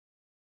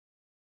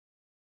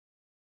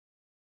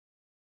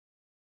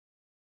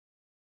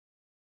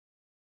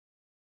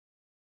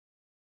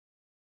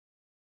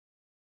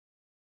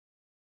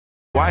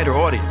wider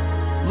audience.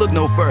 Look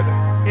no further.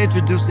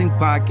 Introducing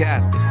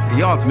Podcastic,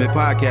 the ultimate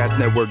podcast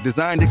network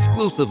designed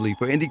exclusively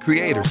for indie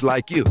creators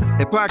like you.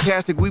 At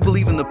Podcastic, we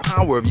believe in the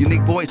power of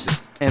unique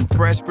voices and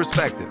fresh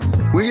perspectives.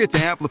 We're here to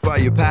amplify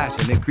your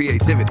passion and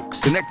creativity,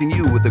 connecting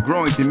you with the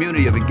growing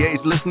community of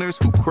engaged listeners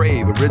who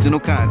crave original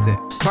content.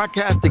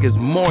 Podcastic is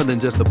more than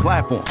just a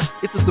platform.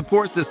 It's a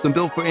support system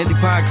built for indie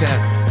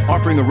podcasters,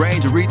 offering a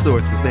range of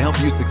resources to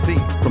help you succeed.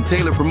 From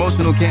tailored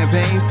promotional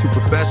campaigns to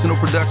professional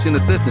production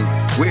assistance,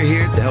 we're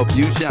here to help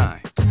you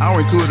shine.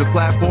 Our intuitive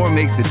platform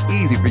makes it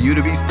easy for you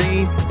to be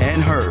seen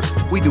and heard.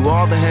 We do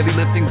all the heavy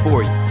lifting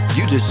for you.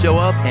 You just show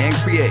up and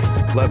create.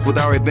 Plus, with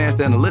our advanced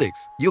analytics,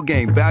 you'll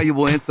gain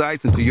valuable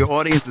insights into your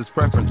audience's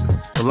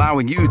preferences,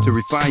 allowing you to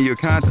refine your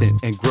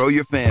content and grow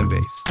your fan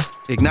base.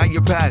 Ignite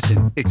your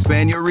passion,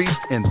 expand your reach,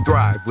 and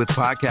thrive with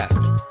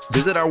podcasting.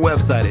 Visit our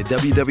website at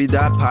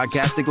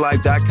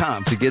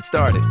www.podcasticlife.com to get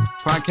started.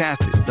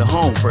 Podcastic, the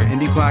home for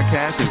indie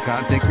podcasts and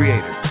content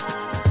creators.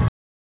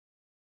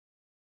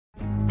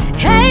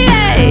 Hey,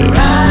 hey.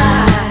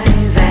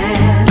 Rise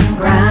and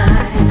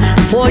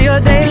grind for your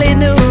daily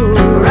news.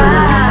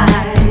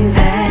 Rise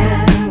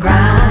and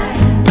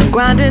grind,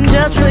 grinding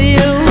just for you.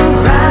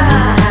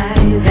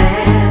 Rise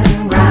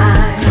and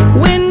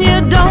grind when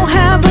you don't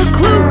have a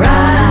clue.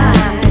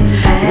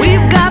 Rise,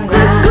 we've got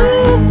the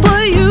scoop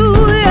for you.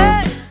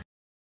 Yeah.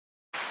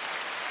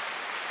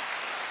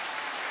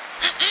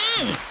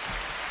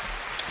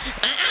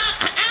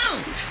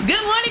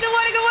 Good morning, good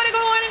morning, good morning,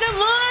 good morning, good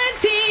morning.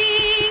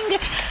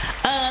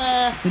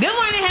 Good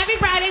morning, happy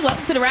Friday.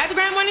 Welcome to the Rise and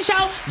Grind Morning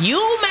Show. You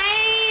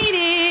made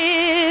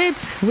it.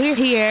 We're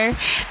here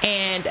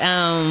and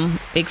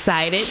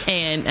excited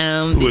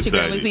and Who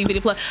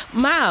excited?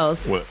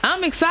 Miles, what?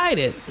 I'm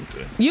excited.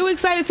 Okay. You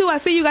excited too? I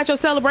see you got your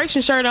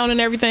celebration shirt on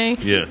and everything.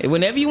 Yes.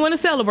 Whenever you want to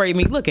celebrate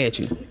me, look at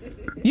you.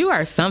 You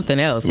are something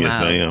else, Yes,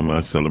 Miles. I am.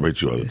 I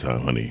celebrate you all the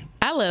time, honey.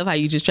 I love how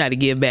you just try to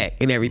give back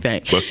and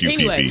everything. Fuck you,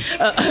 anyway,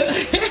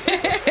 Fifi.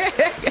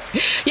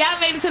 Y'all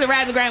made it to the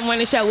Rise and Grind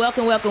Morning Show.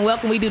 Welcome, welcome,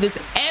 welcome. We do this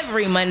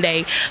every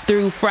Monday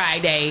through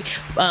Friday,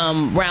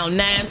 around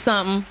 9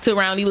 something to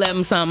around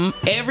 11 something.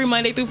 Every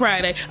Monday through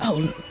Friday.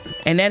 Oh,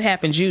 and that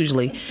happens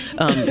usually,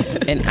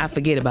 and I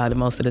forget about it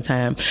most of the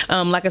time.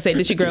 Like I said,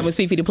 this your girl Miss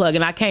Fifi the Plug,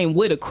 and I came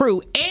with a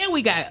crew, and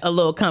we got a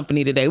little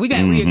company today. We got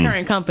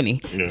reoccurring company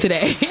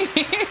today.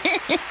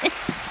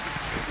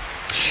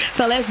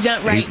 So let's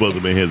jump right. He's supposed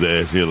to be his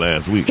ass here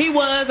last week. He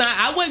was.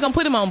 I wasn't gonna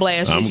put him on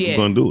blast I'm just yet.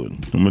 gonna do it.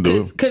 I'm gonna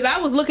do it. Cause I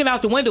was looking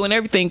out the window and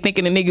everything,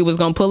 thinking the nigga was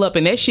gonna pull up,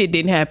 and that shit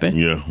didn't happen.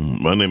 Yeah,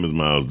 my name is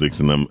Miles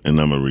Dixon,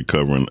 and I'm a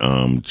recovering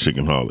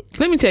chickenholic.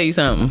 Let me tell you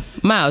something,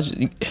 Miles.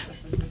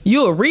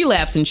 You're a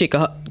relapsing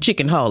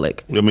chickenholic.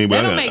 I mean,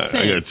 but that don't make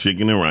sense. I got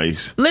chicken and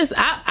rice. Listen,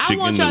 I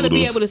want y'all to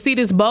be able to see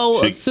this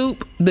bowl of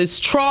soup, this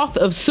trough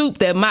of soup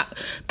that my.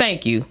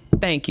 Thank you.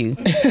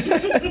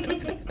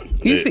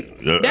 You see,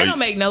 that don't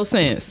make no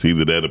sense. It's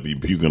either that or be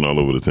puking all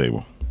over the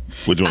table.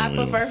 Which one? I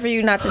prefer for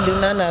you not to do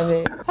none of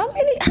it. How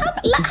many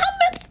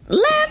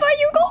live are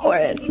you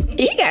going?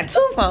 He got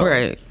 2 phones.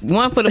 Right,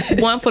 one for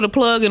the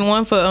plug and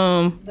one for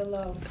The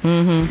low.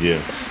 Yeah.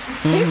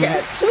 He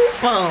got 2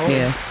 phones.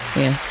 Yeah.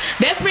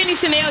 That's Brittany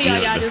Chanel,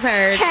 y'all. Yeah. Y'all just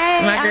heard.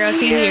 Hey, my girl, I'm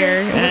she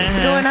here. here. What's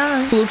going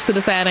on? Swoops to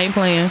the side, ain't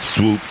playing.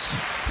 Swoops.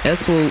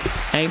 That's Swoop,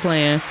 ain't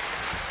playing.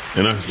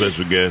 And our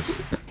special guest,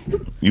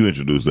 you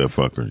introduce that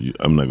fucker.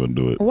 I'm not gonna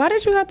do it. Why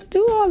did you have to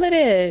do all of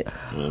that?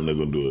 I'm not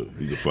gonna do it.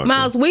 He's a fucker.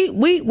 Miles,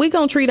 we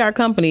gonna treat our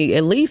company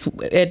at least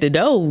at the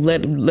door.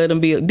 Let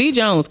him be. D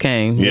Jones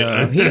came.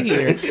 Yeah. He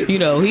here. You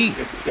know he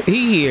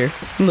here.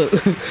 Look,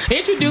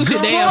 introduce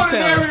your damn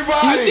morning, self.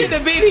 everybody. You should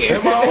have been here.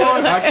 Am I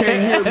on? I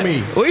can't hear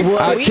me. We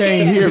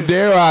can't hear.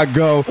 There I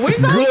go. gonna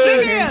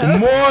Good hear.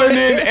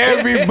 morning,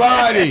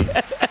 everybody.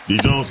 D.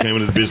 Jones came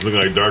in this bitch looking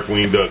like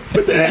Darkwing Duck.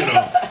 Put the hat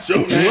on. Show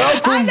me. I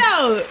Welcome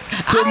know.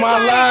 to my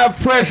live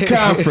press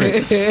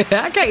conference.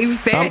 I can't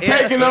stand. I'm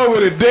taking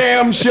over the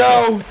damn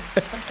show.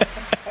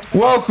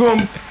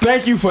 Welcome.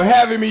 Thank you for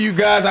having me, you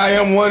guys. I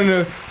am one of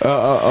the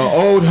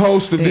old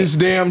hosts of this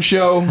damn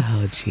show.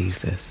 Oh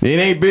Jesus! It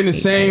ain't been the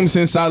same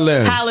since I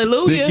left.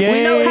 Hallelujah. The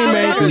We know game ain't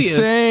the hallelujah.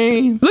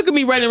 same. Look at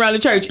me running around the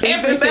church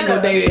every single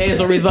day as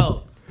a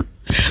result.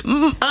 D.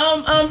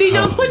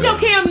 Jones, put your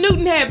Cam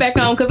Newton hat back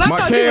on, because I My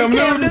thought you was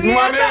Cam Newton.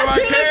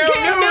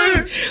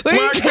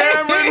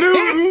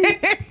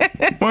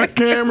 My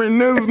Cameron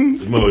Newton.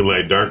 It's more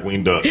like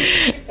Darkwing Duck.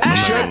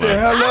 Shut the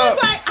hell I up.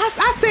 was like, I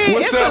said,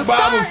 What's it's up, a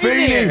Bible star in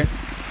there. Feeding?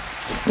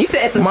 You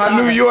said some My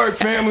stars. New York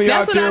family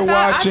That's out what there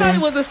watching. I thought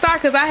it was a star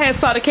because I had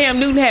saw the Cam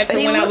Newton hat from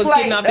He when I was looked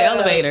getting like, off the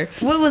elevator.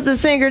 What was the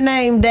singer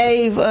name?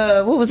 Dave.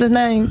 What was his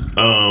name?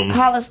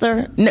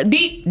 Hollister. No,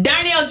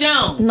 Darnell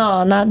Jones.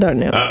 No, not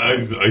Darnell.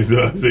 I say D.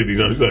 Jones, he's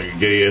like a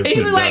gay ass. He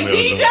was like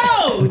D.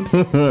 Jones.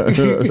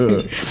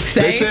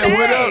 They said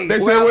what up. They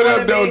said what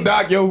up though,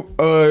 Doc.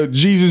 Yo,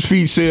 Jesus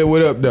feet said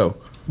what up though.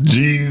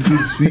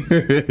 Jesus.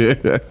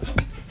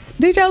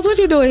 D. Jones, what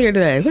you doing here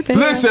today? What the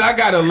Listen, hell? I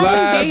got a you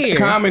live here?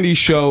 comedy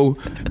show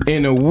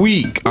in a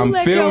week. I'm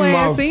let filming your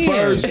my ass in?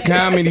 first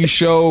comedy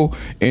show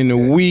in a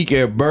week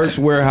at Burst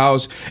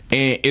Warehouse.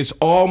 and it's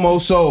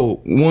almost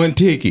sold. One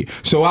ticket.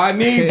 So I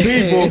need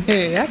people.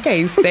 I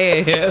can't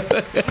stand him.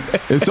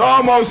 It's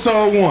almost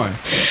sold one.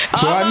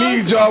 So I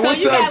need y'all. So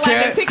What's you up, got, like,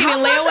 Cat? a ticket How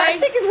in much are layaway?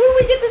 tickets?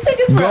 Where we get the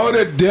tickets from? Go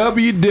to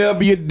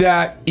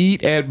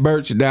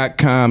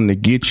www.eatatbirch.com to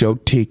get your Do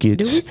we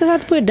tickets. still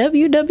have to put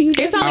www?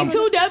 It's only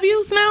 2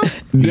 W's now?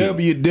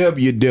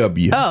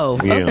 www. Oh,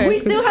 Yeah. okay. We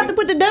still have to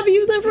put the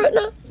W's in front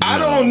now? I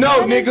don't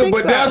know, nigga, think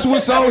but so. that's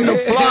what's on the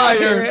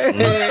flyer.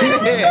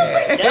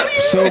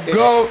 So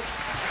go.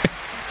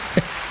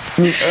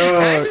 I'm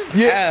like,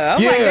 they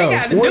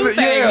gotta do things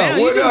now.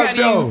 You What just up,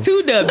 gotta though? use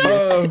 2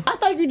 W's. I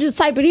thought you just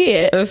type it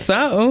in. Or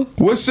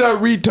something. What's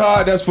up,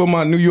 retard? That's for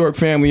my New York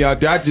family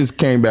out there. I just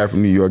came back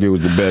from New York. It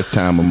was the best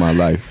time of my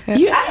life. I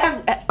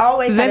have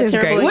always That had a is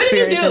terrible great. What did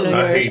you experience in do? New I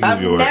York. hate New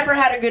I've York. never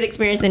had a good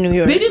experience in New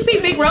York. Did you see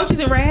big roaches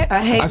and rats? I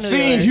hate I New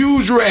seen York.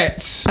 huge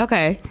rats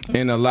Okay.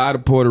 and a lot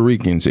of Puerto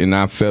Ricans, and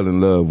I fell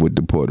in love with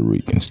the Puerto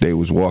Ricans. They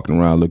was walking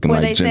around looking Were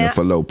like they saying-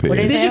 Jennifer Lopez. were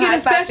they Did you get a Hi,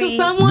 special Papi.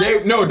 someone? They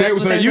was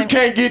That's saying what you they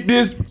can't get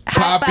this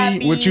Hi, poppy.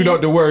 Papi. What you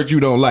don't, the words you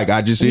don't like.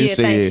 I just didn't Yeah,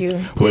 say thank it. you.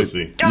 But,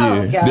 Pussy.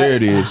 Oh, yeah, God. there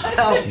it is.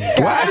 Oh,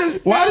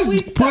 Why does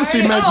we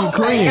pussy started? make you my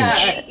cringe?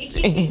 God.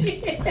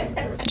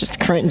 Just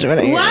cringe when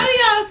I hear Why it. do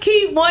y'all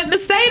keep wanting to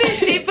say this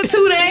shit for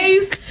 2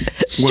 days?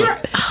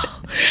 What?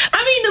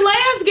 I mean, the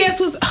last guest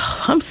was.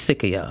 I'm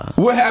sick of y'all.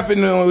 What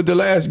happened with the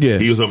last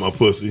guest? He was on my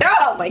pussy.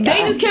 Oh, my God.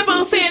 They just kept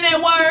on saying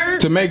that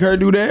word. To make her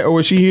do that, or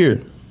was she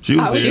here? She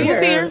was She here.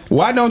 was here.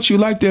 Why don't you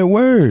like that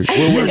word? word?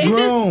 You're It just-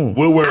 grown.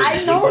 What word?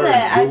 I know what word,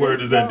 that. I What word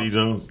just is that, don't- D.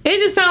 Jones? It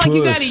just sounds like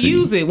you got to Pussy.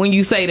 use it when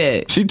you say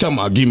that. She talking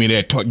about give me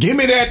that twat. Give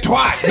me that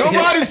twat.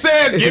 Nobody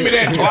says give me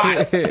that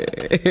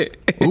twat.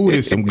 Ooh,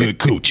 there's some good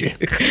coochie.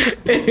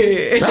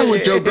 That's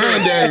what your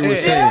granddaddy was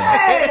saying.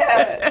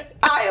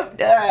 I am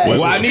done.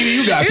 Juanita,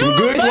 you got some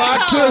good I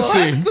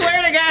Watussy.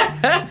 swear to God.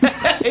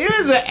 He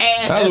was an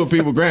ass. That's what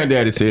people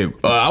granddaddy said.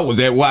 I was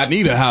at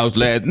Juanita's house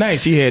last night.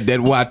 She had that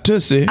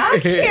Watussy. I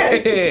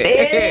can't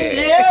stand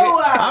you.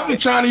 I'm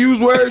just trying to use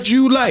words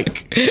you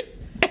like.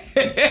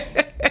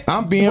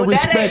 I'm being Well,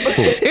 that ain't-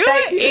 respectful. You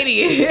an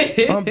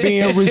idiot. I'm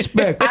being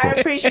respectful. I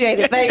appreciate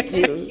it. Thank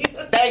you.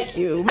 Thank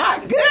you. My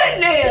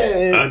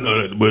goodness. I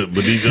know that, but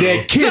D. Jones.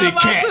 That kitty Talking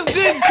about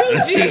some cat. good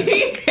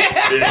coochie.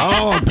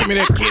 Oh, give me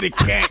that kitty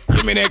cat.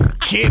 Give me that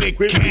kitty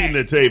Quit beating cat.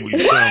 the table, you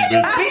son of a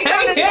bitch. Beat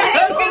on the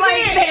table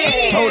like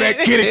that. Tore that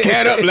kitty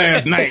cat up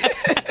last night.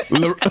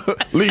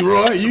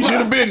 Leroy, you should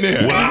have been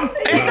there. Wow.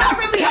 It's not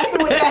really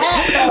helping with the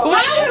hat, though.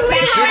 Why would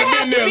Leroy should've been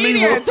have there, to be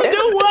Leroy. there to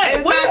do what?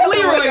 It's What not is helping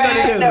Leroy with the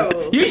hat, gonna do?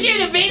 though. You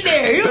should have been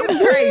there. It was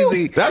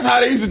crazy. That's how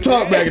they used to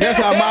talk back. That's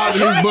how Miles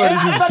and his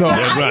buddies used to talk.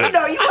 That's right. You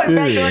know, you wasn't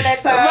back during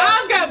that time.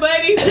 Miles got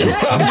buddies. I'm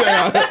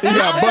saying, he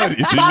got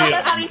buddies. Bob,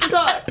 that's how they used to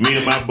talk. Me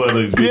and my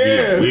brothers,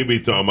 Yeah. we be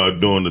talking about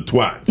doing the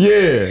twats.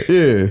 Yeah,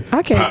 yeah.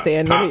 I can't Pop, pop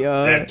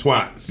that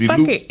twat. See,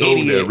 Fucking Luke stole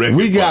idiot. that record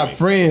We from got me.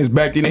 friends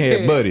back then. They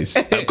had buddies.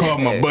 I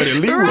called my buddy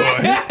Leroy.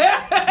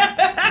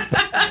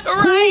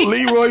 Right.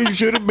 Leroy, you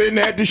should have been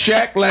at the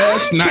shack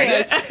last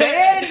night.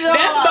 Stand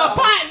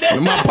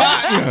That's my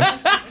partner.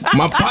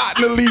 My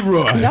partner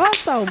Leroy. Y'all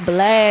so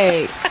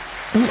black.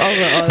 I'm over all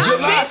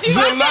that.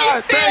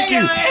 July, thank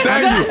you.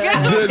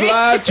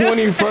 July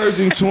 21st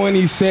and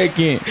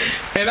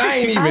 22nd. And I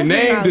ain't I even do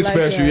named not the like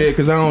special that. yet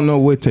because I don't know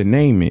what to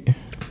name it.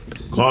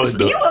 Call it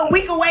You the. a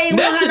week away.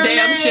 That's with a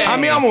damn her shame. I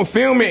mean, I'm going to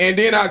film it and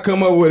then I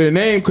come up with a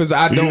name because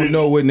I don't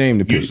know what name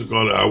to You pick. should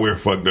call it I wear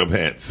fucked up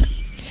hats.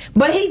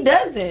 But he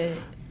doesn't.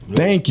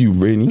 Thank you,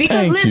 Brittany. Because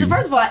Thank listen, you.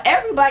 first of all,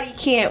 everybody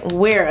can't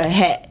wear a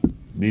hat.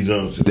 D.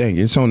 Jones. Thank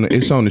you. It's on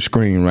the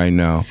screen right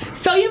now.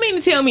 So you mean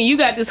to tell me you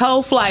got this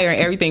whole flyer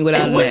and everything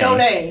without a With no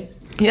name? name.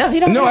 Yeah, he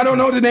don't. No, I don't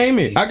know what to name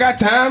it. I got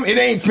time. It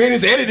ain't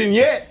finished editing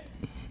yet.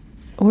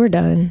 We're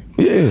done.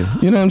 Yeah,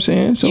 you know what I'm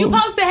saying? So You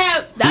supposed to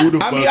have. Who the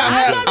I fuck? mean, I they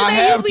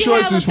have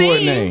usually have choices a for a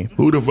theme. name.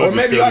 Who the fuck? Or is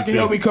maybe Shelly I can T?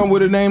 help me come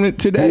with a name Who the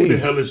today.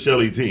 hell is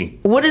Shelly T?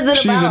 What is it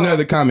She's about?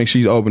 another comic.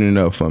 She's opening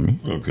up for me.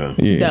 Okay.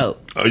 Yeah.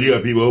 Dope. Oh, you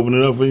got people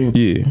opening up for you?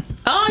 Yeah.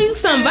 Oh, you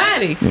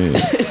somebody.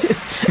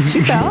 She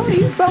said, "Oh,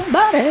 you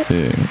somebody."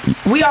 Yeah.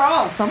 We are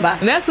all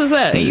somebody. That's what's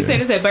up. And you said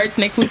it's at Bert's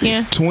next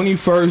weekend?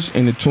 21st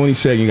and the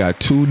 22nd got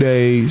 2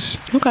 days,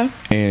 Okay.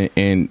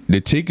 and the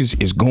tickets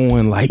is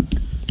going like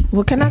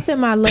Well, can I send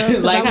my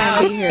love? Like I how?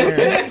 wanna be here.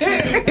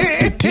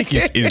 the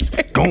tickets is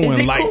going Is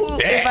it like cool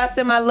if that. I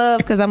send my love?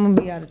 Because I'm gonna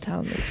be out of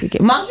town next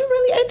weekend. Mom, you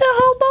really ate that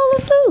whole bowl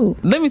of soup?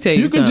 Let me tell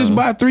you You can just something.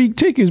 buy 3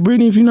 tickets,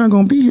 Brittany, if you're not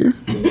gonna be here.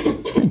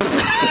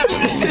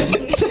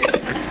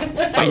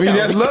 I mean,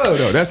 that's love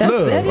though. That's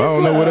love. that I is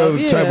don't know what love.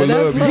 other Yeah, type of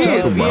that's love you love.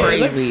 talking about.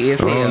 Crazy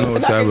as I don't know hell.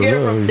 what type of love.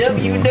 you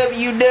talking about.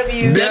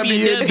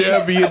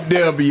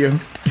 www.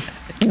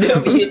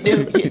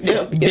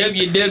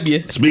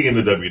 WW. Speaking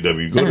of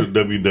WW, go to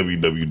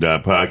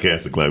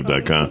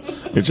www.podcastingclive.com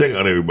and check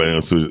out everybody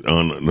on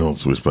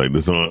Switchback.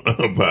 That's on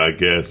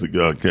podcast.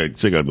 Y'all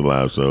check out the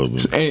live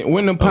shows. And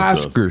when the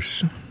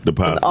Oscars.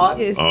 Deposit.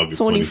 August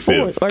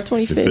 24th or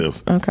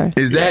 25th. Okay.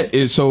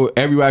 Is so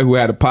everybody who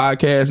had a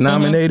podcast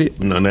nominated?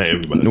 No, not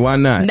everybody. Why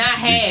not? Not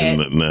had.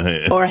 Not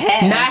had. Or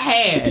had. Not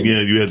had.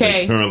 Yeah, you have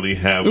Okay. to currently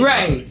have a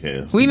Right.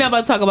 podcast. We not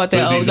about to talk about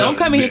that But old. Don't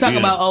come in here talking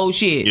about old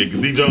shit. Yeah,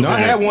 because D. Jones No, I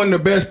had one of the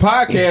best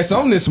podcasts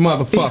on this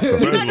motherfucker.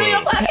 You not doing your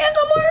podcast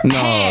no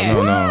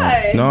more?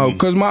 No, no,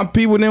 because my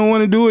people didn't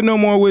want to do it no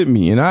more with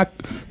me, and I,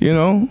 You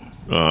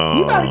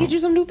gotta get you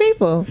some new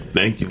people.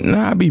 Thank you.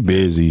 nah, I be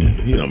busy.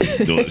 He don't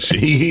be doing shit.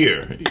 He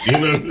here. You know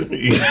what I'm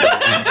saying?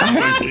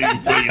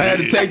 I had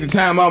to take the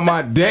time out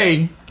my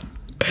day.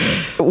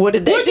 What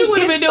did they What you would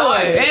have been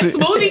doing? At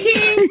Smoothie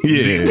King?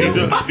 Yeah,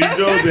 D.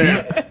 Jones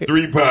had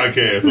 3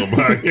 podcasts on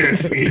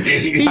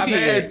podcasting. I've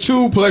had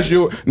 2 plus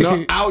you.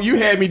 No, you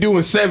had me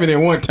doing 7 at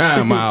one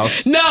time,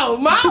 Miles. No,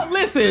 Miles.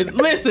 Listen.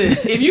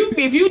 If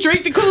you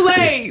drink the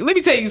Kool-Aid, let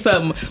me tell you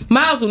something.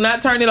 Miles will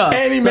not turn it off.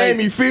 And he made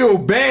me feel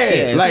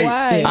bad. Yeah, like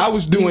why? I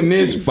was doing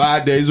this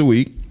 5 days a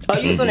week, Oh,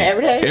 you was doing it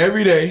every day?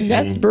 every day.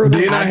 That's brutal.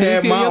 Then I do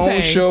had feel my your own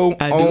pain. show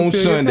I do on feel your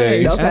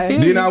Sundays. pain. Okay.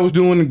 Then I was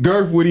doing the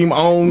girth with him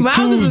on Miles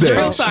is a Tuesdays.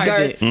 drill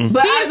sergeant.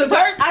 But He I, is a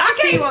I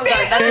can see one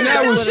stand- guy. And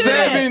that was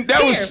seven.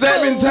 That was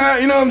 7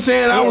 times. You know what I'm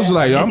saying? I was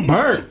like, I'm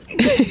burnt.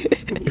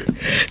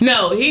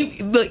 No,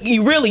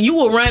 you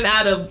will run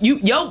out of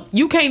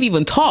you can't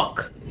even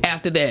talk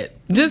after that.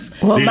 Just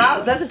Well,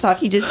 Miles doesn't talk.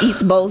 He just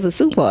eats bowls of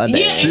soup all day.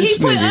 yeah, and This he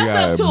put nigga us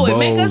up got to it.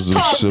 Make us bowls of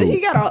talk. soup. He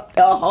got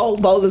a whole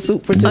bowl of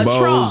soup for 2. A trough.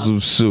 Bowls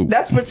of soup.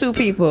 That's for 2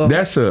 people.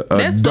 That's a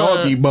That's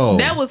doggy bowl.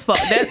 That was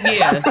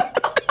yeah.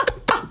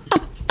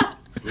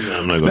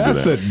 I'm not gonna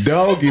That's do a that.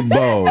 doggy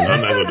bowl.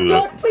 I'm not gonna do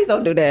that. Please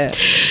don't do that.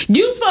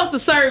 You supposed to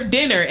serve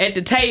dinner at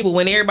the table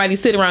when everybody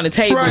sit around the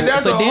table. Right,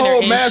 that's for a dinner whole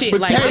and mashed shit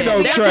like potato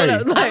that. That's tray. what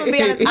I'm gonna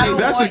be honest, I don't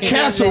That's a want any of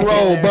that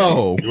casserole dinner.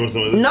 bowl. You want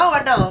some of this? No,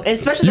 I don't.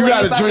 Especially You when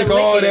gotta about drink to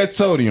lick all it. that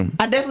sodium.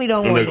 I definitely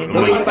don't want it. I'm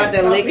When not- you about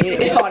to lick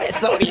it, all that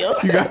sodium.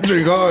 You gotta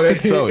drink all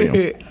that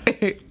sodium.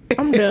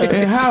 I'm done.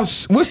 And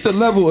what's the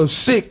level of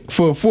sick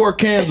for 4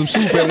 cans of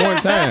soup at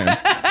one time?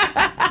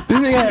 This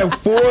nigga had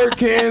 4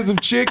 cans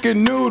of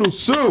chicken noodle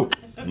soup.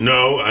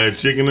 No, I had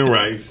chicken and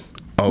rice.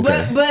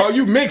 Okay. But oh,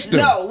 you mixed them.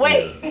 No,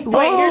 wait. Here's the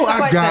I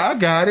question.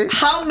 got it.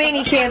 How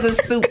many cans of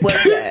soup was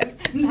that?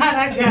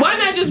 Why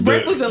not just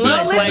breakfast and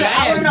lunch? Listen, Like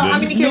I want to know how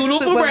many cans noodle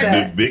of soup for was breakfast.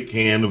 This that. big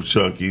can of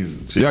Chunky's.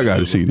 chicken Y'all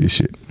gotta noodle. see this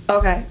shit.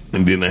 Okay.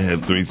 And then I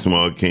had 3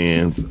 small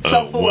cans.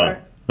 So of 4. one.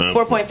 Huh?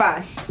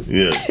 4.5.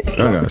 Yeah.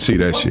 Y'all gotta see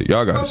that shit.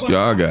 Y'all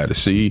gotta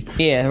see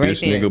Yeah, right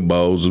this there. nigga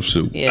bowls of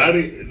soup. Yeah. I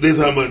think this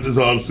is how much. This is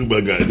all the soup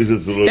I got. This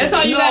is just a little. That's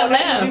all you got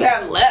that's what you left.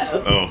 have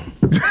left. Oh.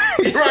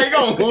 Right,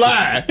 gonna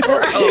lie.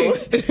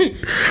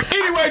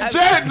 Anyway,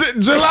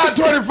 July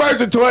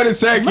 21st and My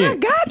 22nd.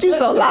 God, you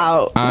so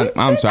loud.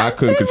 I'm sorry, I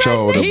couldn't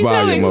control the He's so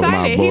volume of my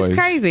excited. voice. He's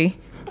crazy.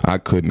 I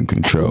couldn't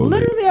control it.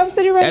 Literally, I'm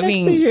sitting right I next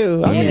mean, to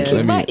you. I'm yeah. gonna keep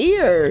Let my me-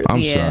 ears.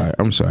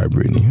 I'm sorry,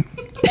 Brittany.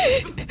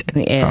 I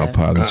Yeah.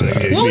 apologize.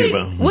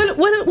 Yeah.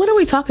 What are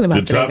we talking The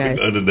about today, topic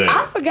guys? of the day.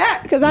 I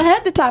forgot because I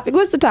had the topic.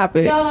 What's the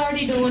topic? Y'all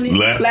already doing it.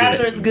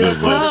 Laughter is good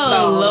for the Oh,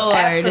 soul. Lord.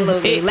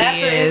 Absolutely. It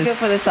Laughter is. is good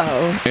for the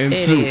soul. And It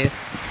soup. is.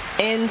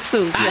 And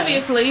soup. yeah.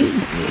 Obviously,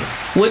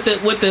 with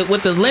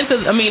the length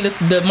of,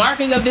 the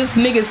marking of this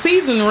nigga's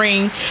season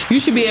ring, you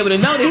should be able to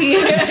know that he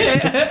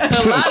had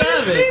a lot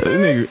of it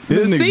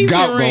This nigga season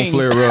gout gonna ring.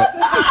 flare up.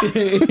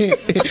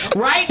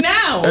 right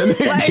now. That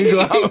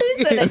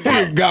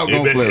nigga gout It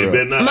gonna better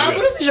flare up. not. Mom,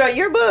 what is your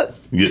yearbook?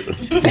 Yeah.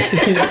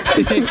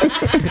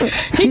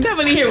 He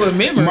coming in here with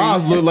memories.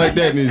 Miles look like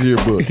that in his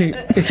yearbook. He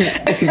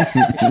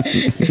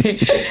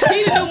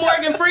the new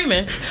Morgan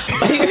Freeman.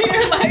 He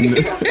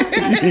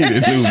need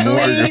to do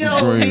Morgan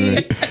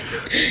Freeman.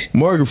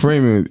 Morgan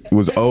Freeman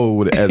was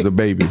old as a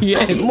baby.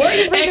 Yes.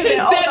 Morgan Freeman been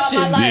old all my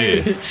conception. life.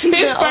 Yeah. He's been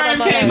His old sperm all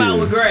my came life. out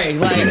with gray.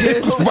 Like,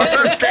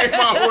 Sperm came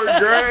out with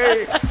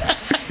gray.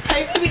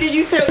 Hey, Phoebe, did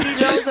you tell D.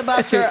 Jones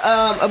about your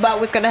about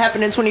what's gonna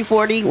happen in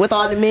 2040 with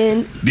all the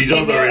men? D.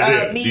 Jones and their, already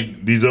there.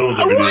 meat? D. Jones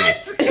already there.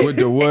 What? With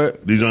the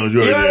what? D. Jones,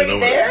 you already, already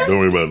there. there? Don't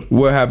worry about it.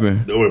 What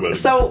happened? Don't worry about it.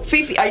 So,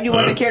 Fifi, are you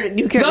want to care to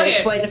go to ahead.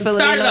 explain the feeling?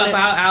 Start it off.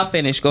 I'll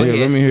finish. Go Yeah, ahead.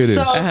 let me hear this.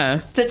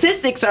 So,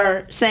 statistics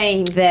are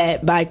saying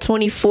that by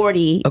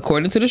 2040,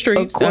 According to the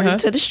streets. according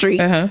to the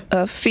streets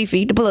of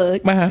Fifi the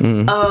Plug,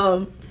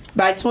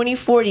 by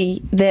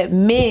 2040, that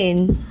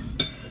men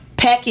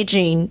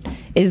packaging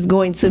is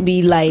going to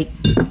be like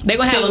They're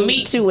gonna have a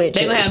meat. 2 inches.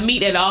 They're gonna have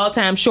meat at all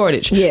time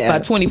shortage. Yeah. By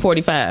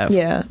 2045.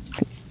 Yeah.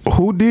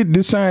 Who did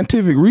the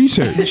scientific The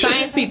research?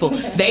 science people,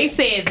 they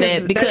said that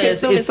they're because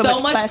consuming it's so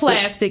much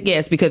plastic.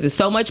 Yes, because it's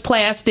so much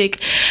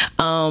plastic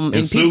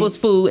in soup. people's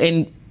food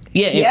and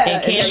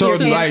and can't So You're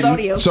saying like,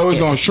 sodium. so it's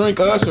gonna shrink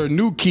us, or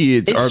new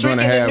kids It's are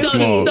gonna shrinking have the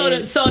small.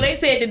 kids. So they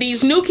said that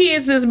these new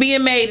kids that's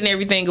being made and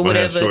everything or Gonna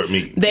have whatever, short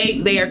meat.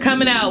 they are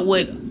coming out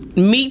with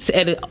meats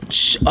at an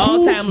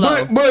all time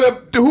low.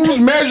 But who's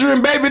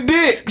measuring baby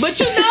dicks? But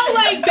you know,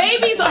 like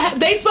babies,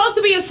 they supposed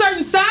to be a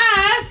certain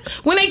size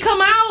when they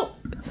come out,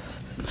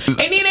 and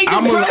then they just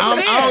grow from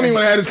there. I don't even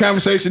want to have this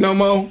conversation no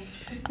more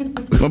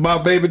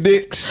about baby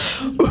dicks.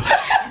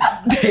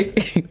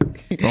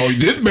 Oh,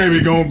 this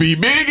baby gonna be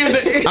big as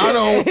it. I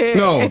don't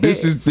know.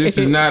 This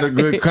is not a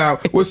good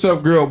What's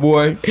up, girl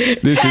boy?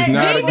 This is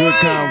not a good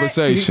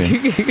conversation.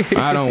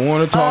 I don't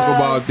want to talk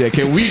about that.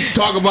 Can we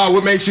talk about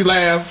what makes you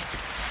laugh?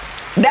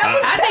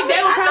 I think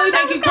that would probably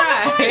make you cry.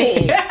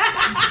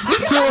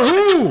 To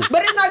who?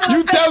 But it's not gonna.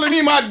 You telling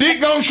me my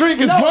dick gonna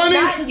shrink is funny?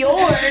 Not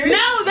yours.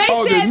 No, they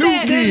Oh, said the new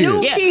that. kid. The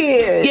new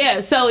kid.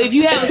 Yeah, so if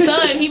you have a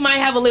son, he might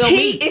have a little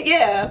meat.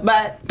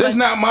 But That's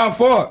not my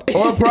fault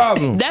or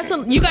problem.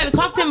 You got to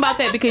talk to him about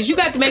that because you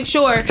got to make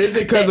sure. Is it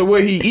because of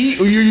what he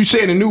eat, or you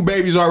saying the new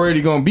baby's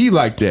already gonna be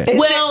like that?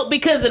 Well,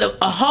 because of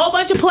a whole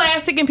bunch of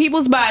plastic in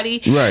people's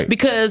body. Right.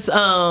 Because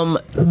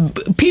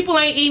people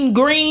ain't eating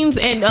greens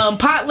and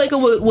pot liquor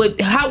with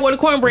hot water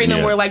cornbread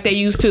no more like they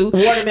used to.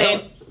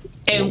 Watermelon.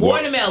 And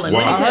watermelon.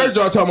 I heard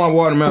y'all talking about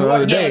watermelon the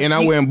other day, and I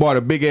went and bought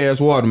a big ass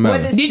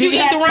watermelon. Did you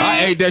eat the rind?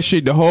 I ate that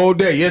shit the whole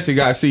day. Yes, it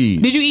got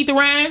seeds. Did you eat the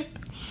rind?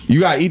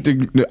 You gotta eat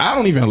the. I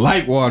don't even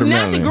like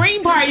watermelon. Not the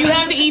green part. You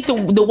have to eat the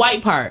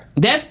white part.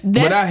 That's.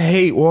 But I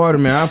hate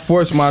watermelon. I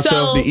forced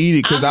myself to eat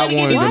it because I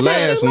wanted to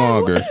last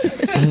longer.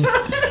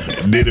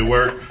 Did it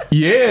work?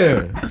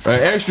 Yeah, an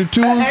extra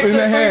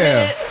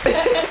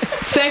 2.5.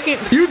 Second.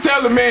 You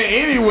tell the man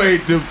anyway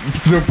to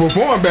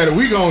perform better.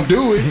 We gonna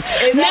do it.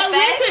 No,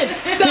 listen.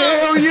 So,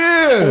 Hell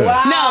yeah.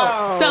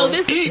 Wow. No. So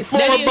this Eat 4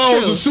 that is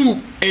bowls true. of soup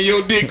and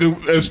your dick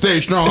will stay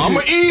strong.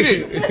 I'ma eat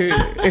it.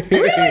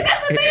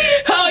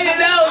 Oh, you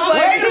know.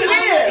 Wait a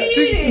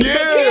minute.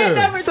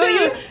 Yeah.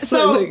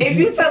 So if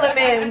you tell a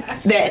man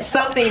that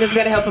something is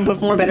going to help him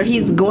perform better,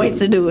 he's going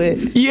to do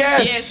it.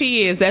 Yes,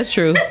 he is. That's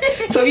true.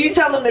 So you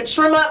tell him to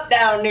trim up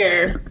down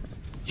there.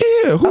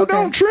 Yeah, who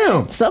don't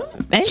trim?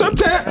 Sometimes,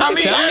 I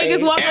mean, Some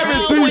niggas walk every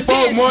around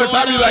 3-4 with months,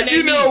 I be going like, on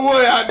you their know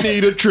what? I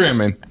need a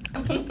trimming.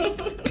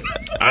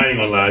 I ain't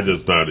gonna lie, I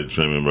just started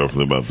trimming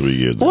roughly about 3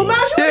 years ago. Well,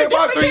 Miles, you in a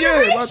about different 3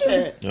 years.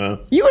 generation. Huh?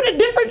 You in a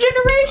different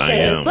generation. I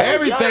am.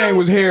 Everything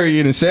was hairy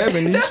in the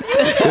 70s.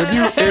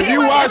 If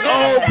you watch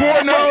old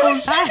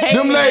pornos,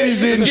 them ladies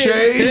didn't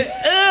shave.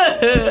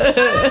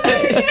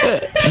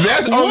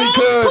 That's only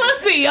because.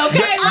 Pussy,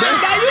 okay?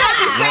 Now you have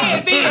to say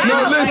it, then. No,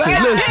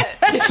 listen.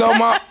 So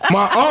my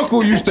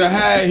uncle used to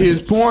hide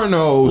his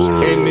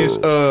pornos in this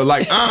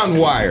like iron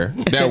wire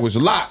that was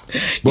locked.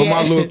 But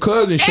my little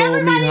cousin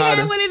showed me how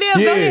to. Everybody had one of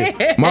them. Go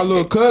ahead. My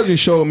little cousin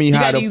showed me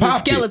how gotta to use a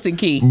pop skeleton it.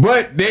 key.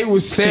 But they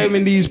was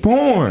 70s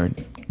porn.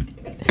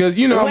 Cause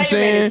you know what I'm Wait a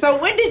minute. saying.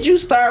 So when did you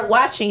start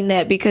watching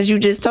that? Because you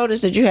just told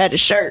us that you had a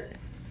shirt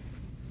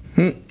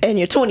in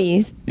your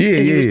 20s. Yeah,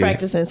 and you was yeah.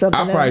 practicing something.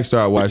 I probably else.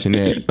 started watching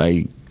that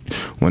like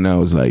when I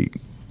was like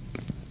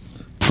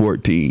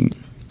 14.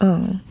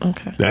 Oh,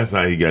 okay. That's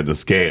how he got the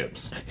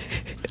scabs.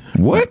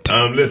 What?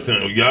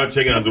 Listen, y'all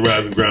checking out the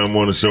Rise and Grind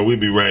Morning Show. We'll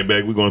be right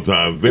back. We're going to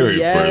our very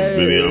first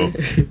video.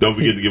 Don't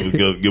forget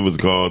to give us a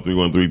call,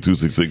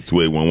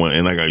 313-266-2811.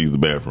 And I got to use the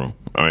bathroom.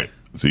 All right.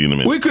 See you in a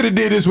minute. We could have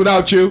did this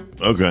without you.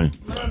 Okay.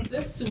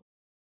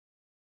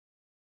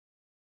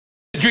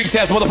 Drinks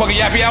ass motherfucking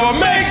yappy hour.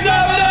 Make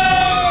some noise!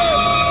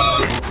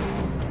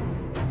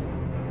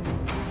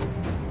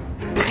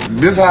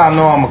 This is how I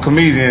know I'm a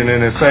comedian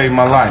and it saved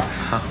my life.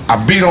 I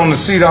beat on the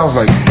seat. I was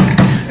like,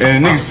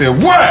 and the nigga said,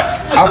 "What?"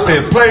 I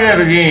said, "Play that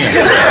again."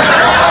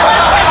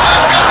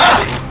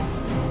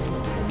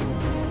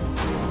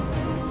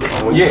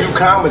 When you do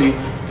comedy,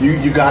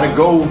 you gotta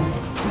go.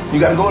 You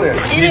gotta go there.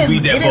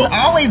 It has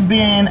always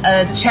been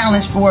a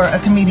challenge for a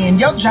comedian.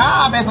 Your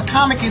job as a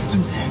comic is to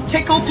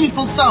tickle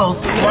people's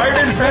souls. Why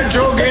did Fat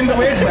Joe gain the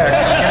weight back?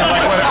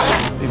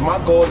 If my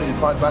goal is,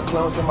 if I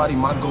clown somebody,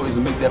 my goal is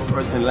to make that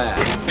person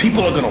laugh.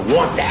 People are gonna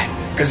want that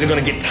because they're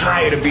gonna get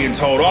tired of being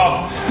told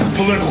off.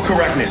 Political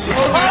correctness.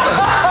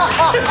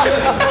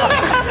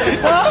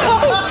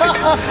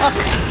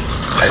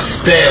 I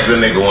stabbed a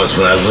nigga once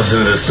when I was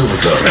listening to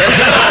Superstar.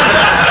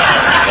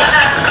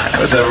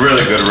 That's a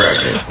really good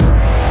record.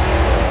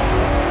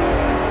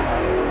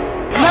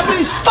 Enough of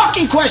these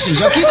fucking questions.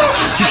 You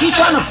keep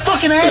trying to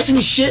fucking ask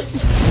me shit.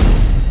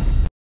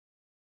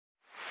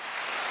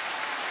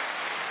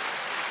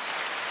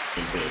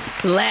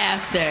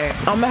 Laughter.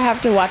 I'm gonna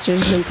have to watch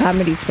his new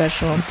comedy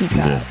special on Peacock.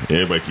 Yeah,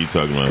 everybody keep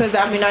talking about it. Because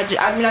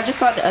I just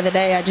saw it the other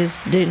day. I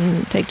just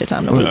didn't take the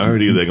time to watch. I heard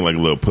he was acting like a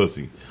little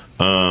pussy.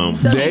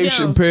 Dave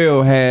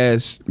Chappelle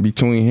has,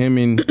 between him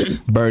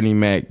and Bernie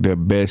Mac, the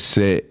best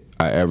set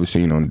I ever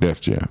seen on Def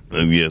Jam.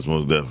 Yes,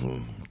 most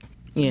definitely.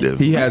 Yeah.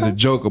 He has a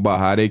joke about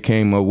how they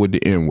came up with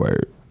the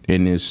N-word,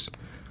 and it's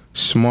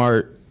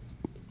smart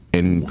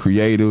and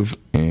creative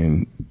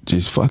and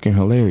just fucking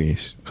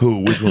hilarious.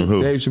 Who? Which one?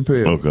 Who? Dave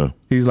Chappelle. Okay.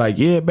 He's like,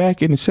 yeah,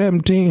 back in the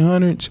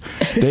 1700s,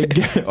 they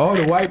got, all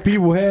the white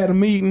people had a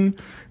meeting,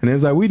 and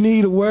it's like, we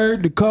need a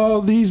word to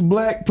call these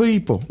black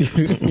people.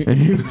 And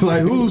he was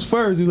like, who's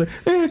first? He was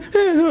like,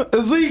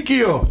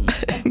 Ezekiel.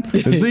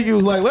 Ezekiel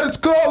was like, let's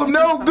call them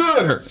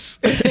no-gooders.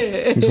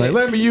 He's like,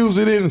 let me use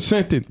it in a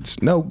sentence.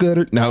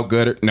 No-gooder,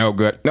 no-gooder,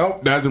 no-good.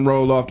 Nope, doesn't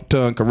roll off the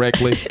tongue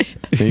correctly.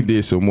 And he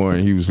did some more, and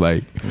he was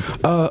like,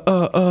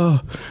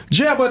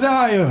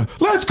 Jebediah,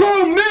 let's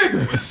call them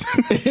niggers.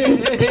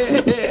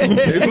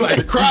 He was like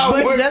the crowd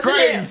But went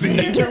doesn't crazy.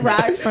 it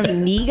derive from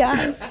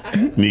niggas?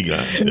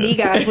 Niggas.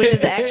 Niggas, which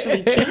is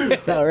actually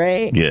kings, though,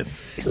 right? Yes.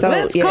 So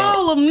Let's yeah.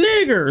 call them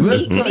niggers.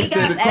 Niggas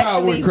The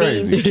crowd went actually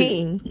crazy. means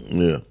king.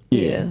 Yeah.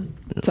 Yeah.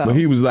 So. But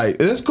he was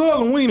like, let's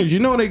call them wieners. You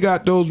know they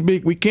got those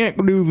big. We can't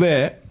do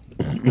that.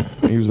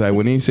 He was like,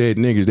 when he said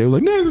niggas, they were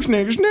like, niggers.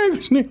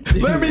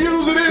 Let me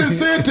use it in a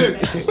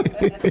sentence.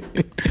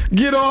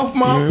 Get off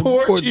my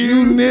porch,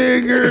 you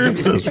nigger.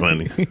 That's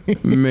funny.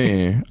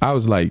 Man, I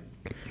was like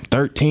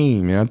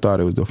 13, man. I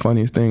thought it was the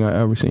funniest thing I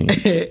ever seen.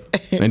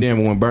 And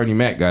then when Bernie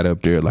Mac got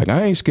up there, like,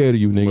 I ain't scared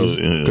of you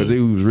niggas, because he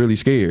was really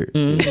scared.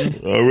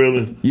 Oh,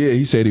 really? Yeah,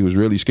 he said he was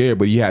really scared,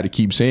 but he had to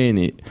keep saying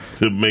it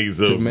To make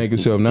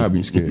himself not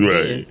be scared.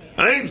 Right.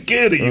 I ain't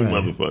scared of you,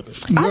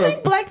 motherfuckers. I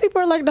think black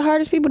people are like the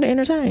hardest people to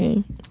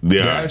entertain. They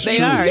are. That's They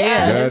true. are,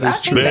 yeah. That I is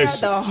think true. they're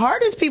the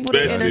hardest people to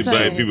Especially entertain.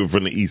 black people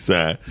from the east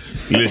side.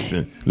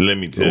 Listen, let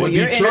me tell Well,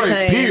 you. You're Detroit,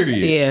 entertained.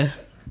 period. Yeah.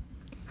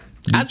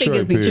 I think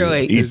it's period.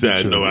 Detroit. East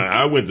side, no.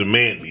 I went to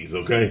Mandy's,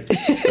 okay?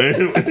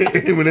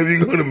 Whenever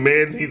you go to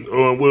Mandy's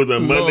on, what was that,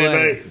 Monday Boy.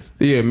 nights?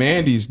 Yeah,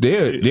 Mandy's,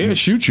 they'll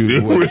shoot you.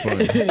 It wasn't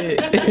funny.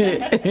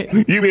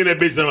 You mean that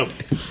bitch on?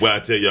 Well, I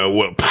tell y'all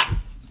what, pop.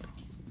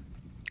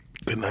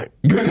 Good night.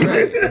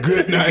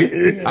 Good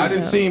night. I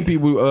done seen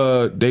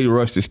people, they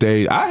rush the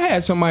stage. I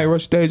had somebody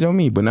rush the stage on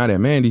me, but not at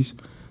Mandy's.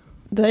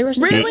 They were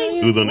Really?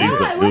 It was on the east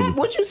side.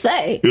 What'd you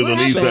say? It was on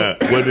the east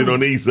side. Wasn't it on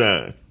the east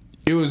side?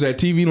 It was at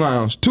TV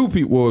Lounge. Two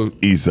people.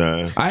 East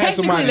side. I had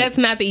Technically, somebody. that's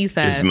not the east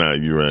side. It's not,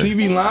 you're right.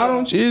 TV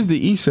Lounge is the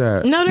east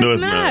side. No, that's No,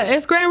 it's not. not.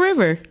 It's Grand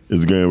River.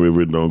 It's Grand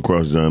River, don't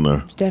cross John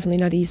R. It's definitely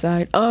not the east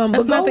side. But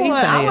not go the east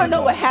on. side. I want to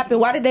know what happened.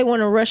 Why did they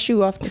want to rush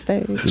you off the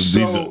stage?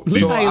 So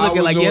These are- How you I looking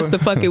was like, yes, on- the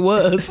fuck it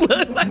was.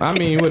 I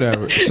mean,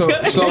 whatever. So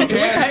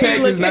Cass Tech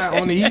is not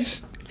on the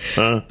east.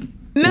 Huh?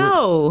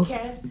 No.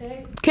 Cass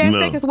No.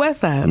 Tech is west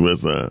side.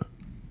 West side.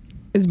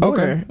 It's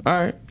border. Okay, all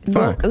right,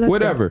 fine, let's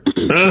whatever. So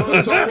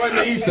it wasn't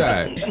the east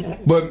side,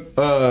 but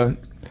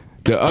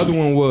the other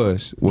one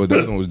was. Well, the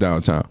other one was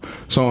downtown.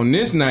 So on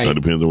this It night,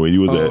 depends on where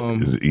you was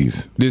at. It's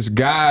east. this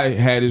guy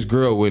had his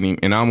girl with him,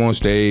 and I'm on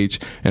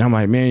stage, and I'm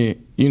like,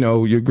 man, you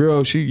know, your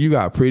girl, you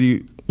got a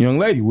pretty young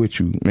lady with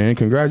you, man.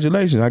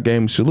 Congratulations. I gave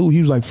him a salute.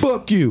 He was like,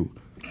 fuck you.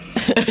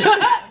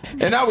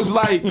 And I was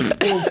like,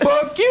 well,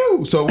 fuck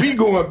you. So we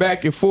going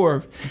back and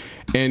forth,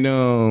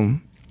 and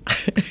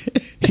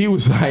he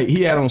was like,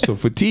 he had on some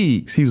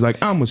fatigues. He was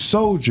like, I'm a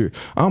soldier.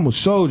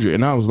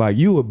 And I was like,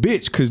 you a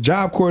bitch, because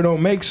Job Corps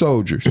don't make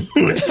soldiers.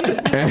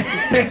 and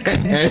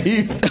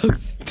he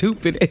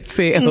Stupid as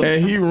hell.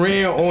 and he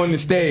ran on the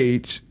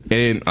stage,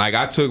 and like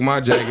I took my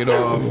jacket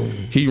off.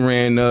 He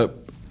ran up,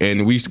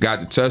 and we got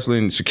to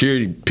tussling.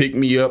 Security picked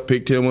me up,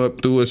 picked him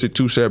up, threw us in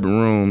two separate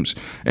rooms,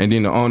 and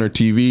then the owner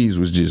TVs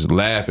was just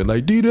laughing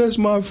like, "D, that's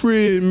my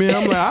friend, man."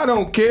 I'm like, I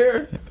don't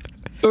care.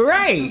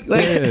 Right.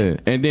 Like, Yeah.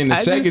 And then the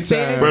I second just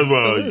said- time, First of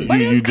all, But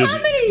you it's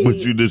comedy. but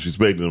you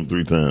disrespected him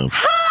 3 times.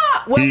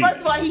 Well, He- first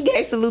of all, he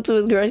gave salute to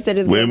his girl. He said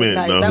his girl Wait a was minute.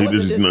 nice. No, That he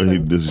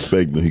wasn't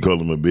disrespected him. He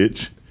called him a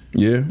bitch.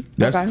 yeah,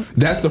 Okay.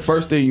 that's the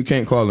first thing you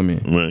can't call him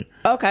in. Right.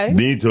 Okay. Then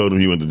he told him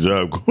he went to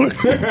Job Corps.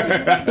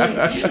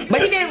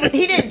 But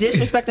he didn't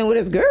disrespect him with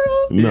his girl.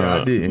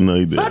 Yeah, I did. No,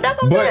 he didn't. So that's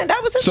what I'm saying.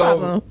 That was his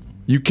problem.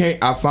 You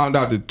can't. I found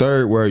out the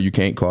third word you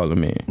can't call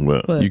him in.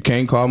 Well, You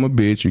can't call him a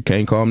bitch. You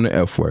can't call him the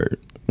F word.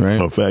 Right?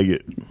 a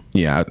faggot.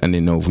 Yeah, I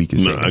didn't know if we could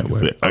say No, that I can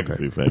word. say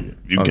faggot.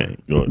 You Okay.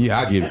 can't. Go ahead. Yeah,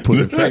 I get put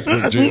in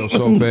Facebook jail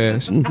so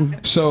fast.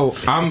 So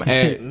I'm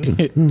at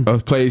a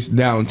place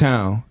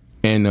downtown,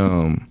 and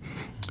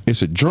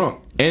it's a drunk.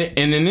 And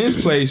in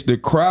this place, the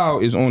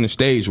crowd is on the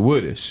stage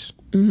with us.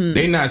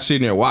 They not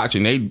sitting there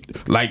watching. They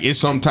like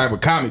it's some type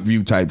of comic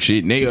view type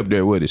shit, and they up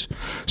there with us.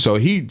 So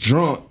he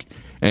drunk,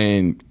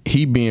 and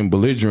he being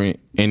belligerent,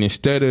 and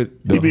instead of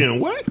the He being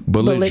what?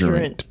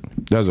 belligerent.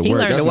 That's a He word.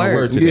 learned That's a my word.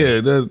 word today.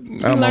 Yeah, that's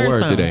That's my learned word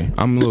something. today.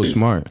 I'm a little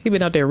smart. he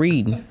been out there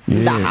reading.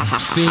 Yeah.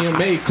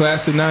 CMA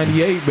class of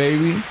 '98,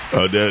 baby.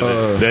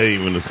 that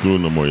ain't even a school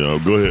no more, y'all.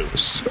 Go ahead.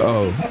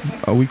 Oh,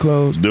 are we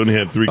closed? They only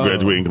had 3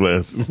 graduating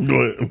classes.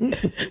 Go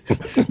ahead.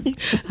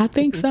 I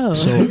think so.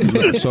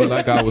 So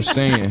like I was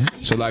saying,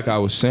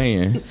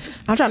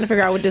 I'm trying to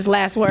figure out what this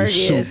last word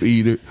soup is.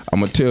 eater. I'm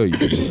gonna tell you.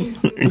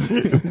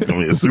 I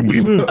mean, it's super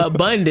easy.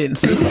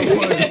 Abundance. This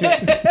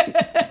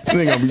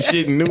nigga gonna be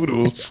shitting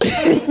noodles.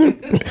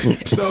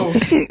 So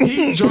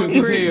he drunk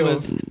as hell,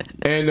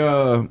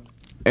 Christmas.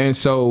 and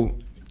so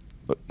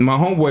my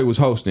homeboy was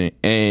hosting,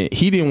 and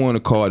he didn't want to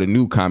call the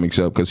new comics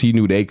up because he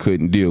knew they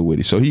couldn't deal with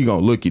it. So he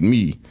gonna look at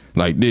me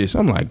like this.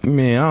 I'm like,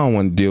 man, I don't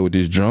want to deal with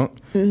this drunk.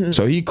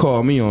 So he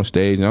called me on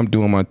stage, and I'm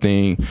doing my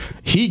thing.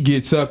 He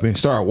gets up and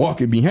start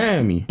walking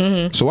behind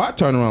me. So I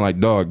turn around like,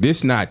 dog,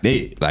 this not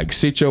it. Like,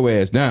 sit your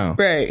ass down.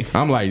 Right.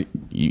 I'm like,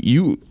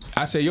 you.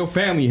 I say, your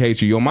family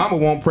hates you. Your mama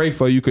won't pray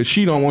for you because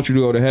she don't want you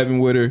to go to heaven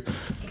with her.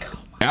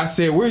 I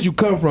said, where'd you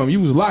come from? You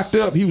was locked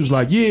up. He was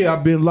like, yeah,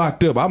 I've been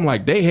locked up. I'm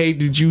like, they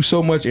hated you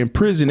so much in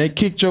prison, they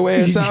kicked your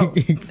ass out.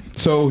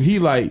 So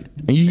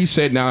he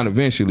sat down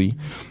eventually.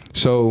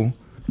 So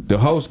the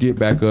host get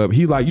back up.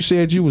 He like, you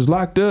said you was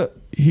locked up?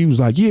 he was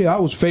like, yeah, I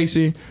was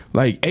facing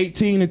like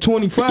 18 to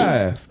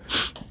 25.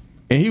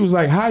 And he was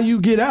like, how you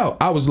get out?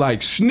 I was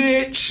like,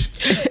 snitch.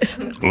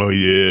 Oh,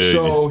 yeah.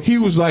 So he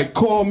was like,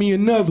 call me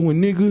another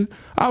one, nigga.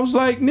 I was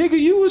like, nigga,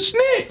 you a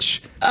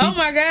snitch.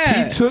 My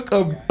God. He took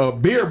a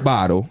beer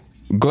bottle,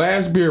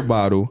 glass beer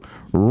bottle,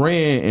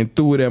 ran and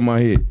threw it at my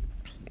head.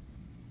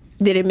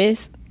 Did it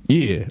miss?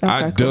 Yeah.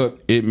 I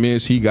ducked, it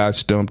missed, he got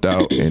stumped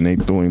out, and they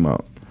threw him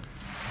out.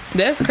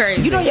 That's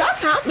crazy. You know,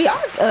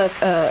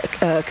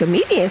 y'all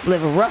comedians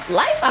live a rough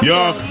life.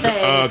 Y'all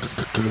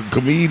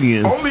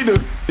comedians.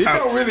 It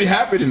don't really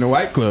happen in the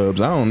white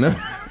clubs. I don't know.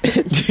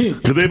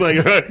 Because they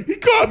be like, he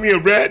called me a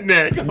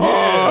redneck.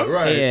 Yeah,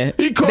 right. Yeah.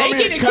 He called they me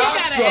get a a kick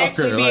out of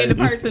actually being the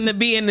person to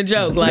be in the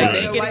joke. Like,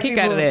 they get a kick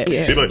out of that.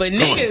 Yeah. Like, but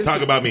come on, niggas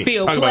talk about me.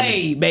 feel Talk about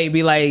played,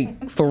 baby.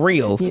 Like, for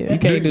real. Yeah. You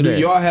can't do that. Do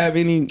y'all have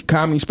any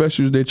comedy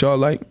specials that y'all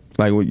like?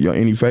 Like, with y'all,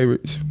 any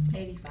favorites?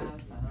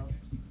 85 South.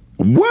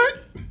 What?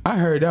 I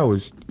heard that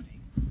was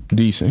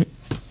decent.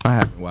 I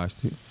haven't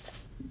watched it.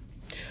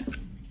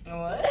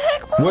 What?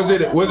 Was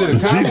it a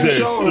comedy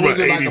show or was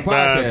it like a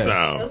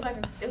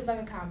podcast? It was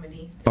like a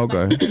comedy.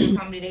 Okay.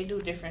 Comedy, they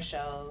do different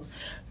shows.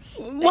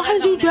 Why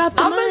did you drop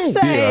the I'm gonna mic?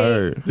 say, Yeah, I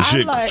heard. The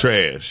shit like-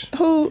 trash.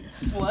 who?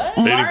 What?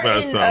 85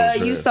 Martin,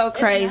 songs. You So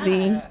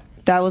Crazy.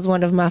 That was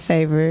one of my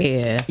favorites.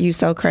 Yeah. You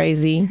So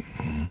Crazy.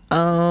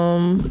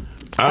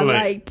 I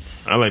liked.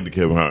 I like the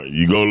Kevin Hart.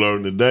 You go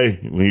learn today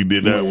when he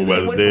did that one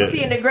about his dad. Was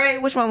he in the gray?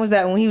 Which one was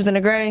that? When he was in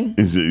the gray?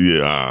 He said,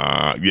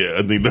 yeah,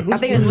 I think that was. I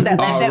think it was with that.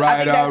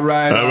 All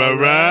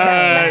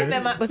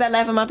right. Was that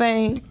Laugh at My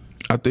Pain?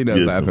 I think that's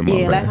Laughing My Yeah,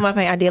 Pain. Laugh at My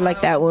Pain. I did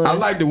like that one. I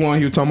like the one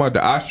he was talking about,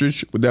 the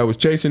ostrich that was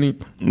chasing him.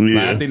 Yeah.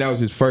 Like, I think that was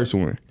his first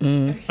one.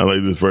 I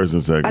like this first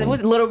and second. Was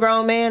it Little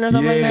Grown Man or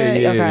something like that?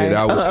 Yeah, Okay.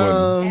 that was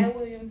funny. Cat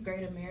Williams,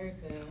 Great America.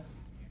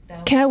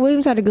 Cat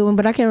Williams had a good one,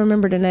 but I can't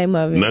remember the name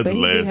of it. Not but the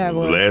he did last have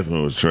one. The last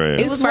one was trash.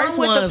 It was His first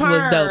one with the ones was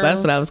perm. dope. That's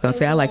what I was gonna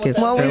say. I like his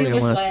One where he earlier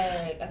was one.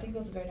 I think it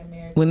was Great America.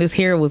 When his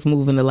hair was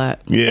moving a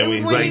lot. Yeah, was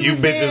he's when like, he you was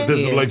bitches, this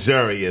is saying-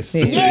 luxurious.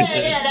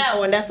 Yeah, that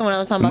one. That's the one I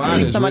was talking about. Mine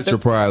He is was talking about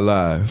Richard Pryor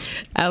Live.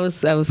 I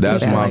was. That's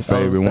I my like those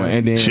favorite one. stuff.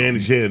 And then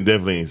Shannon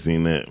definitely ain't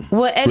seen that.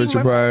 What Eddie Richard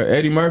Murphy? Pryor,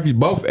 Eddie Murphy,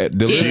 both at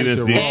the She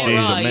didn't see And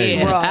Raw, amazing.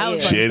 yeah. I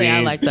was gonna Shannon say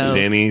I like those.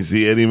 ain't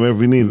see Eddie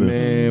Murphy neither.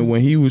 Man,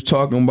 when he was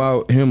talking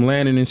about him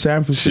landing in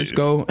San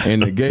Francisco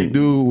and the gay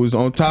dude was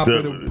on top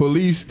of the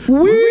police.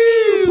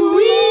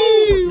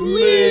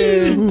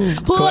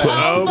 Pull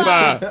over.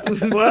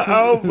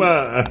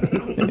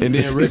 And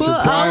then Richard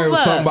Pull Pryor was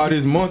over. talking about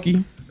his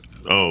monkey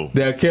Oh,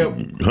 that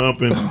kept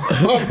humping.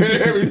 humping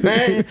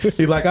everything.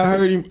 He's like, I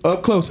heard him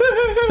up close.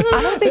 I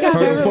don't think I've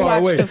Heard him ever far watched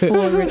away. the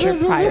full Richard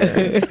Pryor.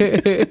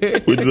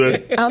 What'd you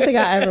say? I don't think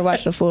I ever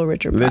watched the full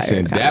Richard Pryor.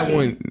 Listen, that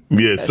one,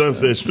 Yeah,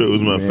 Sunset Strip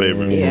was my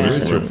favorite. Yeah.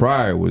 Richard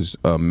Pryor was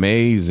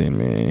amazing,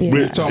 man. Yeah.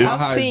 We were talking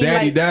about I've how his seen,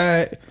 daddy like,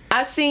 died.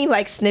 I've seen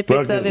like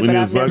snippets Fucking- of it, when but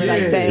he I've was never like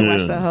fucking- sat and yeah.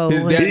 watched the whole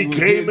His one. daddy He was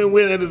came getting- and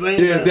went at the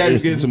same Yeah, time. daddy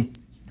was getting some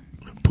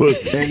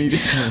Pussy. and he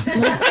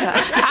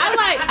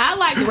I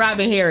liked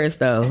Robin Harris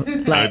though.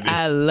 Like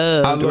I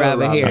loved love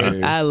Robin Harris.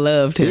 Harris. I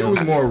loved It him.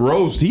 was more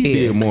roast. He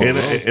did more. And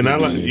roast I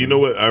like, you know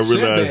what? I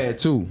realized. Sinbad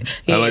too.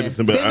 I like the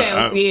Sinbad.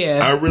 Sinbad was-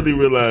 yeah. I really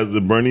realized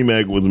that Bernie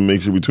Mac was a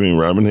mixture between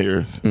Robin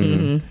Harris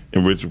Mm-hmm.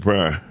 and Richard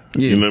Pryor.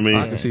 Yeah, You know what I mean?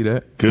 I can see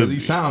that because he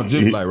sounds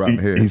just like Robin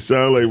Harris. He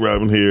sounds like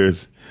Robin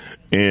Harris,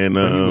 and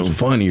But he was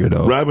funnier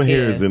though. Robin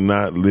Harris did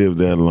not live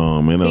that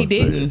long, man. He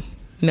didn't.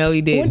 No,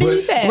 he didn't. When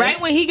did he pass? Right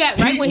when he got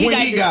When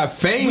he got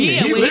famous,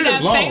 Yeah, he when he lived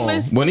got long.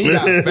 famous. When he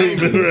got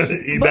famous,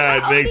 he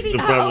died next to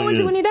How old was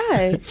he when he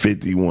died?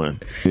 51.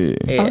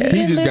 Yeah.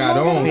 he just got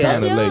on Yeah.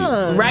 kind of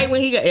late. Right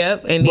when he got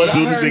and But I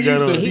Soon as heard they he got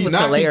used on- to He be was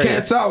knocking hilarious.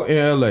 cats out in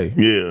L.A.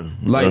 Yeah.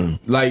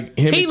 Like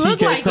him He and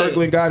looked TK like it.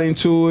 Kirkland got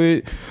into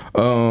it.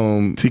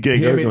 TK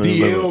him Kirkland, and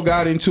DL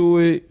got into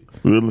it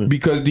Really?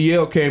 because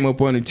DL came up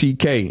on the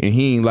TK and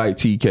he ain't like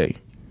TK.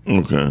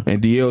 Okay.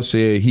 And DL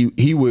said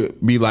he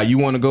would be like, you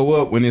want to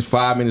go up when there's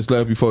 5 minutes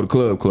left before the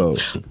club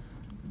closed.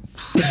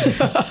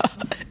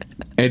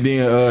 And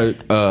then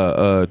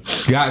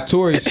Guy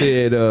Torrey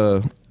said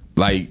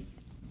like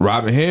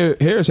Robin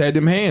Harris had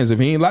them hands. If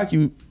he ain't like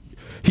you,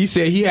 he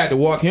said he had to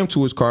walk him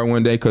to his car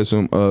one day because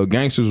some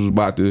gangsters was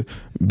about to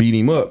beat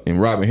him up,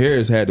 and Robin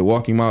Harris had to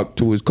walk him out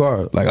to his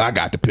car. Like, I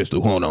got the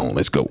pistol. Hold on,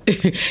 let's go.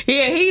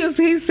 Yeah,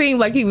 he seemed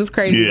like he was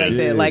crazy Yeah. like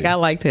that. Like I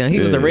liked him. He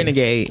was a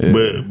renegade.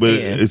 But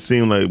Yeah. it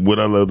seemed like what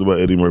I loved about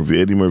Eddie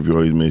Murphy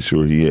always made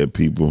sure he had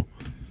people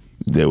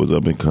that was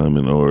up and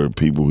coming or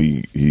people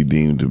he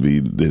deemed to be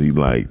that he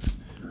liked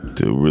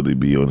to really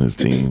be on his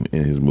team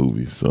in his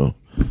movies. So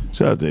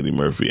shout out to Eddie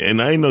Murphy.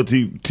 And I didn't know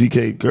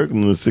TK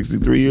Kirkland was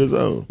 63 years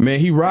old. Man,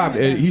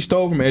 he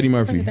stole from Eddie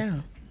Murphy.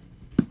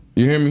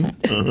 You hear me?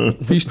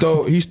 He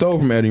stole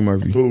from Eddie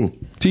Murphy. Who?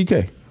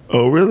 TK.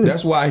 Oh, really?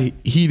 That's why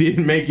he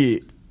didn't make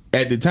it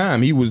at the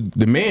time. He was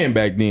the man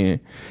back then,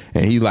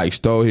 and he like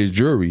stole his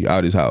jewelry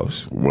out his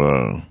house.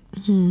 Wow.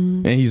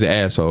 And he's an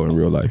asshole in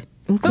real life.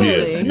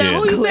 Clearly. Yeah, Now yeah.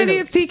 who you said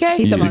is TK?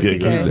 He's talking about TK.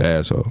 He's TK. an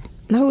asshole.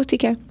 No, who was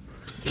TK?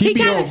 He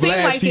be kinda on seem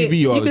Vlad like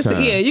TV it. all You the can see-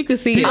 time. yeah, you can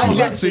see He it. don't I look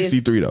got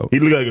 63 though. He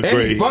look like a And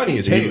gray. he funny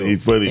as hell. He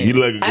funny. He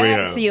like a I have to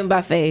greyhound. see him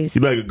by face. He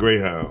like a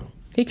greyhound.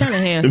 He kind of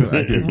handsome.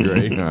 Like a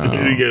greyhound.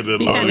 He got the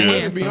long kinda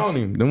hair. handsome. Be on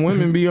him. Them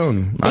women be on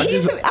him. I'm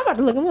about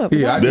to look him up.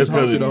 Yeah, I That's just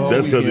talked to the whole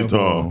because he's weekend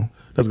tall. for him.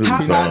 That's because How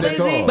he's tall tall. is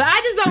he? But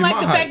I just don't He like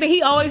my the height. fact that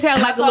he always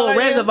has like a tall little are you?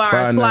 reservoir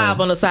 5'9".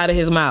 slob on the side of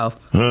his mouth.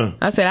 Huh?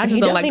 I said I just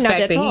He don't like the definitely not fact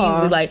that that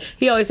tall. he's like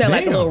he always had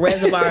like a Damn. little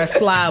reservoir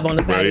slob on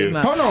the side of his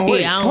mouth. Hold on,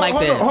 wait. Yeah, I don't like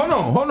that.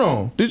 Hold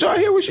on. Did y'all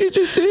hear what she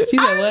just did? She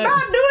said I'm what?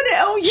 not doing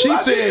it on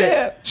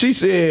you. She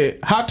said,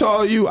 how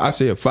tall are you? I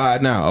said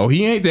 5'9". Oh,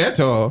 he ain't that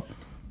tall.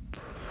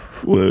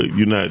 Well,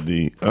 you're not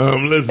D.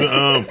 Listen,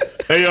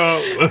 hey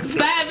y'all.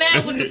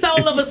 5'9" with the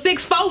soul of a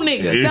 6'4"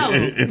 nigga. Tell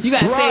him. You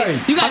gotta Right. say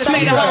you gotta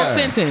say the whole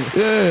sentence.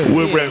 Yeah.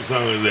 What rap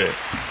song is that?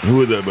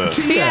 Who is that about?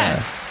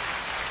 T.I.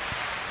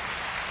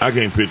 I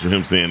can't picture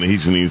him saying that. He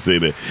shouldn't even say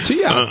that.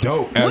 T.I.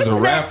 dope as Which a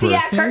was that rapper.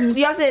 T.I. Kirk?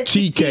 Y'all said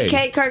TK.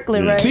 TK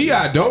Kirkland, right?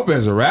 T.I. dope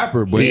as a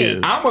rapper, but He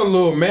is. I'm a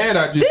little mad.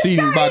 I just see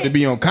him about to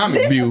be on Comic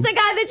This View. is the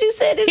guy that you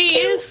said is He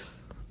cute. is.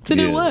 To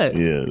do what?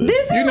 Yeah.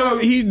 You know,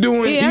 he's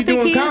doing Yeah, I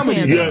think he is comedy.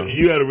 handsome.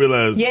 You gotta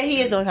realize. Yeah,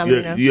 he is doing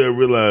comedy now. You gotta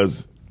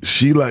realize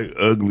she like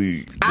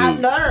ugly. I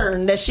dudes.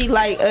 learned that she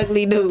like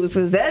ugly dudes.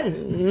 Cause that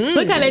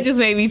Look how that just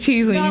made me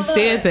cheese when you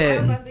said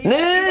that. You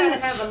gotta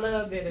have a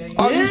little bit of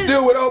Are you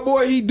still with old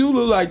boy? He do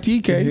look like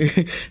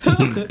TK.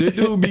 The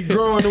dude be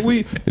growing the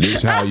weed.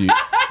 This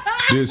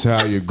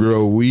how you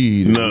grow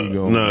weed. No,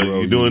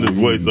 you're doing this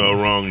voice all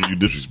wrong and you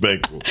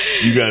disrespectful.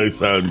 You gotta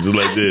sound just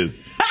like this.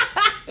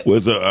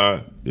 What's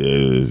up?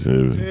 Yes.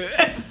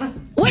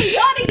 Wait,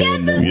 y'all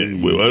together?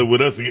 Yeah,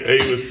 with us,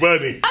 it was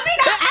funny. I mean,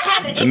 I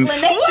had an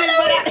inclination,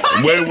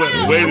 Wait a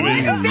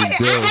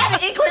minute. I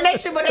had an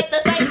inclination, but at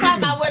the same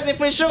time, I wasn't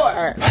for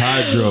sure.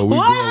 Hydro. We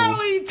What grow. are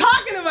we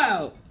talking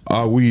about?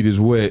 Our weed is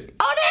wet.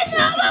 Oh, that's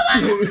not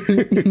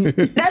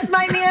that's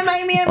my man.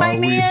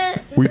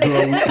 We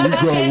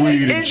grow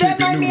weed and Is that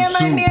my chicken man,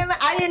 noodle soup.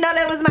 I didn't know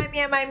that was my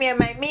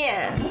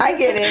man. I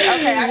get it.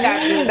 Okay, I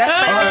got you. That's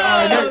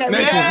my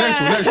man.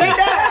 Next We one.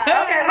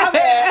 done. Okay, my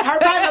bad. Her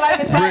private life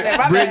is private.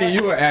 My Brittany, bad.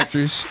 you an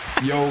actress.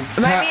 Yo,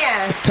 My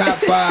man. top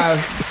five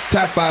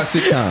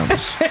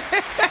sitcoms.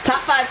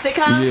 Top 5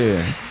 sitcoms?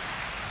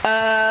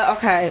 Yeah.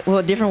 Okay.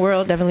 Well, Different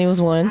World definitely was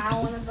one. I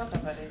don't want to talk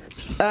about it.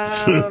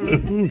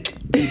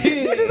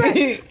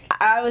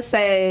 I would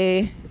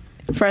say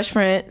Fresh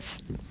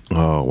Prince,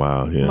 Oh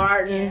wow, yeah.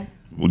 Martin.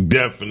 Well,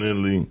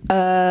 definitely.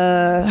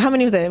 How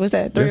many was that? Was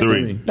that 3?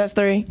 Three. That's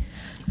 3.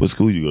 What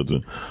school you go to?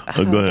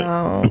 Go ahead.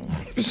 No,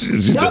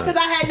 because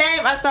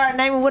I started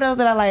naming. What else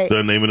did I like?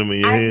 Start naming them in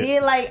your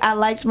head. I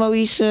liked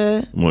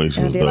Moesha. Moesha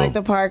I was did like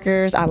dope. the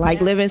Parkers. I like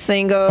Living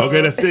Single.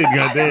 Okay, that's it.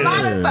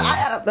 Goddamn.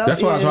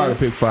 That's why it's hard to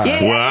pick 5.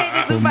 Yeah, Well, I can't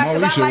just do 5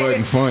 'cause I Moesha like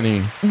wasn't it.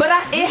 funny. But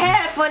it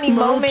had funny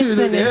moments in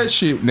it. That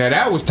shit. Now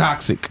that was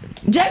toxic.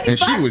 Jamie And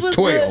she Foxx was was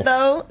 12. good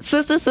though.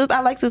 Sister.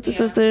 I like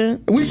Sister.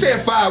 We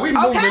said 5. We moving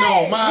on, We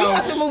have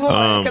Miles. to move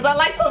on because I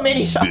like so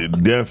many shows.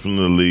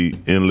 Definitely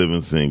in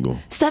Living Single.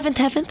 7th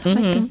Heaven. I like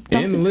them.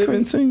 In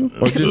Living Single?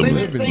 Or just Living?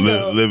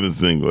 Living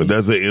Single.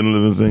 That's an in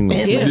Living Single.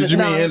 Did you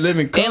mean in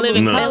Living Color? In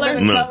Living No, Color?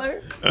 Living no.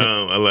 Color.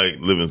 I like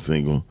Living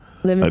Single.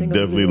 Living I Single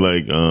definitely is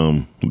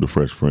like The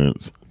Fresh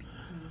Prince.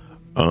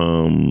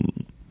 I'm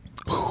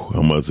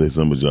about to say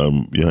something, but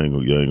y'all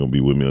ain't gonna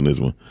be with me on this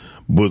one.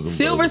 Bosom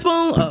Silver Buddies.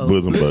 Spoon? Oh.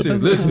 Bosom Buddies.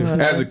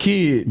 Listen. As a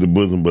kid, The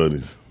Bosom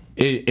Buddies.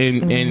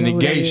 and the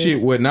gay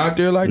shit wasn't out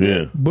there like Yeah.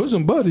 that.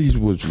 Bosom Buddies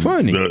was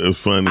funny. It was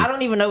funny. I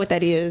don't even know what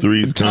that is.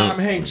 Three's Tom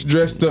Company. Hanks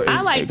dressed up.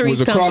 I like was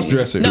Three's a Company. cross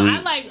dresser. No,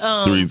 I like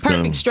Three's Perfect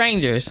Company.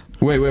 Strangers.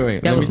 Wait.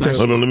 That Let me was my tell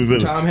Hold you. on, let me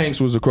finish. Tom Hanks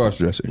was a cross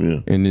dresser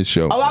in this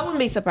show. Oh, I wouldn't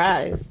be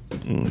surprised.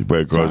 You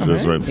probably cross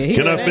dress right. Yeah, he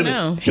Can I right finish?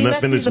 now. Can He I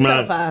must finish be the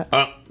mine?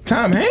 pedophile.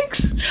 Tom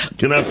Hanks?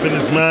 Can I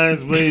finish mine,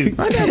 please?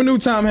 I never knew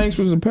Tom Hanks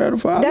was a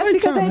pedophile. I That's like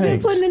because Tom they've been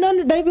Hanks. putting it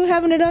under. They've been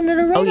having it under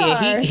the radar. Oh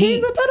yeah,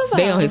 He's a pedophile.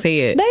 They on his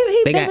head.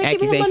 They got been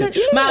keeping him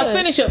accusations. under- Miles,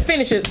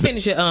 finish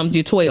your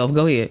your 12.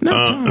 Go ahead.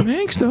 Not Tom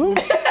Hanks though.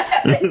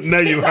 Now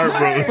you hurt,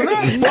 bro.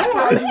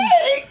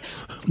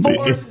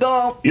 Forrest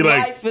Gump. You like-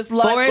 Life is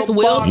like Forrest a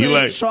Wilson. box You of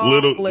like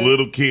chocolate.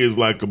 little kids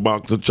like a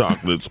box of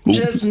chocolates. Oops.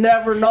 Just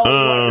never know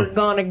what you're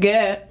gonna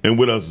get. And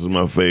what else is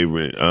my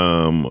favorite?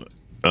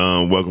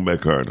 Welcome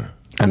Back, Carter.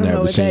 I don't know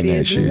never what seen that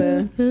is shit.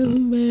 either.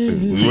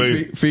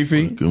 Wait,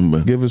 Fifi, Welcome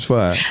Back. give us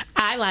 5.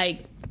 I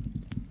like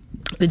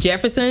the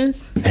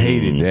Jeffersons.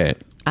 Hated that.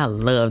 I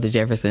love the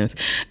Jeffersons.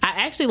 I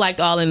actually liked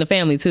All in the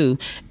Family too,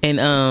 and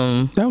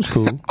That was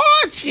cool.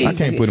 I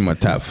can't put in my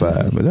top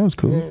 5, but that was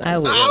cool. I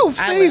would.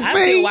 I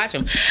still watch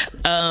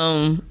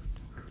them.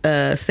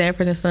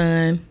 Sanford and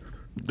Son,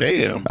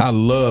 Damn. I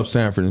love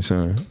Sanford and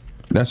Son.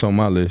 That's on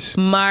my list.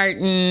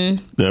 Martin.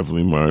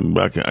 Definitely Martin.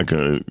 But I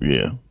can't,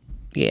 yeah.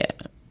 Yeah.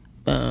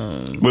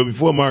 But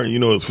before Martin, you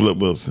know it's Flip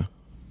Wilson.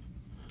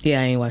 Yeah,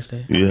 I ain't watched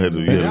that. You had to,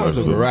 Man, that was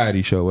a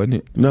variety show, wasn't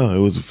it? No, it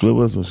was a Flip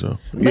Wilson show.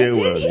 But Yeah, it did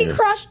was. he Yeah.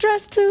 cross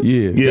dress too?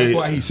 Yeah, Yeah, that's yeah.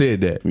 why he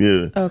said that.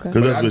 Yeah. Okay.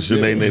 Because that's what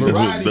Sinead come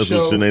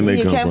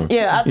from.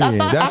 I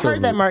thought I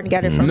heard that Martin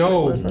got it from Flip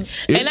No, Wilson.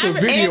 it's And a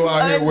video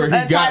out here where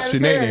he got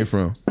Sinead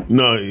from.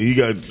 No, he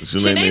got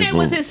Shanae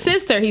was his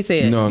sister, he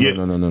said. No.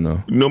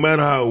 No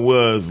matter how it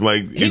was,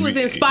 like he was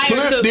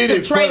inspired to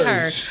portray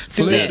her.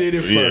 Flip did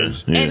it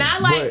first. Yeah. And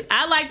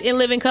I liked In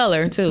Living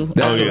Color too.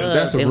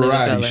 That's a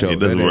variety show.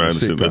 That's a variety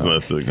show. That's not a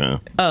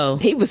sitcom. Oh,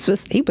 he was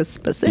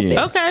specific.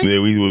 Yeah. Okay.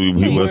 Yeah,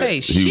 he was.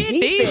 Shit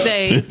these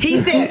days.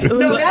 He said,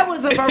 "No, that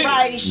was a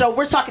variety show.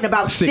 We're talking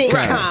about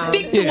sitcom.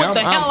 Stick to what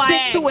the hell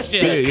I stick to a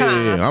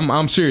sitcom. Yeah.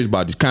 I'm serious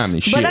about this comedy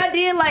shit. But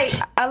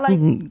I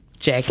like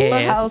Jackass, Full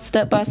House,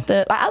 Step by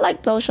Step. I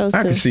like those shows too.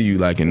 I can see you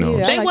liking those.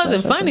 Yeah, they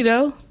wasn't funny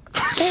though.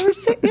 They were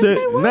sick. Yes,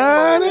 they were.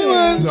 Nah, they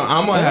was. No,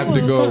 I'm gonna have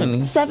to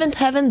go. Seventh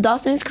Heaven,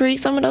 Dawson's Creek.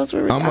 Some of those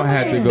were. I'm gonna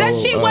have to go. That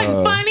shit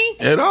wasn't funny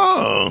at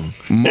all.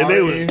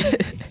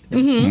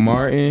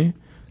 Martin,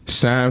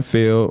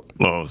 Seinfeld.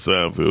 Oh,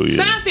 Seinfeld.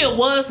 Yeah. Seinfeld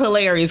was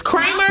hilarious.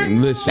 Kramer,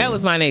 listen, that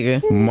was my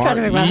nigga.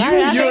 Martin,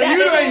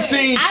 you ain't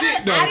seen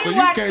shit though, so you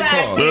can't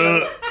talk.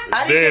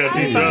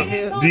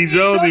 Damn, D.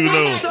 Jones even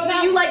know. So do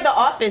you like The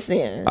Office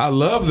then? I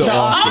love The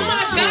Office. Oh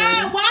my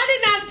God! Why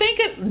didn't I think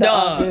of The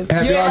Office?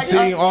 Have y'all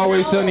seen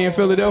Always Sunny in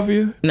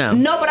Philadelphia? No.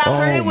 No, but I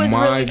heard it was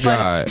really God.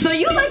 funny. So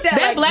you like that?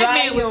 That like, black dry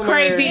man was humor.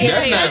 crazy.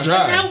 That's not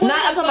dry. I'm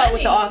talking about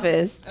with The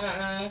Office.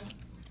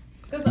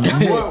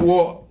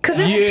 What? Because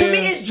to me,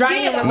 it's dry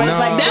humor. But it's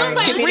like that was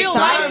like real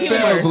life humor.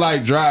 Seinfeld's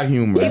like dry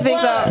humor. You think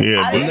so?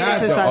 Yeah, I didn't not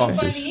think The so.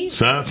 Office.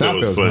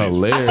 Seinfeld was funny.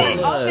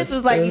 Hilarious. Office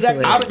was like you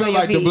got. I feel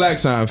like the black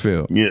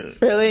Seinfeld. Yeah.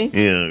 Really?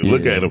 Yeah.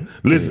 Look at him.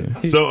 Listen.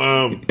 So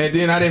and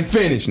then I didn't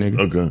finish, nigga.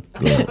 Okay.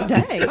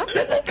 Dang, my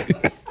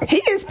goodness. He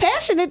is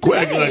passionate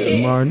Quacking like today.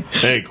 a Martin.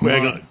 Hey,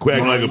 quacking like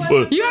a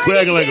pussy.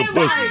 Quacking like a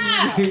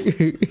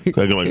pussy.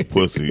 Quacking like a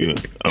pussy. Yeah.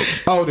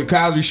 Oh, the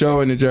Cosby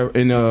Show and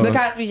The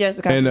Cosby Show.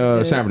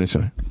 and Sanford and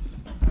Son.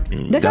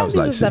 The Cosby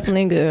was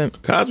definitely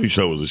good. Cosby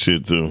Show was a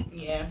shit too.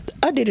 Yeah,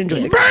 I did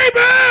enjoy the Baby.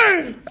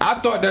 I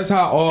thought that's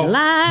how all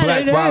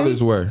black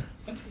fathers were.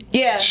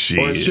 Yeah, Shit.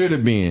 Or it should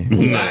have been.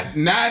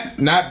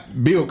 not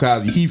Bill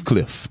Cosby,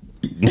 Heathcliff.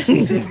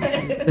 Cliff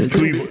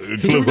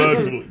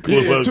Huxtable.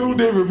 Yeah, two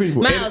different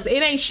people. Miles,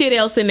 it ain't shit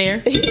else in there.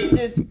 he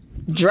just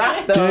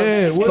dropped those.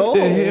 Yeah, what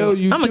the hell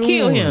you I'ma doing?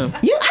 kill him. I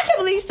can't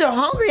believe you're still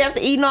hungry after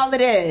eating all of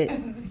that.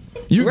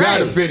 You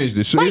gotta finish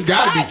this. It's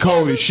gotta be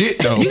cold as shit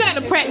though. You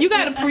gotta practice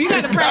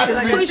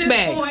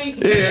pushback.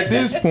 Yeah, at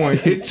this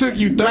point, it took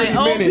you 30 Like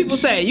old minutes. people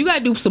say, you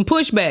gotta do some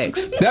pushbacks.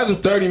 That was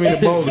a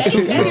 30-minute bowl of soup.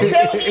 You can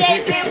tell he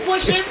ain't been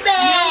pushing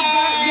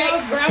back.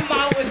 Your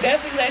grandma would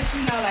definitely let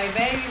you know, like,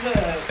 baby, look.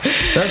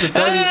 That's a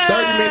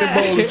 30-minute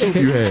bowl of soup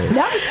you had.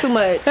 That was too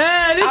much.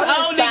 This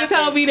old nigga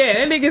told me that.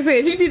 That nigga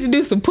said you need to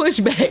do some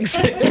pushbacks.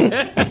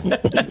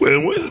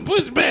 Well, what's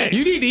pushback?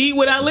 You need to eat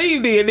what I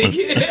leave there,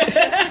 nigga.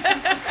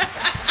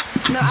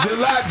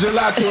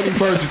 July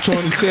 21st to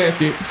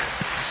 22nd.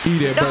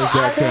 Eat at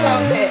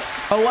birth.com.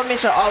 A woman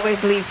should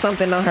always leave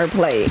something on her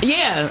plate.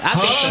 Yeah, I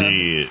think so.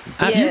 Shit.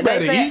 You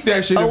better eat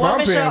that shit if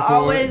I'm paying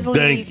for it.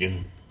 Thank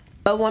you.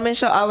 A woman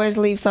should always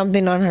leave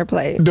something on her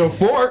plate. The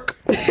fork?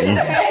 Okay.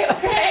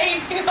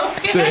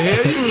 The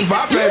hell you? If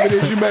I pay for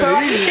this, you better So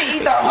eat you it. should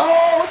eat the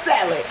whole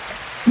salad.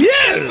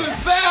 It's a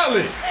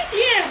salad.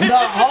 Yeah. The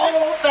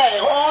whole thing,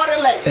 all the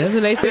legs. That's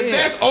what they said. If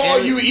that's all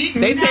you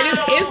eating, They said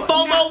it's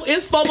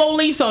FOMO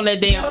leaves on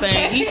that damn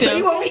thing. Eat So them.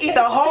 you want me to eat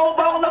the whole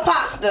bowl of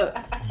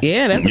pasta?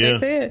 Yeah, that's what Yeah. they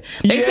said.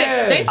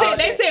 Yes.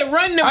 They said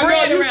run the I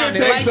bread know you around can it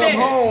take like some that.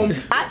 home.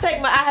 I have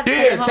to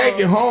take it home. Take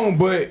it home,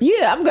 but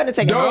Yeah, I'm gonna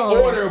take it home.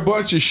 don't order a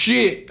bunch of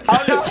shit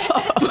Oh no!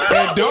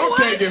 and don't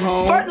take it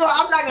home. First of all,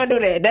 I'm not gonna do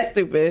that. That's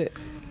stupid.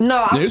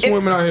 No, There's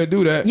women out here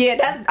do that.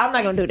 Yeah, I'm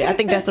not gonna do that. I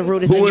think that's the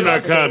rudest Who thing in you our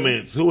ever do.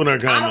 comments? Who in our I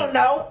comments? don't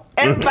know.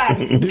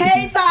 Everybody.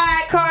 Hey,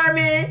 Ty,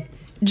 Carmen,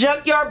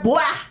 Junkyard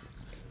Boy,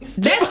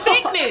 That's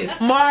thickness.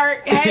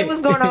 Mark. Hey,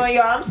 what's going on,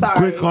 y'all? I'm sorry.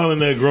 Quit calling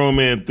that grown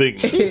man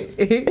thick. He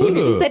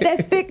said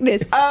that's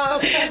thickness.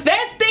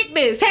 That's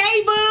thickness.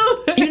 Hey,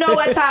 boo. You know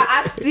what, Ty?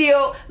 I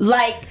still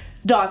like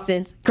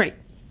Dawson's Creek.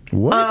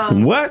 What?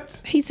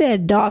 What? He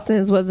said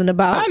Dawson's wasn't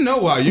about. I know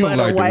why you don't but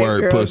a like the white word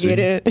girl pussy. get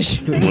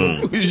it.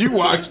 You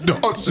watch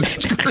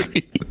Dawson's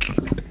Creek.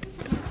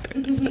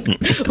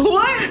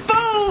 What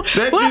fool?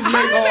 That just How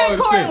make does that all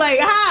the correlate?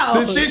 sense. How?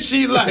 The shit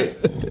she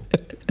like.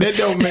 That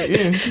don't make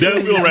That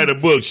we gonna write a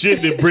book.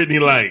 Shit that Brittany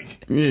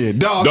like. Yeah,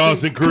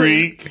 Dawson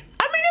Creek.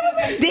 I mean, it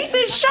was a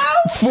decent show.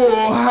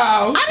 Full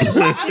House.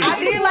 I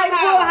did like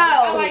Full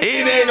House.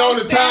 It ain't on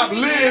the top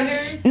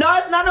list. No,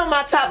 it's not on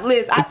my top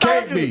list. I It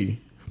can't told you. be.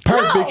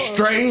 Perfect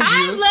Strangers.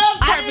 I love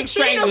I Perfect didn't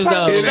see no Strangers Perfect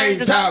though. It ain't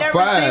Strangers. top I've never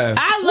five.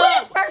 I What is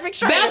love Perfect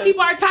Strangers? Balky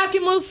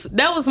Bartakimus.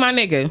 That was my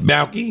nigga.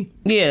 Balky.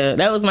 Yeah,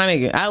 that was my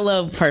nigga. I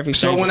love Perfect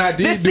So Strangers. when I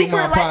The did do Secret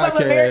my Life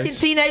of American podcast,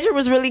 Teenager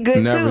was really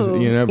good too.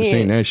 You never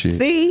seen that shit.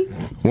 See?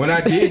 When I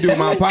did do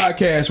my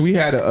podcast, we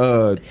had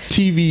a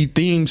TV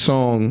theme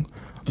song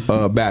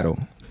battle.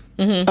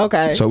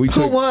 Okay. So we Who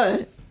took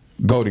won?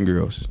 Golden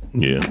Girls.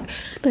 Yeah.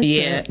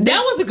 Yeah, that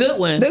was a good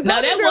one. No,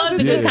 that was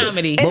a good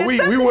comedy. But we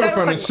went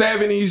from the like,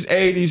 70s,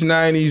 80s,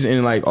 90s,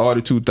 and like all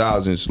the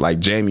 2000s, like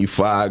Jamie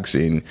Foxx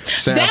and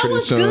Sanford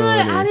and Son.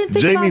 I didn't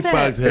think Jamie about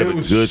that. Foxx had a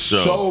good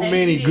show. So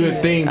many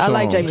good theme songs. I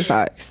like Jamie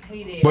Foxx.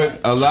 But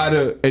a lot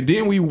of, and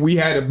then we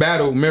had a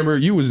battle. Remember,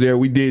 you was there.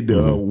 We did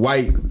the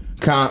white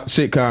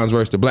sitcoms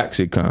versus the black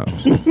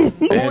sitcoms.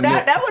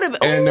 That would have.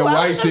 And the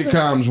white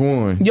sitcoms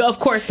won. Yeah, of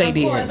course they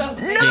did. No, but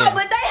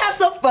they have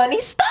some funny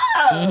stuff.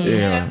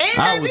 Yeah, And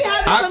they be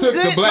having I some took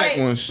good, the black like,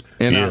 ones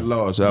and I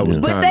lost. I was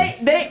But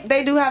kinda.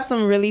 they do have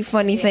some really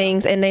funny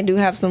things, and they do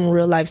have some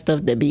real life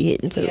stuff that be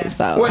hitting too.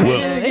 So Well,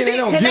 again, they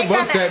don't give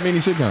us that many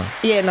sitcoms.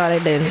 Yeah, no, they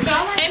didn't.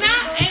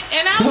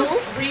 And I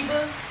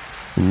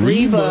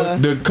Reba.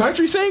 The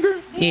country singer?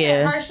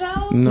 Yeah. Her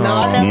show?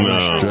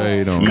 No,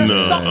 straight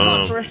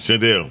on.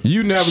 Chanel.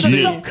 You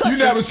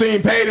never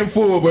seen Paid in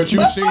Full, but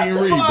you seen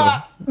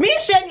Reba. Me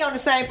and Shani on the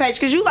same page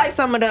because you like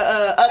some of the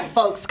other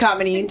folks'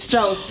 comedy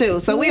shows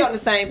too. So we on the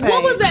same page.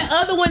 What was that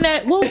other one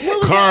that? What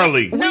was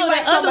Carly. That? No,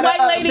 like that other some of white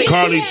the lady.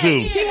 Carly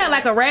too. She had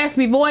like a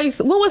raspy voice.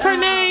 What was her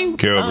name?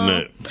 Carol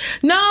Burnett.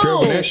 No.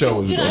 Carol Burnett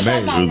show was amazing.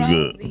 It was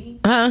good.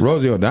 Huh?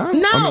 Rosie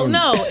O'Donnell?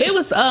 No. It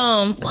was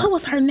what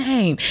was her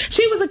name?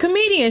 She was a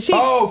comedian.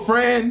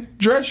 Fran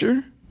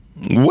Drescher.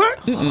 What?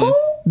 Who?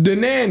 The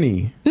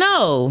nanny.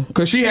 No.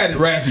 Cause she had a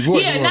raspy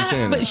voice.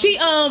 Yeah, but she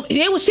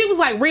was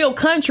like real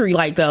country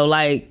like though,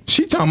 like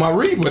she talking about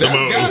Reba. It's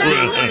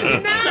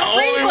not the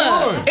only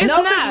one. It's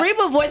no, not. because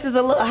Reba voice is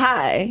a little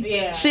high.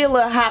 Yeah, she a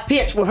little high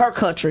pitched with her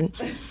country.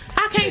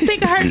 I can't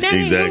think of her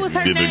name. Exactly. What was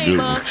her Did a name?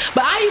 good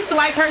But I used to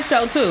like her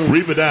show too.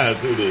 Reba died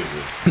too, didn't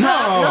she? No,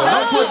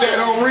 don't put that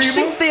on Reba.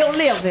 She's still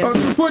living.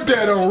 Don't put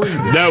that on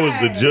Reba. That was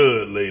the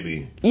Judd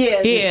lady.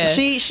 Yeah.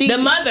 She the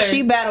mother.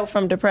 She battled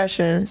from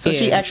depression, so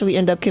she actually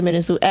ended up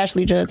committing suicide.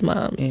 Ashley Judd's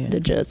mom, the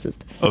Judd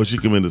sister. Oh, she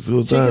committed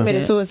suicide? She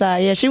committed suicide.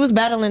 Yeah, she was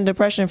battling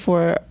depression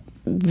for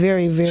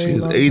very, very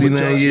long. She's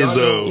 89 years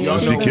old. Y'all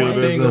She know killed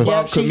one thing herself.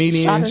 about She shot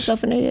comedians.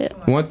 herself in the head.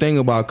 One thing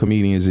about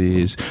comedians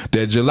is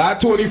that July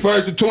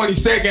 21st to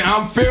 22nd,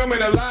 I'm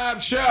filming a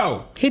live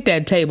show. Hit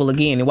that table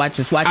again and watch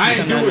us. I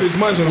ain't do it as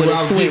much when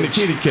I was getting the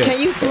kitty cat.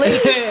 Can you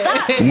please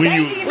stop? When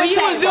you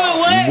was doing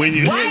what? When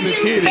you Why the you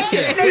kitty hitting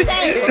cat. the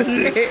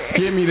table?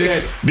 Give me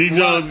that. D.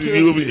 Jones,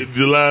 you will be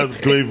July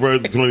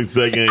 21st to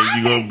 22nd.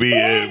 You're gonna be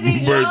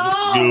at Bert's.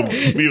 You'll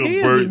be on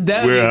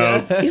Bert's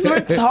warehouse. He's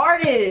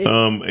retarded.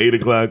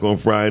 8:00 on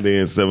Friday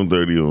and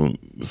 7:30 on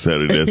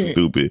Saturday. That's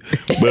stupid,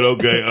 but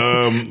okay.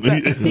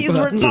 He's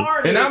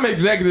retarded. And I'm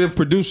executive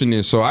producing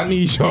this, so I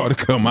need y'all to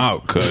come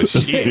out, cause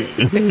shit.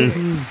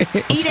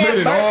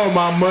 Spending all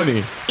my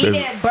money. Eat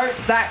at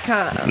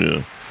Bert's.com.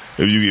 Yeah.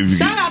 If you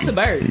Shout out to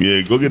Bert.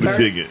 Yeah, go get the Bert's.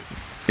 ticket.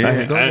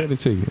 Yeah, go get the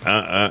ticket.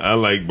 I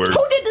like Bert's.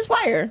 Who did this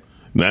flyer?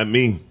 Not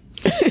me.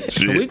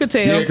 Shit. We could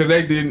tell. Yeah, because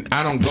they didn't.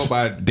 I don't go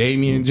by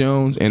Damian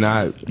Jones, and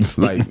I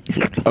like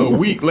a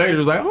week later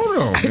was like, hold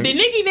on. Did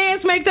Nikki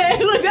Dance make that?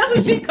 Look, that's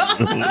what she called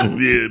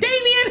Yeah.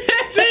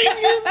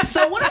 Damien.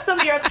 So what are some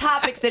of your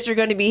topics that you're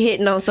going to be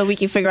hitting on so we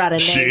can figure out a name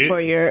Shit. for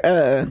your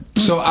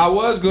So I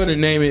was going to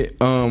name it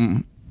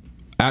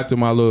after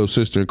my little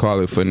sister and call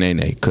it for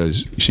Nene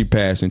because she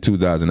passed in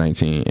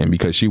 2019, and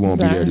because she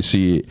won't be there to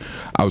see it,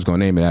 I was going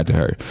to name it after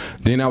her.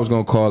 Then I was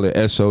going to call it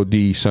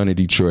SOD, Son of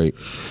Detroit.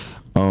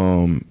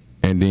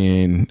 And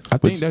then I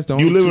think that's the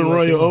only You live two in I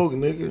Royal think. Oak,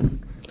 nigga.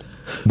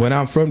 But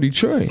I'm from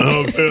Detroit.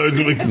 Nigga,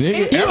 You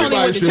only everybody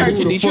went to should church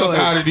move in the fuck Detroit.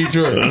 out of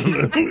Detroit.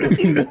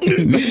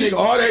 Nigga,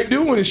 all they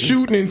doing is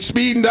shooting and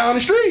speeding down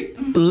the street.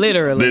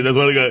 Literally. That's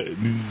why they got.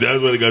 That's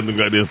why they got them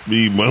goddamn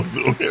speed bumps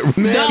on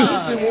everything. Man,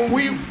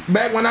 listen,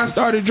 back when I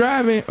started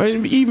driving,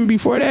 and even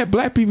before that,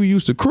 black people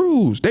used to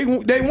cruise. They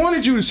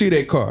wanted you to see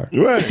their car.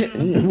 Right.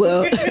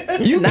 well,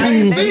 You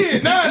can't see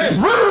it. Nah, that's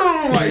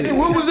vroom. Like,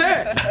 what was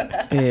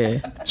that?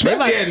 Yeah.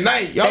 Especially at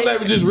night. Y'all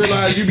ever just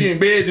realize you be in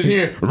bed just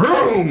hearing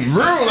vroom,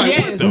 vroom. Like,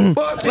 what the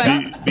fuck?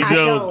 Like, D.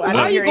 Jones. why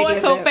are you going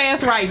so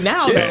fast right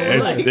now? Though?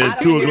 At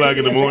 2:00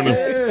 in the morning.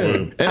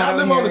 And I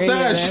live on the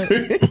side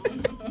street.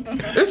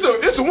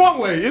 It's a one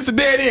way. It's a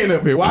dead end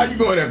up here. Why are you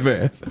going that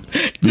fast?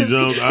 D.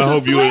 Jones, I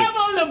hope you. Slam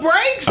on the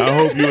brakes. I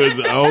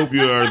hope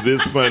you are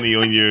this funny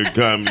on your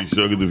comedy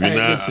show. Because if you're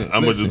not,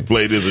 I'm gonna just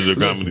play this as your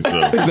comedy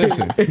show.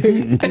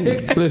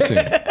 Listen.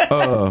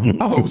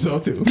 I hope so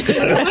too.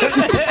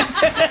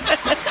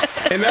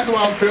 And that's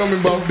why I'm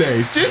filming both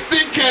days, just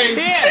in case.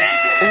 He said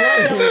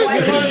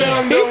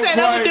I'm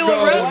gonna do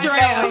a rough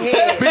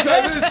draft.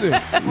 Because listen,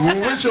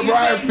 when Richard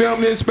Pryor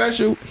filmed this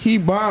special, he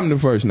bombed the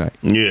first night.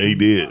 Yeah, he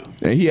did.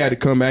 And he had to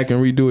come back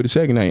and redo it the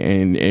second night,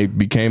 and it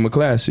became a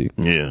classic.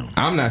 Yeah.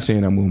 I'm not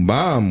saying I'm gonna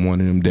bomb one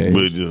of them days,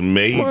 But just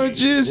maybe. but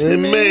just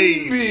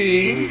maybe.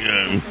 maybe.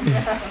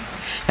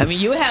 I mean,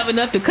 you have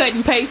enough to cut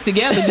and paste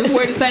together. Just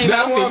wear the same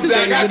outfit.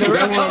 That's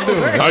what I'm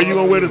doing. Are you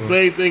gonna wear the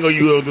same thing, or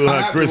you gonna do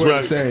how Chris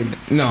Rock?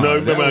 No,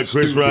 remember how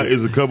Chris Rock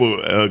is a couple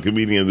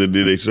comedians that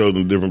did. They showed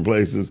them different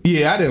places.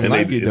 Yeah, I didn't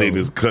like it. They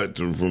just cut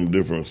them from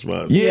different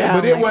spots. Yeah,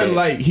 but it wasn't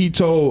like he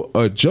told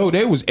a joke.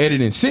 They was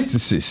editing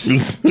sentences,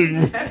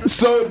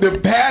 so the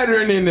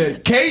pattern and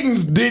the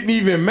cadence didn't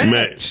even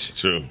match.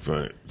 True,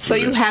 fine. So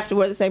you have to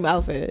wear the same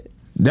outfit.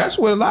 That's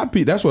what a lot of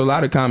people. That's what a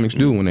lot of comics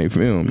do when they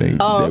film. They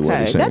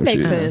wear the same that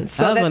makes shit. sense.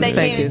 So that they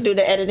can do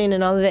the editing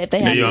and all of that. If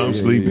they have I'm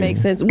sleeping. Makes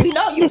sense. We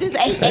know you just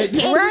ate 8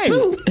 cans of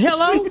soup.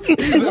 Hello.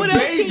 What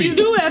else can you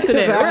do after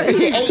that? Right?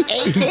 You ate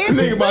 8 cans.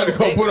 Think about to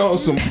go put on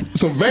some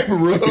vapor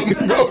rub.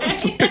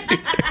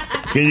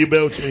 Can you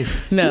belch me?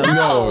 No.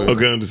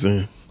 Okay, I'm just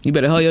saying. You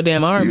better hold your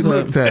damn arms You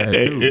look up. tired.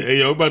 Hey,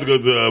 yo, we're about to go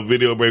to a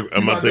video break.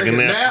 I'm about to take a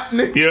nap.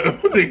 Yeah,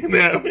 I'm taking a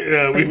nap.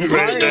 Yeah, we be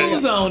right back.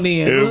 Who's on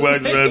then?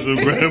 Everybody tries to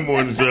Grand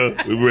Morning Show.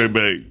 We'll be right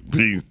back.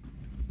 Peace.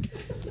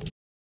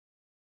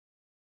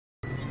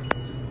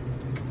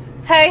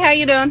 Hey, how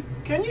you doing?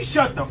 Can you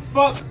shut the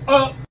fuck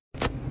up?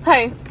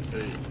 Hey,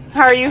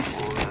 how are you?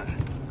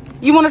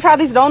 You want to try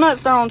these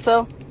donuts? They're on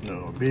sale.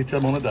 No, bitch,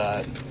 I'm on a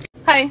diet.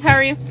 Hey, how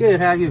are you? Good,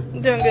 how are you?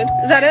 Doing good.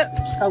 Is that it?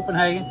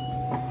 Copenhagen.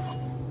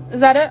 Is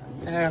that it?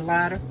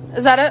 Lighter.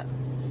 Is that it?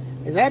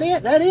 Is that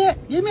it? That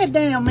it? Give me a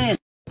damn minute.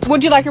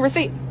 Would you like a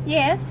receipt?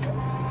 Yes.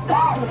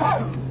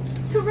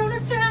 Corona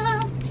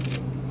time.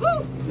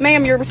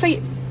 Ma'am, your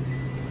receipt.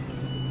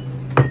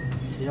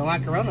 You don't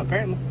like Corona,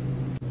 apparently.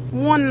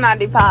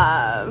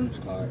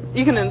 $1.95.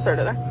 You can insert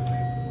it there.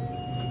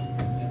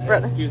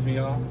 Brother. Excuse me,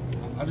 y'all.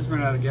 I just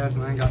ran out of gas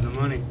and I ain't got no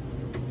money.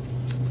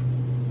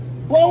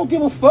 Well, I don't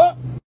give a fuck.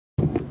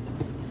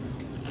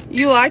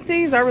 You like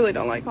these? I really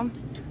don't like them.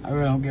 I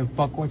really don't give a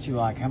fuck what you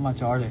like. How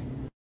much are they?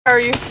 How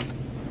are you?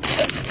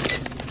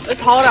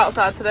 It's hot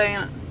outside today,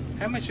 ain't it?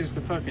 How much is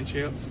the fucking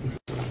chips?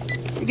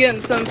 You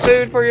getting some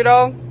food for your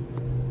dog?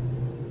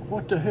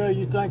 What the hell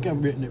you think I'm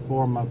getting it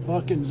for? My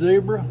fucking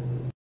zebra?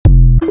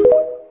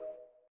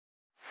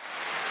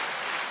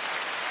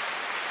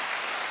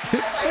 He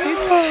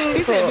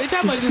said, bitch,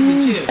 how much is the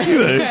chip?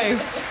 Okay.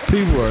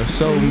 People are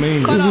so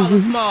mean. Cut all the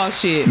small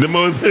shit. The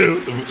most,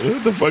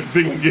 what the fuck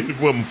thing you getting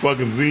from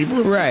fucking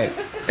zebra? Right.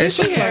 And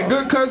she had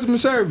good customer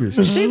service.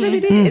 She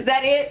really did. Is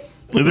that it?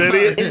 Is that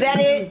it? Is that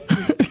it?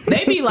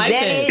 They be like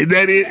that. Is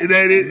that it? Is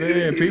that it?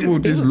 Man, people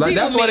just like.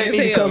 That's why they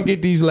need to come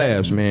get these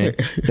laughs, man.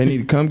 They need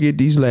to come get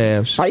these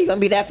laughs. Are you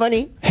gonna be that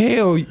funny?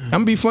 Hell, I'm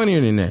gonna be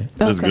funnier than that.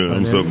 That's good.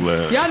 I'm so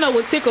glad. Y'all know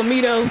what tickle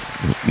me though?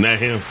 Not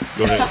him.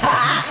 Go ahead.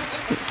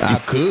 I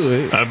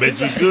could. I bet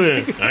you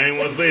could. I ain't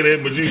want to say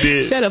that, but you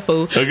did. Shut up,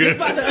 fool. Okay.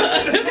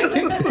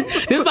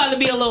 This about to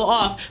be a little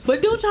off.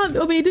 But did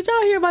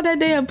y'all hear about that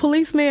damn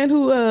policeman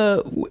who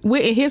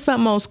went and hit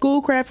something on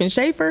Schoolcraft and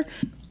Schaefer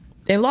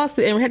and lost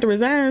it and had to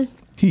resign?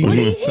 He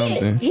hit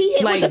something. He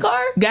hit with the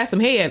car? Got some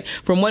head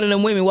from one of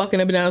them women walking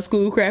up and down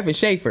Schoolcraft and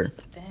Schaefer.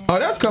 Oh,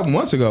 that's a couple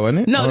months ago, wasn't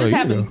it? No, this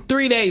happened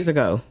 3 days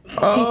ago.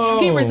 Oh.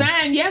 He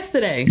resigned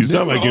yesterday. You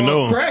sound like you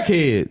know him.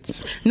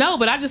 Crackheads. No,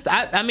 but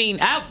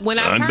when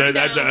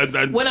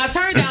I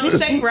turned down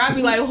Schaefer, I'd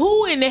be like,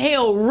 who in the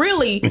hell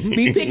really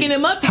be picking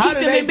him up to keep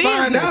them in business?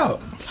 Find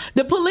out?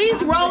 The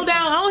police rolled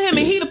down on him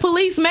and he the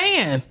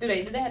policeman.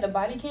 Did they have the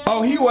body cam?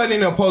 Oh, he wasn't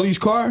in a police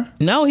car?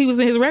 No, he was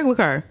in his regular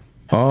car.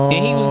 Oh.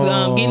 And he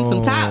was getting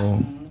some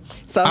top.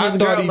 So I his thought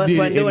girl he must did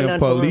wasn't in doing a nothing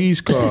for him.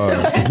 police car.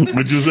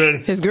 What you say?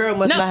 His girl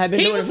must not have been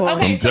doing it for him.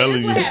 Okay, I'm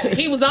telling you.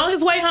 He was on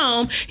his way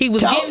home.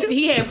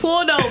 He had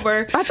pulled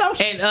over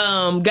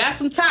and got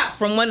some top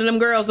from one of them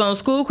girls on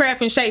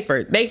Schoolcraft and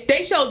Schaefer.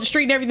 They showed the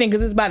street and everything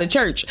because it's by the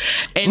church.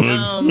 And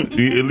at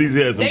least he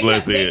had some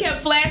glass they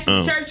kept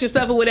flashing the church and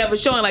stuff or whatever,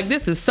 showing like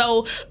this is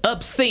so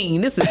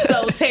obscene, this is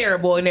so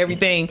terrible and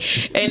everything.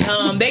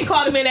 And they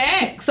caught him in the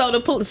act. So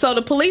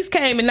the police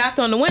came and knocked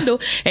on the window,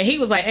 and he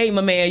was like, "Hey,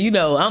 my man, you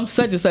know I'm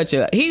such and such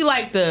a." He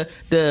like the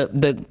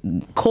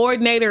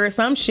coordinator or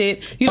some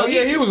shit. You know,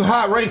 he was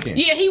high ranking.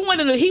 Yeah, he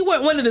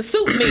went one of the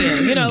suit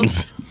men. You know.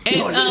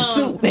 And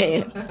suit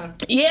man.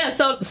 Yeah,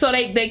 so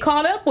they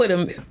caught up with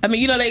him. I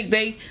mean, you know,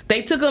 they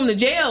took him to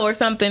jail or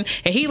something,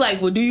 and he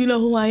like, well, do you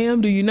know who I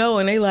am? Do you know?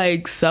 And they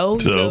like, so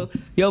you know,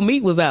 your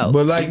meat was out.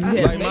 But like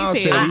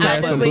Miles said, he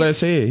had some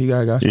blessed head. He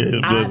got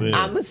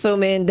I'm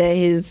assuming that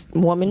his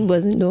woman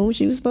wasn't doing what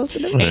she was supposed to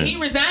do, and he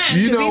resigned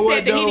because he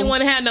said that he didn't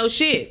want to have no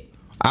shit.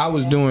 I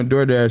was doing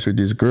DoorDash with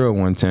this girl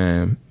one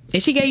time.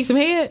 And she gave you some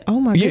head? Oh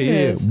my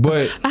goodness. Yeah,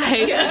 but I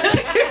hate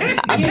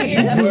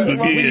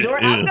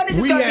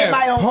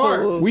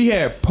it. We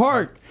had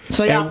parked.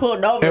 So y'all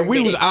pulled over. And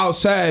we was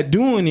outside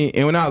doing it,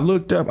 and when I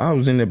looked up, I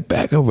was in the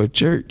back of a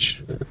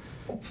church.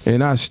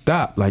 And I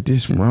stopped like,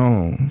 this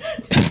wrong.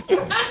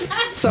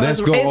 So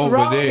let's go over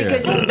wrong there.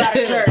 Because you was by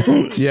the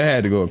church. Yeah, I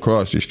had to go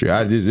across the street.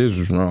 This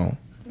was wrong.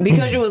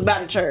 Because you was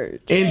by the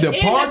church. In the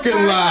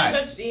parking lot.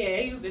 I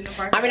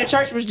mean, the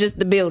church was just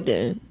the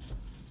building.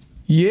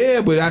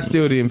 Yeah, but I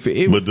still didn't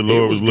fit. But the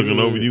Lord was looking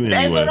over you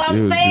anyway. That's what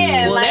I'm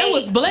saying. Well, that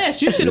was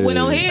blessed. You should have went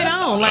on head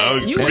on.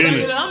 Like, you was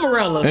under the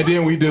umbrella. And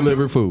then we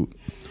delivered food.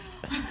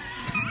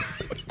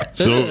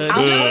 So,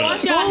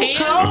 wash your hands.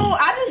 Cold.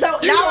 I just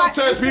don't. You don't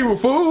touch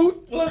people's food.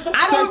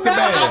 I don't know.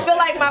 I feel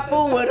like my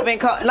food would have been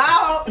cold.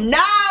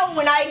 Now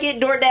when I get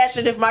DoorDash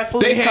and if my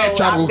food They is had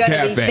cold, I'm Tropical gonna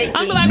be Cafe. thinking.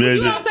 I'm like,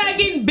 you outside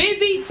getting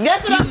busy.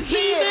 That's what I'm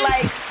saying.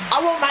 Like,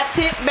 I want my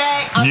tip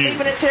back. I'm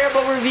leaving a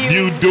terrible review.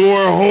 You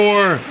door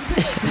whore.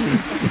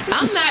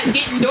 I'm not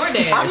getting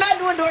DoorDash. I'm not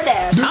doing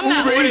DoorDash. I'm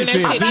not ordering that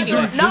shit. I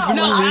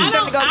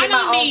don't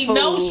my need own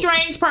no food.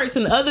 strange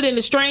person other than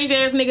the strange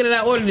ass nigga that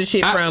I ordered the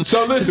shit from.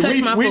 So to touch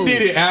listen, my we food.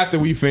 did it after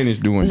we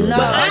finished doing DoorDash.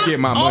 I get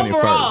my money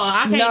overall, first.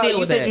 I can't deal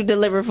with you said that. you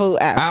deliver food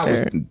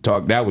after.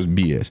 That was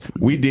BS.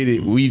 We did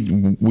it. We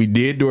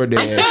did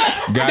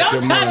DoorDash. Got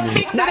the money.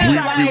 We did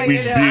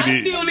I it.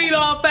 still need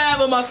all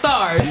 5 of my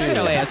stars. Shut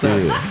your ass up.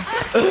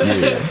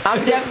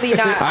 I'm definitely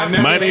not. I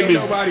never My name ate is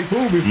nobody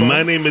food before.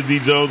 My name is D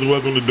Jones.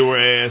 Welcome to Door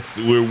Ass,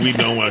 where we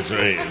don't wash our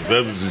hands.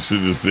 That's what you should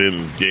have said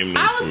in this game.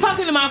 I was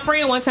talking to my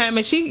friend one time,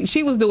 and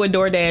she was doing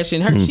DoorDash,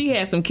 and she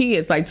had some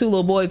kids, like 2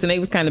 little boys, and they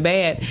was kind of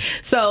bad.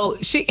 So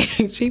she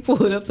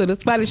pulled up to the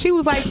spot, and she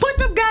was like, "Put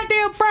them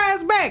goddamn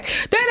fries back.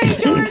 That ain't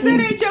yours. That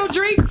ain't your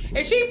drink."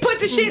 And she put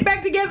the shit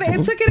back together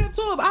and took it up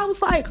to him. I was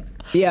like,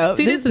 "Yeah,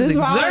 see, this is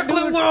exactly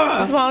why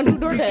that's why I don't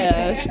do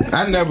DoorDash."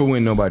 I never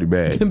win nobody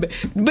bad.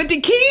 But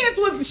the kids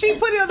she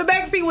put it on the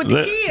back seat with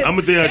the kids. I'm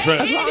gonna tell you how I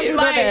tried. They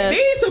like,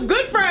 these some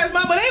good fries,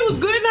 mama. They was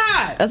good and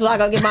hot. That's why I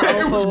go get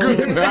my own food. Good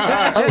and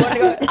hot.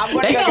 I'm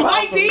going to go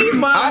like these,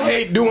 mama. I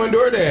hate doing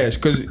DoorDash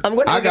because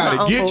I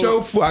gotta get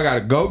your food. I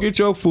gotta go get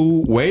your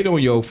food, wait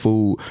on your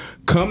food,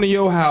 come to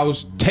your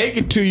house, take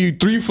it to you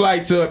 3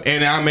 flights up,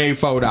 and I made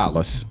 $4.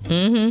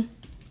 Mm-hmm.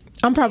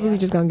 I'm probably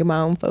just gonna get my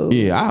own food.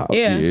 Yeah,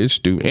 it's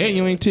stupid. And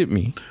you ain't tip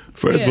me.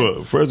 First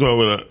of all,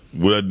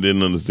 what I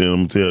didn't understand, I'm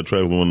gonna tell you how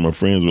trifling one of my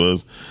friends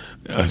was.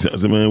 I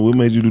said, man, what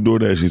made you do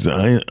DoorDash? She said,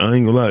 I ain't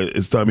gonna lie,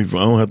 it stopped me from,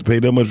 I don't have to pay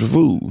that much for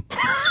food.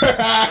 Oh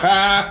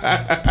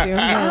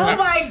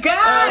my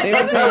God,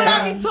 that's what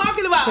I be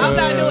talking about. I'm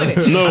not doing it.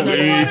 No, I'm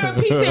man. order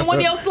a pizza and one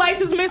of your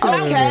slices missing.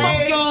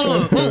 Okay.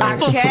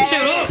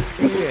 Okay.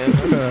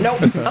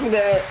 Nope, I'm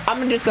good. I'm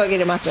gonna just go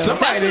get it myself.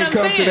 Somebody didn't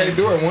come to that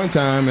door one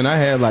time, and I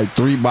had like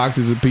 3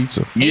 boxes of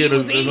pizza. Yeah,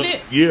 that's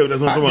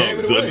what I'm talking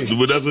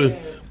about.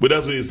 But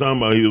that's what he's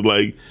talking about. He was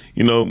like,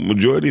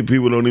 majority of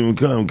people don't even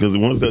come because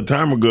once that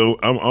timer go,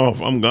 I'm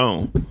off, I'm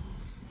gone.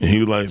 And he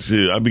was like,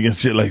 shit, I be getting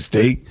shit like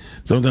steak.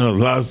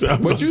 Sometimes a lot of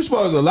stuff. But you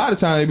supposed a lot of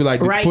times they be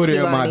like, Right, put it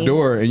at my Kimani.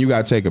 door and you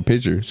gotta take a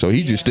picture. So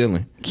he just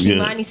stealing.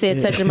 Kimani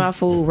said touching my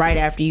food right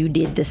after you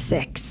did the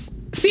sex.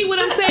 See what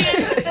I'm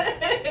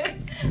saying?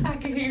 I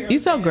can hear You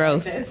so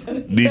gross.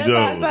 D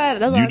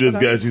Jones, you just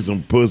got you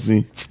some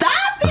pussy. Stop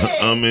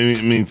it! I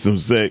mean some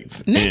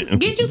sex.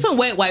 Get you some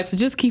wet wipes and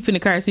just keep in the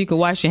car so you can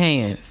wash your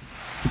hands.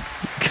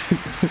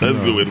 That's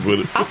a good way to put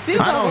it. I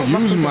don't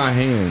use my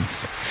hands.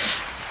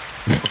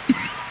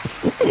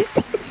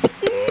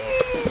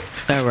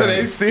 All So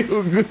they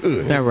still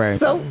good. All right.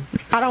 So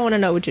I don't want to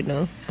know what you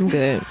know. I'm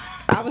good.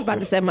 I was about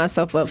to set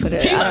myself up for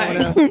that. I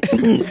don't want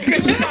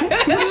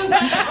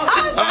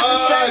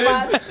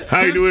to.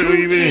 How you doing,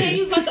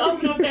 baby?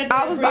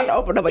 I was about to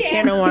open up a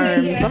can of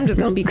worms. I'm just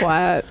gonna be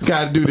quiet.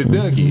 Gotta do the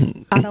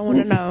Dougie. I don't want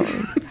to know.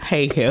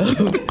 Hey, hell.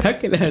 How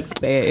can I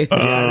stand?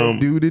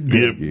 Do the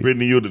Dougie. Yeah,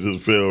 Brittany, you would have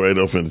just fell right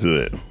off into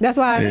that. That's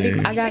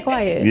why I got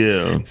quiet.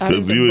 Yeah,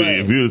 because if you would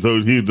have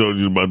told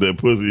you about that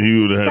pussy,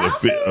 he would have had a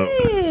fit.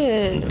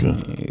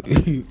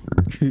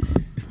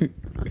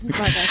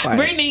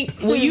 Brittany,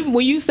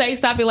 when you say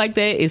stop it like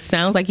that, it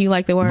sounds like you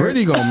like the word.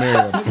 Brittany gonna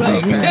marry a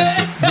pastor.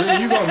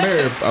 Brittany, you gonna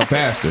marry a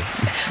pastor.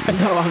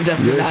 No, I'm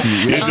definitely not.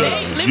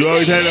 You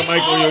always had that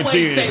mic on your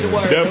chin.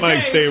 That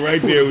mic stay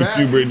right there with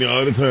you, Brittany,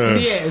 all the time.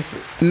 Yes.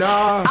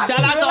 Nah. Shout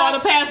out to all the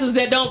pastors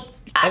that don't.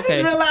 I just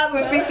realized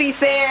what Fifi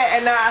said,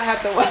 and now I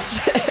have to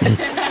watch it.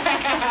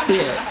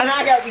 And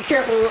I gotta be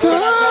careful.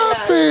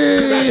 Stop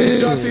it!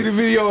 Did y'all see the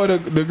video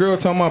of the girl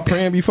talking about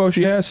praying before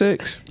she had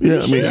sex?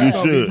 Yeah, I mean, you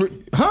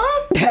should. Huh?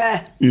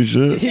 You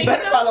should. You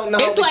better follow the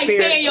Holy It's like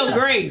Spirit. saying your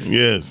grace.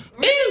 Yes.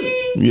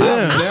 Ew.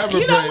 Yeah. Never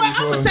You know prayed what? I'm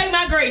before. gonna say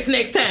my grace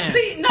next time.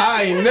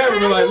 I ain't never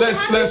been like,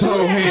 let's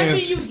hold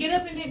hands. You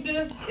get up and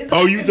then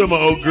Oh, you talking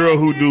about old girl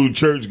who do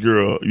church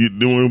girl? You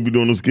doing be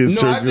doing those kids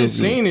No, church I girls?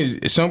 just seen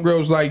it. Some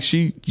girls like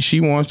she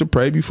wants to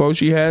pray before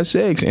she has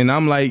sex, and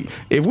I'm like,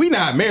 if we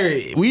not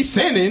married, we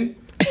sinning.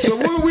 So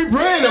what are we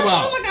praying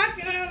about?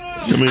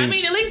 I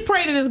mean, at least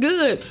pray that it's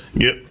good.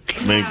 Yep.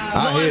 Thank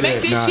I Lord, hear make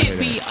that. this Nah, I shit hear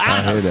be that. I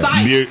out hear of that.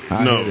 sight. Dear,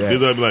 I no, hear that.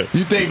 this I'd be like.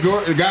 You think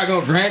God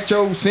gonna grant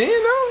your sin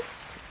though?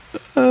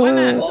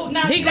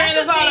 He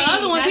granted us all the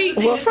other ones.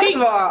 Well, first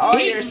of all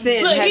your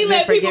sin has he been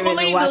let people forgiven and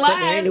believe the washed up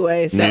lies.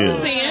 anyway. So That's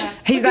a sin.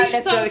 he's not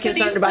necessarily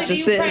concerned about your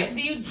sin.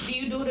 Do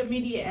you do it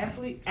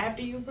immediately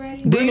after you pray?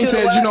 Then he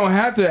said you don't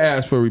have to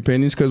ask for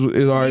repentance because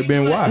it's already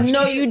been washed.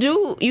 No, you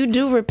do. You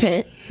do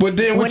repent. But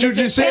then what When you it's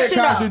just said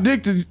intentional.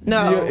 contradicted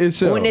No,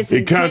 itself. when it's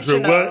It contra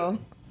intentional. what?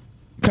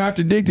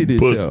 Contradicted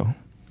itself.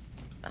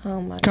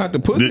 Oh my Contra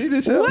pussy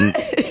itself.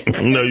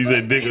 No, you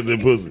said dick or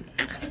said pussy.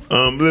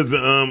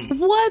 Listen,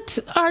 What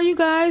are you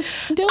guys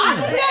doing? I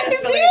just got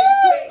confused.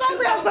 I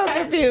got so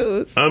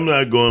confused. I'm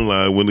not going to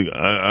lie. When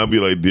I'll be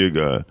like, dear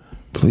God,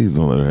 please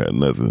don't let her have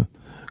nothing.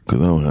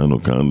 Because I don't have no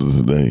condoms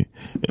today.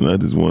 And I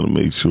just want to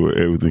make sure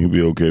everything will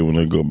be okay when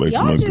I go back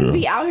to my Y'all just girl.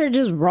 be out here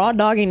just raw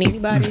dogging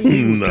anybody.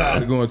 Nah.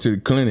 Tired of going to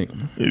the clinic.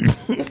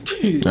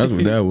 That's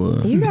what that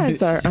was. You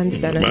guys are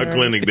unsanitary. My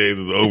clinic days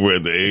was over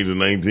at the age of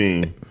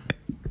 19.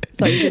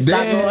 So you just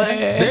stopped going?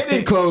 They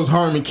didn't close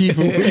Harmon Kiefer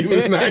when he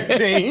was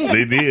 19.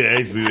 They did,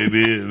 actually, they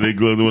did. They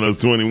closed when I was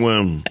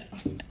 21.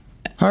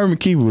 Harmon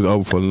Kiefer was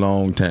over for a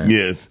long time.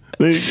 Yes.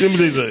 Let me tell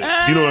you something.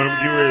 You know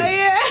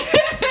what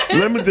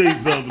let me tell you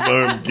something about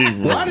Herman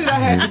Kiefer. Why did I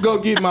have to go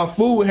get my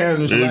food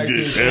handler's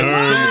license?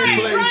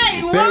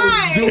 Right.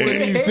 Was doing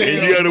these things.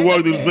 And you had to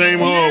walk through the same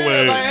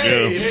hallway.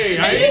 Hey,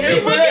 I ain't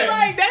here for that.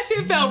 Like, that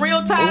shit felt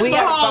real time We for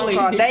got a Holly.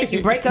 phone call. Thank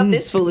you. Break up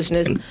this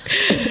foolishness.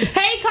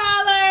 Hey,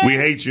 caller. We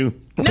hate you.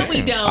 No,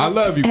 we don't. I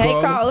love you, Hey,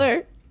 caller.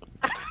 caller.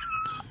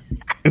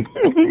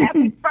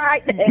 Happy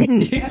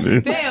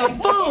Friday. Damn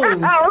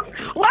fool. Oh,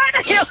 why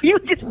the hell you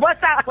just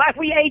bust out like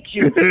we hate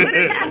you? What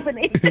is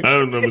happening? I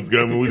don't know, Miss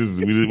Government.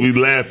 We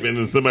laughing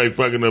and somebody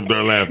fucking up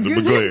our laughter.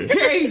 But go ahead.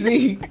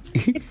 Crazy.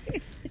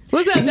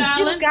 What's up, You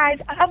darling?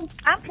 guys,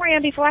 I'm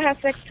praying before I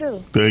have sex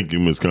too. Thank you,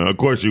 Miss Con. Of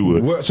course you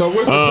would. So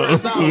what's the prayer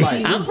sound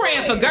like? I'm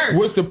praying for Gert.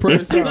 What's the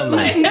prayer sound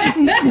like?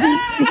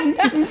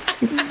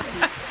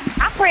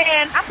 I'm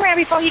praying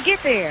before he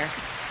gets there.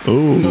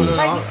 Oh, no,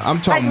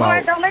 I'm talking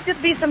Lord, about. don't let this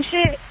be some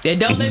shit. And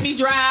don't let me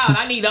dry out.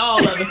 I need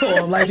all of it for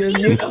him. Like, just,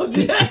 you know. Lord,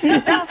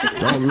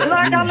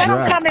 don't let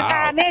him come in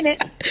 5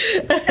 minutes.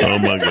 Oh,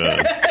 my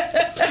God.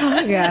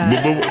 Oh,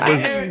 God.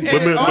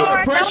 All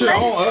the pressure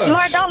on us.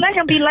 Lord, don't let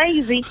him be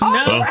lazy.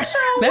 No, that's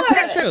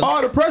not true.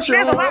 All the pressure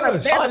on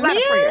us. There's a lot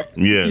of prayer.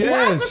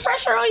 Yeah. Why's the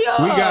pressure on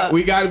y'all?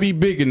 We got to be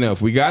big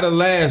enough. We got to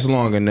last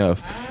long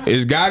enough.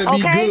 It's got to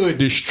be good.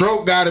 The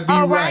stroke got to be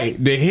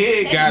right. The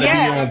head got to be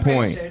on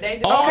point.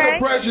 All the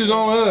pressure's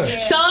on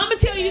us. So I'm gonna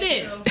tell you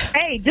this.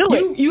 Hey, do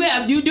it.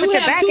 You do Put your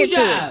have back 2 into it.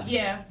 jobs.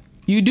 Yeah.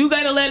 You do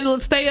gotta let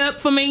it stay up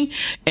for me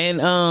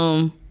and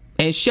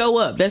show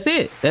up. That's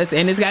it.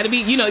 And it's gotta be,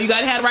 you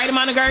gotta have the right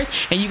amount of girth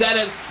and you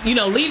gotta,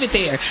 leave it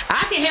there.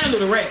 I can handle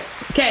the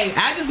rest. Okay.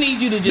 I just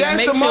need you to just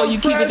make sure you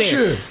keep it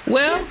there.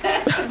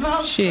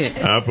 Well, shit.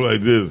 I play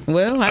this.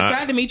 Well, I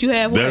tried to meet you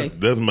halfway.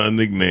 That's my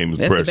nickname is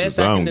That's the Precious. best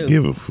I I can don't do.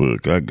 give a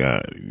fuck. I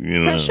got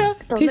it. Pressure?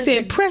 So He listen,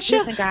 said pressure?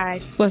 Listen,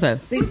 guys. What's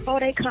up? Before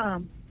they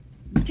come,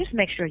 just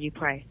make sure you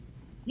pray.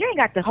 You ain't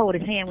got to hold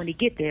his hand when he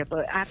get there,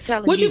 but I'm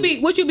telling What you.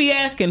 you be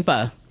asking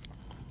for?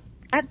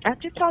 I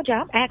just told you,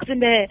 I'm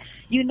asking that,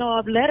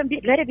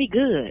 let it be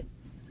good.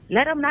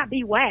 Let him not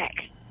be whack.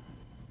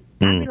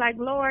 I be like,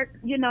 Lord,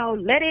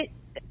 let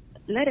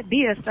it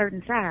be a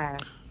certain size.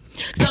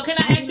 So can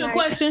I ask you a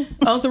question?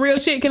 On some real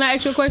shit, can I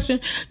ask you a question?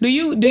 Do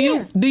you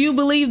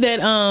believe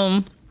that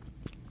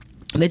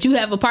that you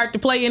have a part to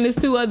play in this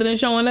too, other than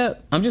showing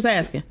up? I'm just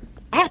asking.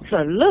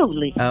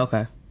 Absolutely. Oh,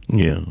 okay.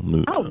 Yeah.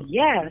 Oh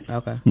yes.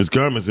 Okay. Miss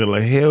Carmen said,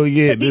 like, hell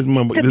yeah, this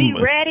mama. To be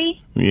ready.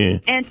 Yeah.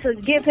 And to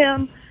give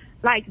him,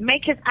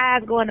 make his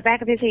eyes go in the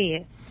back of his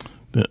head.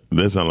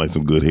 That sounds like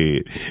some good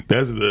head.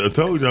 I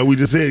told y'all we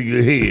just said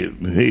good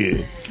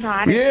head. No,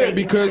 I didn't say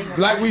because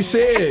like we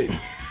said,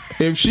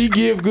 if she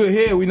give good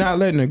head, we not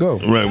letting her go.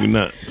 Right, we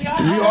not. We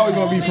always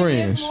gonna be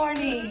friends.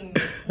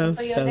 I'm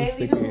so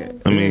sick of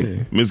it. I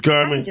mean, Miss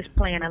Carmen. I'm just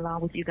playing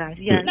along with you guys.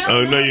 Yeah.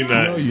 Oh no, you're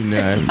not. No, you're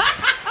not.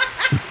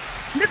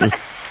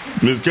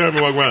 Miss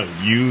Carmen walk around.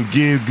 You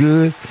give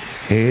good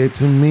head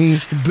to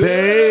me,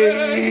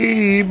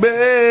 baby.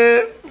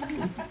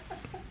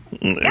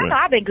 Y'all know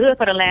I've been good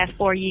for the last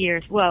 4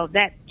 years. Well,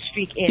 that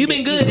streak ended. You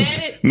been good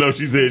at it? No,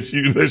 she said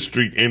that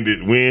streak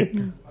ended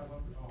when?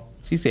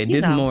 She said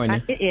this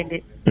morning. It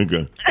ended.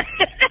 Okay.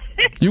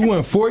 You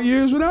went 4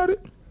 years without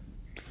it?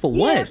 For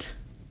what?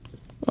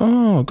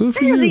 Oh, good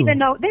for you.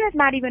 There's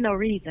not even no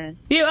reason.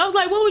 Yeah, I was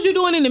like, what was you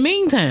doing in the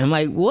meantime?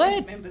 Like,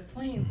 what? In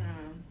between time.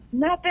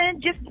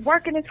 Nothing, just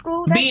working in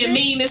school. Being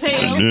mean as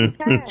hell.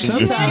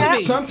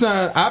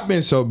 Sometimes I've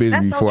been so busy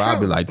That's so before, I'll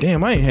be true. like,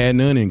 damn, I ain't had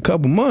none in a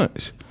couple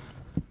months.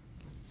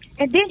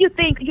 And then you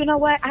think, you know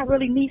what, I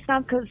really need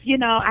some because,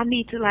 I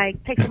need to,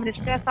 take some of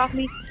the stress off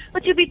me.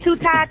 But you be too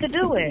tired to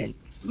do it.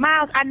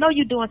 Miles, I know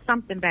you're doing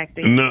something back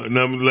there. No,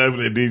 I'm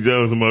laughing at D.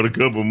 Jones about a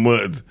couple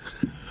months.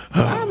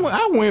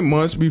 I went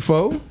months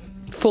before.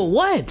 For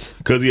what?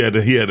 Because he had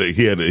to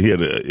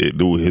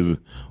do his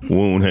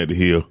wound had to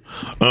heal.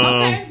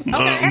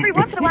 Every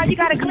once in a while, you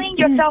got to clean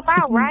yourself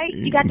out, right?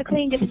 You got to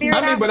clean your spirit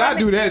out. But I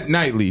do that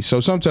nightly, so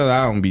sometimes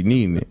I don't be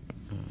needing it.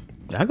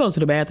 I go to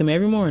the bathroom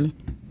every morning.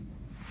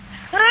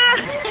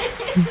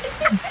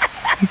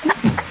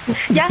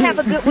 Y'all have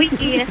a good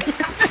weekend.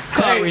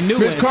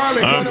 Miss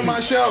Carmen, come to my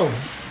show.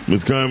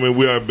 Miss Carmen,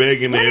 we are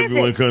begging that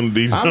everyone come to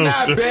D. Jones. I'm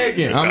not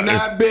begging. I'm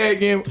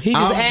He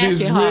just I'm asking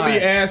just hard.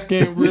 really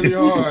asking really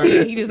hard.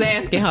 He just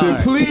asking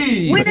hard.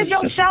 Please. When is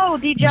your show,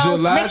 DJ?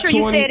 Make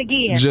sure you say it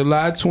again.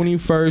 July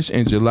 21st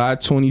and July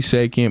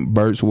 22nd,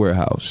 Burt's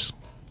Warehouse.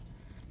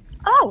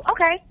 Oh,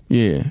 okay.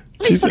 Yeah.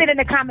 Please put it in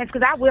the comments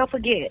because I will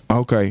forget.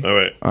 Okay. All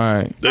right. All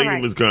right. Thank you,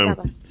 Miss Carmen.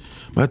 Bye-bye.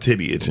 My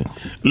titty itching.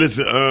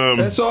 Listen,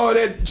 that's all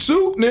that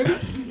soup,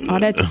 nigga. All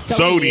that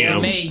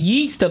sodium. Man,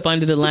 yeast up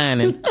under the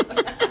lining.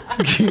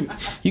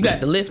 You got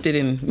to lift it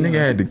and nigga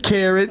had the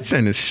carrots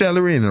and the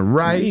celery and the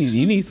rice.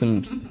 You need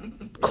some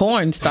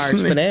corn starch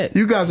for that.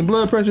 You got some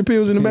blood pressure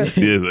pills in the back?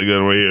 Yes, I got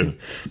them right here.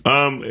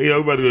 Hey,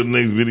 everybody, go to the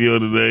next video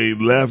today.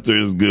 Laughter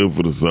is good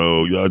for the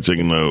soul. Y'all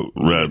checking out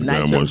Rise and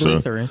Grind More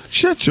Show.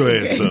 Shut your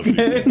ass up.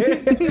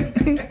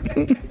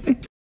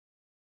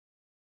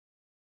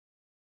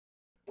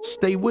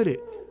 Stay with it.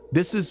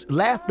 This is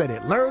laugh at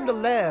it. Learn to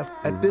laugh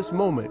at this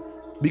moment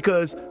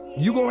because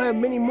you're going to have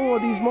many more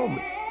of these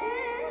moments.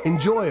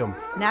 Enjoy them.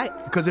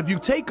 Because if you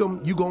take them,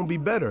 you're going to be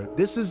better.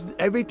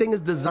 Everything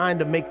is designed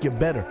to make you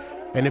better.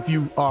 And if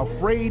you are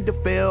afraid to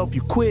fail, if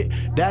you quit,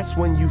 that's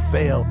when you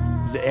fail.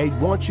 They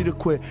want you to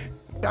quit.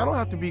 I don't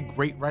have to be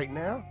great right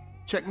now.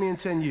 Check me in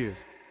 10 years.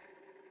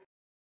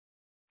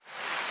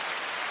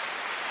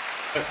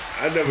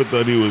 I never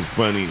thought he was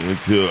funny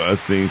until I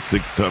seen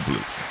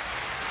Sextuplets.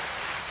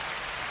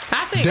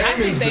 I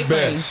think they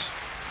best.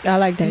 I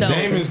like Damon. No.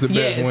 Damon's the best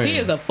Yes, winner. he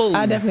is a fool.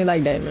 I definitely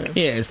like Damon.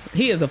 Yes,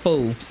 he is a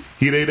fool.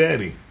 He their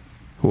daddy.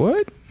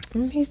 What?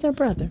 He's their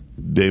brother.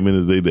 Damon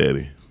is their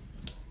daddy.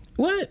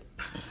 What?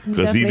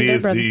 Because he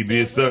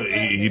did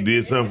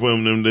something for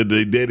him that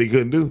their daddy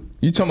couldn't do.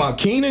 You talking about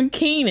Keenan?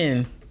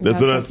 Keenan. That's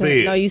what I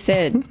said.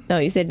 No,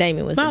 you said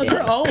Damon was the No, daddy.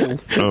 you're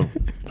old. Oh.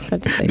 That's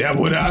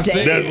what I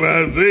said. That's what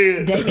I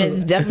said. Damon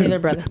is definitely their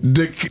brother.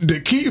 The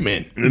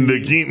Keenan.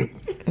 The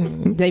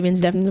Keenan.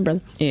 Damon's definitely their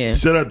brother. Yeah.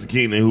 Shout out to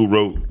Keenan who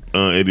wrote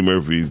Eddie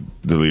Murphy's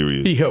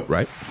Delirious. He helped,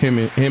 right? Him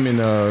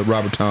and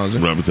Robert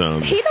Townsend. Robert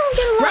Townsend. He don't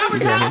get a lot Robert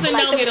of credit. Townsend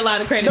don't get a lot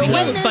of credit. He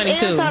was funny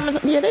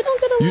too. Yeah, they don't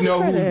get a lot You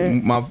know of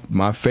credit. who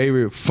my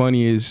favorite,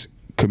 funniest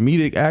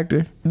comedic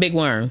actor? Big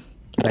Worm.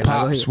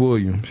 Pops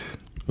Williams.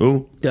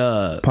 Who?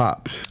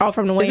 Pops. Oh,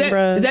 from the Wayne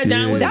Bros. Is that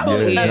John Witherspoon? That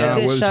was another John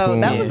good show.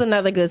 Witherspoon. That was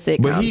another good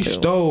sitcom. But he too.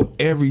 stole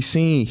every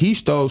scene. He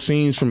stole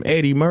scenes from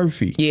Eddie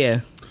Murphy.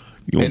 Yeah.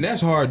 And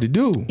that's hard to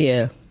do.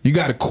 Yeah. You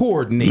got to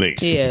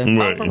coordinate. Yeah.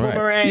 Right. From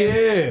Boomerang.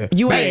 Yeah.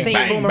 You ain't seen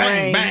bang, Boomerang.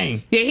 bang,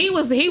 bang. Yeah, he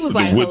was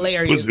like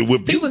hilarious. He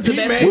was the He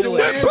best. made the one.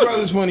 Wayans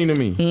Brothers funny to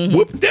me.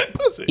 Whoop that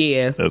pussy.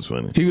 Yeah. That's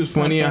funny. He was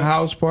funny in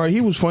House Party.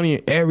 He was funny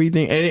in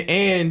everything.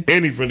 And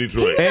he from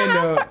Detroit.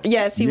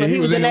 Yes, he was. He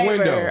was the in the neighbor.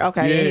 window.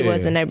 Okay, Yeah. he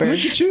was the neighbor.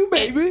 Look at you,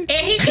 baby.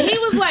 And he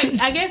was like,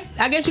 I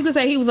guess you could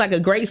say he was like a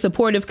great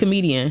supportive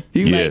comedian.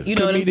 He was Like, you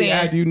know what I'm comedic saying?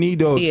 actor. You need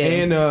those. Yeah.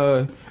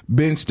 And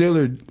Ben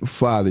Stiller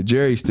father,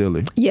 Jerry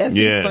Stiller. Yes,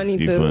 he's funny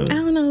he's too. funny. I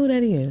don't know who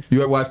that is.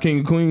 You ever watch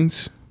King of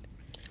Queens?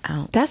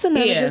 That's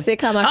another good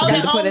sitcom I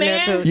forgot to put in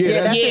there too.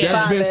 Yeah, that's his that's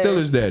father. Ben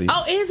Stiller's daddy.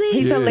 Oh, is he?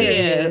 He's Yeah.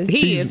 hilarious.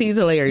 He is. He's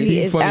hilarious. He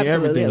He's is funny in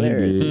absolutely everything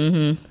hilarious. he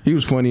did. He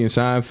was funny in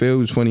Seinfeld. He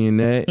was funny in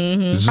that.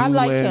 Zoolander. I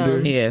like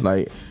him. Yeah.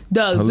 Like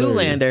Doug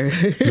hilarious. Zoolander.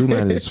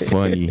 Zoolander is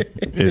funny.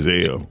 As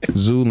hell.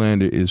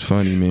 Zoolander is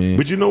funny, man.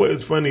 But you know what?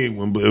 It's funny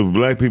when if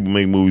black people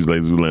make movies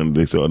like Zoolander,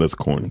 they say, "Oh, that's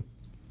corny."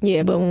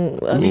 Yeah, but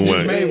He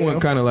just made one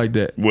kind of like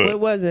that. what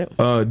was it?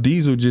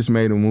 Diesel just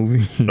made a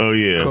movie. Oh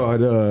yeah.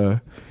 Called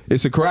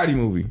it's a karate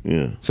movie.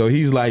 Yeah. So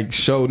he's like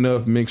Show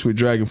Enough mixed with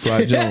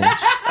Dragonfly Jones.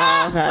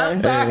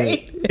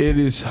 Okay. And it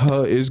is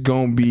it's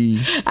gonna be.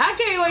 I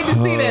can't wait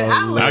to see that.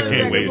 I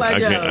can't wait.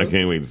 I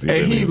can't wait to see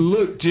that. And he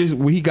looked just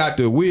when he got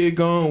the wig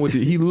on with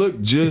it, he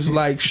looked just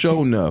like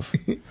Show Enough.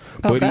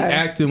 But he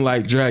acting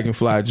like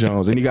Dragonfly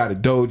Jones, and he got a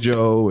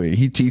dojo, and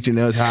he teaching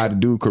us how to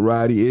do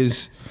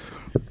karate.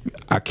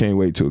 I can't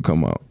wait till it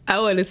come out. I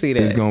want to see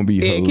that. It's gonna be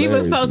hilarious. Keep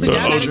us posted.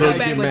 Y'all gotta come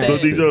back with So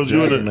that. D Jones,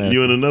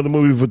 you in another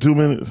movie for 2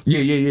 minutes?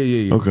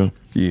 Yeah. Okay.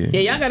 Yeah. Yeah,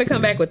 y'all gotta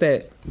come back with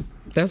that.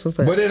 That's what's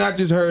up. But then I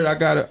just heard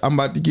I'm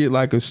about to get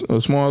like a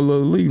small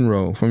little leading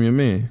role from your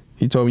man.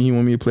 He told me he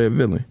want me to play a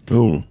villain.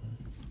 Who?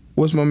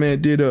 What's my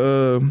man did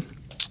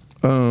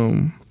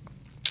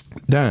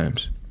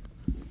Dimes.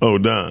 Oh,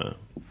 Dime.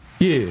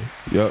 Yeah.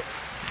 Yup.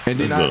 And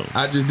then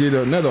I just did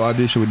another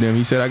audition with them.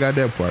 He said I got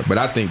that part, but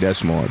I think that's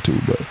small too.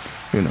 But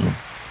you know,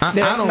 I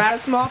That's don't. not a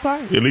small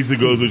part. At least it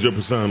goes with your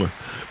persona.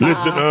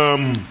 Listen,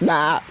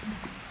 Nah.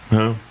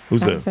 huh?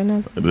 Who's I that? don't say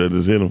nothing. That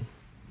just hit him.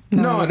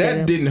 No,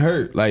 that didn't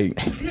hurt. Like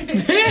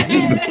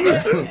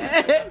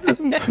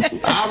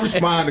I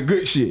respond to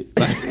good shit,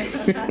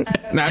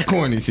 like, not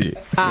corny shit.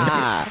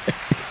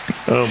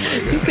 Oh my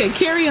god. He said,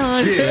 "Carry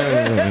on."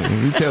 Yeah,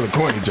 you tell a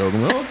corny joke.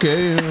 I'm like,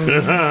 okay. All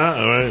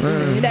right.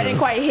 That didn't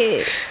quite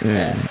hit.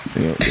 Yeah.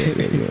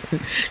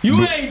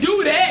 You ain't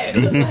do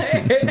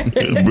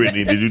that.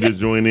 Brittany, did you just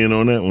join in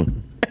on that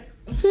one?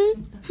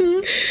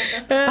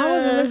 I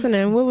wasn't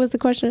listening. What was the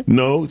question?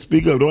 No,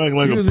 speak up. Don't act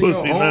like a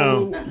pussy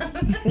now.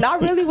 No, I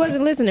really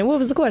wasn't listening. What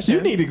was the question?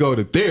 You need to go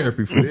to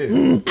therapy for this. I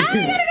ain't gotta go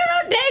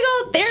no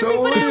daggone therapy So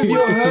for what that if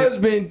your one.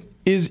 husband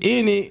is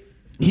in it?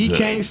 He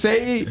can't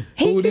say it.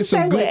 He can this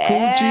some say good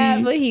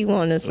whatever coochie. he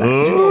want to say.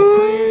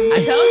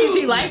 I told you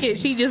she like it.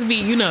 She just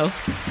be,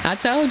 I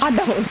told you. I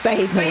don't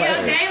say For your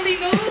that. daily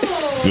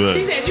news.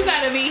 She said you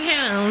gotta be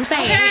him.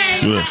 Say Okay.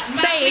 him.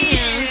 Say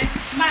him.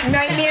 My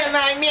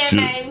man.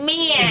 my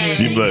man.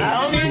 She like,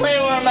 I only play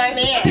with my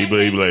man. he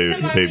be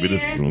like, baby,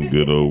 this is some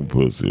good old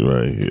pussy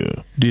right here.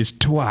 This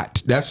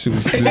twat. That's the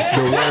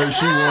word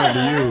she wanted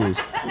to use.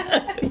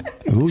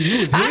 Who you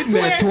was hitting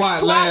that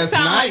twat last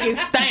night? Like it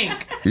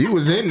stank. He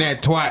was in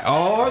that twat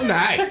all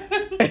night.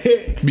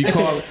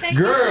 Because,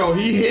 girl,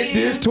 he hit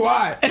this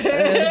twat.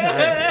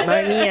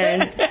 My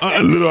man.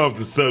 A little off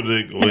the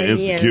subject when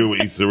Insecure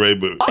with Issa Rae,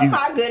 but Oh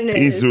my goodness.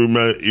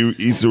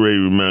 Issa Rae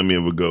remind me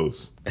of a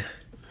ghost.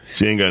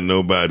 She ain't got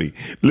nobody.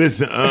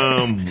 Listen,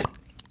 I'm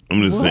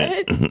just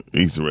saying.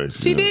 Issa Rae.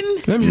 She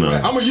didn't? I'm No.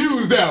 going to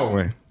use that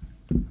one.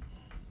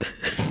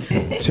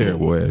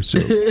 Terrible ass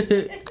joke.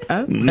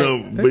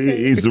 No, but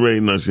Issa Rae,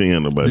 no, she ain't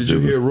got nobody. Did you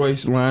hear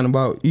Royce line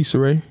about Issa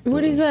Rae?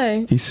 What'd he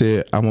say? He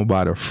said, I'm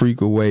about to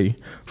freak away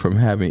from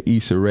having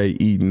Issa Rae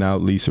eating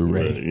out Lisa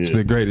Rae. Right, yeah. It's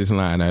the greatest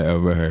line I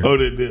ever heard.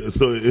 Oh,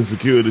 so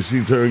Insecure, did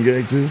she turn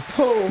gay too?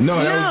 No,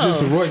 that was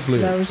just a Royce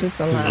lyric. That was just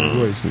a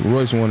line.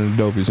 Royce one of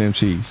the dopest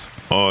MCs.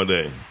 All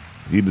day.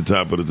 He the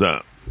top of the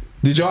top.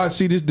 Did y'all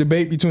see this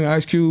debate between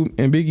Ice Cube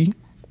and Biggie?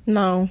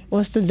 No.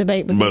 What's the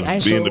debate between About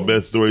Ice being Cube? the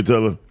best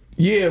storyteller?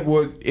 Yeah,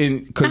 well,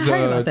 because I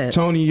heard about that.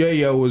 Tony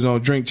Yayo was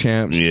on Drink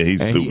Champs. Yeah,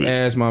 he's and stupid. he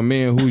asked my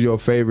man, who's your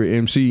favorite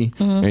MC?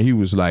 And he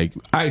was like,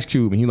 Ice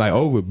Cube. And he like,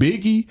 over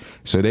Biggie?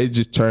 So they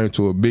just turned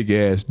to a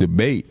big-ass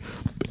debate.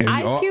 And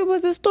Ice Cube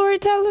was a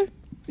storyteller?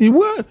 He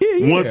was?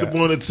 Yeah. Once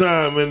upon a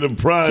time in the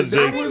project,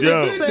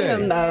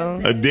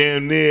 a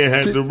damn near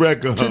had the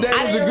record. Today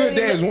was a good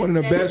day as one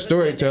of the best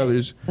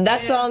storytellers.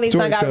 That's the only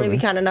thing I Storyteller. really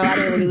kind of know. I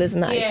didn't really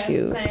listen to Ice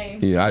Cube.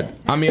 Yeah,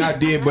 I mean, I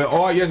did, but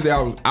all yesterday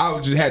I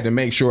just had to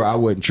make sure I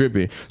wasn't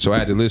tripping, so I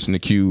had to listen to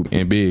Cube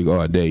and Big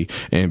all day,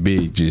 and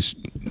Big just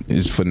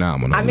is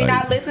phenomenal. I mean,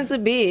 Like, I listened to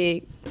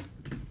Big.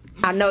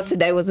 I know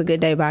today was a good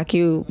day by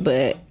Cube,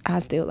 but I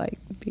still like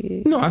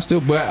Big. no, I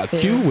still, but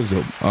Cube was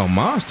a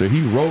monster.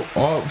 He wrote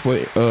all for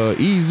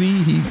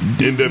Easy. He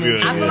did.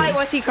 I feel like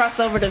once he crossed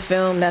over to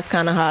film, that's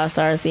kind of how I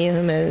started seeing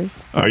him as.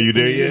 Are you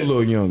there He's yet? a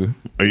little younger.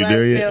 Are you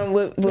there yet? Film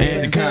with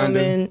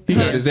Anaconda. He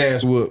got his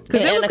ass whooped.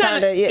 Yeah,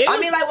 Anaconda. Yeah. I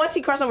mean, like once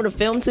he crossed over to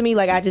film, to me,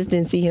 like I just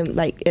didn't see him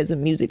like as a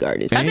music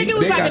artist. I think it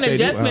was like an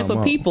adjustment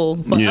for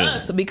people, for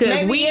us, because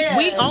Maybe,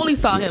 we only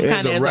saw him As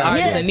kind of a as an rapper.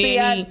 artist, Yeah, and see,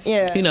 then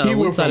he, you know, he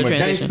we went saw from the a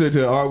transition. gangster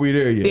to Are We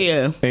There Yet?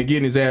 Yeah. And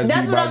getting his ass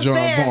That's beat what by I'm John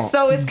saying. Bond.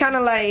 So it's kind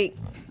of like,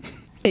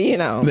 you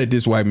know. Let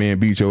this white man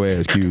beat your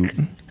ass, Cube.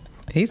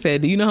 He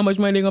said, "Do you know how much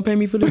money they're gonna pay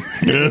me for this?"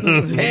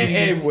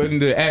 and when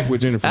the act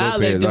with Jennifer I'll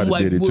let Lopez, them I'd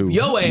white have did it too. whoop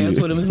your ass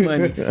for them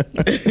money.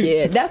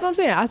 Yeah, that's what I'm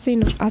saying.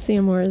 I see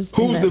him more as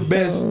Who's in the that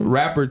best film.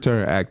 rapper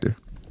turned actor?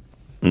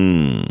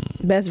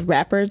 Best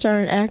rapper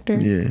turned actor?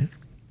 Yeah.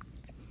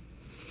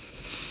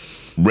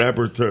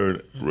 Rapper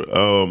turned.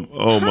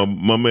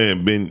 My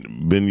man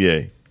Ben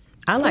Ye.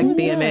 I like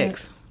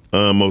DMX.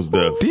 Most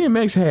Def.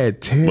 DMX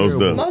had terrible. Most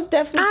Def. Most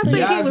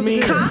definitely. I think he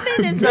was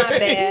Common is not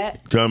bad.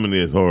 Common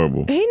is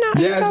horrible. He not.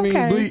 He's Yasmin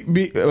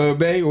okay.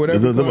 Bay or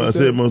whatever. That's what I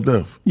said Most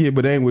Def. Yeah,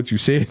 but that ain't what you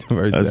said the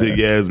first I time. said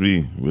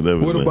Yasmin.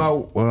 Whatever. What man.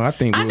 about? Well, I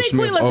think I Will think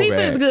Smith Queen Latifah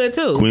overact. is good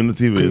too. Queen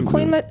Latifah is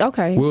Queen good.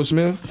 okay. Will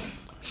Smith.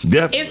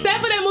 Definitely. Except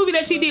for that movie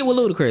that she did with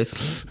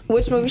Ludacris.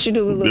 Which movie should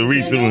do with The Luke?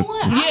 recent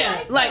one.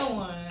 Yeah, like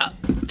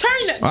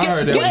turn the. I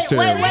heard that was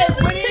terrible.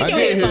 Wait. I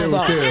did hear it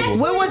was terrible.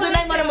 What was the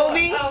name of the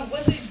movie?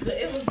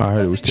 I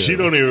heard it was terrible. She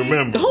don't even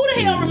remember. Who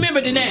the hell remember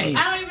the name?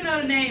 I don't even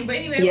know the name, but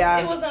anyway, Yeah.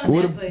 it was on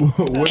What,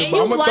 Netflix. what, And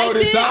you I'm gonna throw liked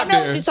this it? I out know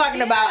what there. you're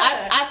talking about.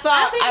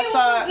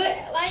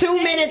 I saw 2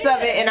 minutes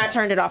of it and I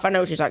turned it off. I know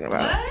what you're talking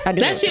about. I do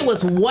That know. shit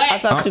was whack. I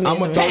saw 2 I'm minutes.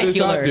 gonna of throw it.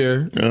 this out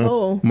there.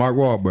 Oh. Mark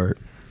Wahlberg.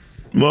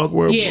 Mark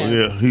Wahlberg. Yeah.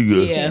 Yeah, he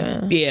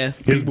good. Yeah.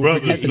 His brother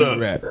That's a sucked.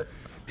 rap.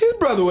 His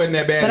brother wasn't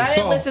that bad. But as I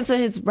didn't Saul. listen to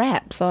his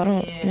rap, so I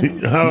don't. You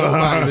know.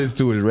 Nobody listens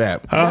to his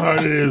rap. How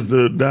hard it is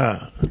to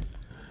die.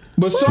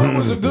 But Saw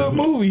was a good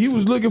movie. He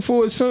was looking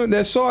for his son.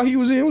 That Saw he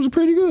was in was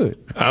pretty good.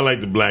 I like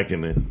the black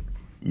in it.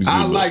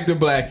 I like the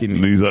black in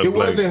it. These are It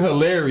black. wasn't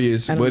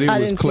hilarious, but it I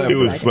was didn't see clever. It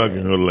was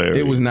fucking hilarious.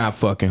 It was not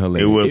fucking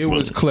hilarious. It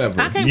was funny.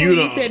 clever. I can't You believe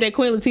you don't- said that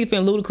Queen Latifah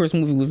and Ludacris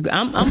movie was good.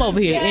 I'm over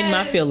here in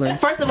my feelings.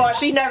 First of all,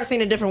 she's never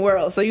seen A Different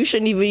World, so you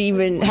shouldn't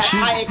even have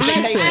high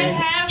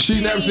expectations.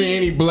 She's never seen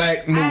any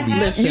black movies.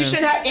 Listen. You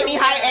shouldn't have any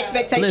high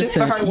expectations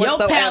for her Your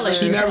whatsoever. palate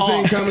She never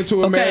seen Coming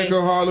to America,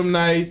 Harlem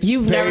Nights.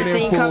 You've never Paid in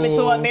seen Coming to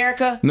Full.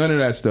 America? None of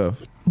that stuff.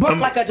 Bark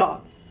like a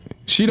dog.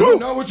 She don't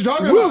know what you're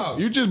talking about.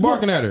 You just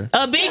barking at her.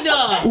 A big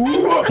dog.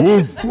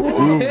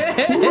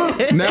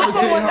 Never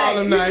seen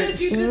Harlem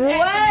Nights.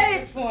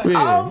 What?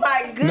 Yeah. Oh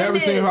my goodness. Never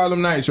seen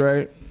Harlem Nights,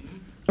 right?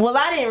 Well,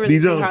 I didn't really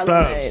These see don't Harlem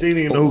stop. Nights. She didn't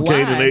even know who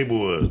Cain Why? and Abel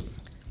was.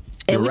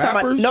 And The we talking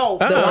rappers? about, no,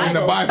 the In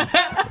the Bible.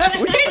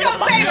 Bible. She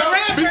don't say the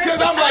rappers.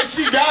 Because I'm like,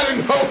 she gotta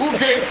know who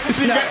can.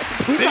 She No,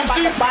 got, we if talking about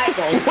she- the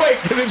Bible. Wait,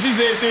 because if she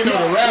said she didn't know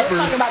the we're rappers,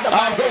 talking about the I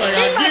Bible. feel like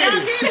I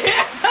get it.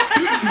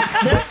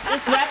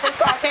 This rapper's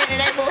called Cain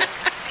and Abel.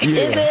 Yeah.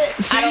 Is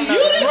it? See, I don't know. you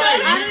didn't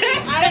Right.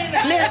 I didn't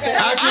know. Listen,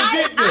 I can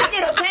get that. I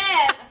get a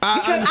pass I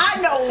because understand.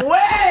 I know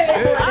way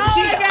more than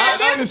she does. I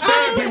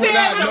understand people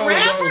not knowing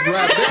those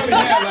rappers. They only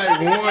had like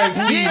one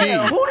CD.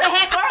 Yeah, who the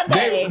heck are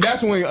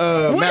That's when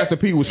Master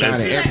P was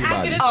signing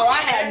everybody. Oh, I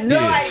had no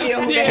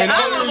idea who that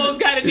I was. almost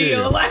got a deal.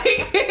 Yeah.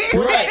 Like,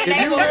 Right.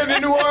 If you lived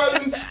in New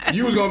Orleans,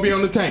 you was gonna be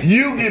on the tank.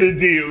 You get a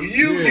deal.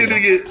 You get to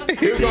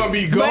get. It was gonna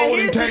be golden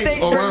here's the tanks thing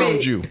for around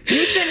me. you.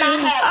 You should not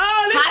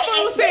have this high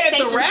fool said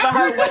the expectations for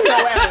her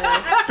whatsoever.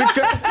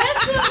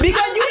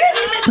 Because you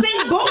didn't even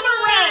sing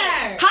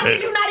Boomerang. How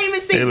did you not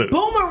even sing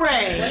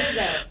Boomerang? What is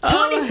that?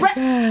 Tony Brett.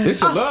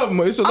 It's a love.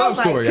 It's a love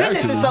my story.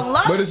 goodness, Actually, it's a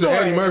love but it's an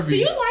Eddie story. Murphy. Do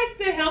you like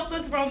the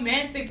helpless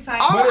romantic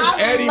type? But it's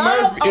I Eddie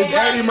love Murphy. It's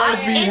Eddie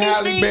Murphy,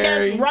 Halle anything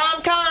Berry. that's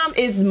rom-com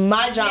is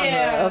my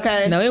genre,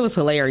 okay? no, it was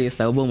hilarious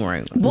though.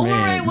 Boomerang.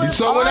 Boomerang was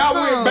So when I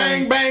awesome. went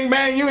bang, bang,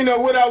 bang, you ain't know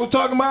what I was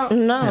talking about?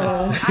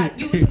 No.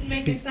 You was just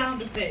making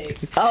sound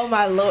effects. Oh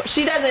my lord.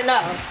 She doesn't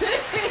know.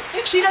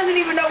 She doesn't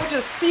even know what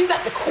you... So you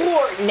got to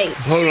coordinate.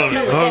 Hold on,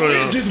 hold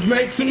on. Just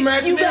make some You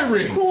got to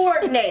imaginary.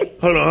 coordinate.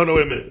 Hold on,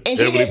 wait a minute. And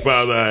she Heavenly did-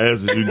 Father, I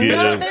ask that you give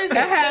No them business.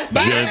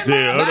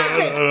 Chantel.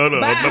 Hold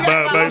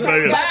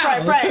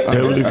on. Pray.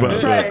 Heavenly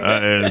Father,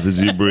 I ask that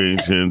you bring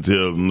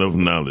Chantel enough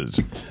knowledge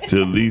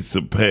to at least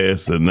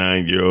surpass a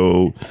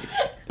 9-year-old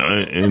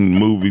in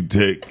movie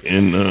tech.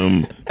 And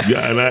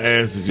God, I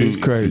ask that you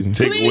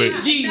take away.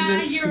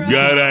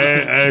 God,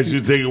 I ask you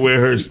to take away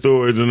her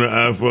storage on her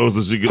iPhone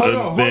so she can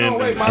understand.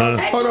 Wait, Mom.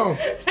 Hold on.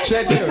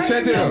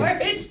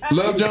 Chantel.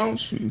 Love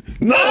Jones?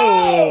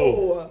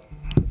 No.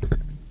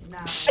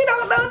 She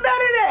don't know none of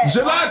that.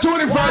 July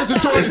 21st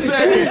and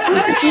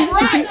 22nd.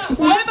 Right.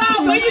 What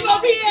about where you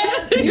gonna be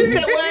at? You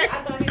said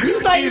what?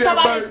 You thought you were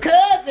talking about his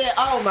cousin.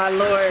 Oh my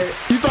lord.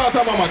 You thought I was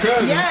talking about my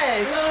cousin?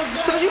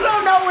 Yes. So you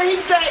don't know when he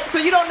said. So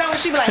you don't know when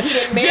she be like, he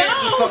didn't marry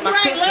me for my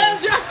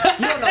cousin.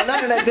 You don't know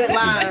none of the good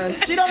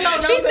lines. She don't know.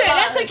 She said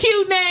that's a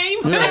cute name.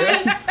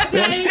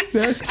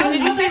 That's So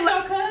did you see?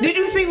 Did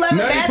you see Love and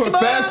Nutty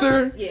Basketball?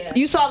 Professor? Yeah.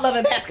 You saw Love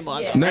and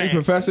Basketball. Yeah. Nutty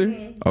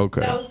Professor?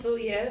 Okay. Those two,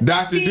 yeah.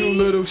 Dr.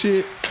 Doolittle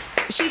shit?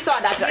 She saw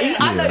Dr.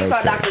 I know you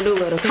saw Dr.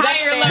 Doolittle.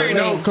 Higher But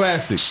no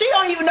classic. She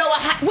don't even know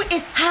what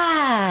is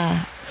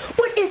high.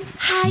 What is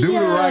higher? Do the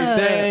right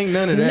thing.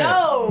 None of that.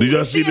 No. Did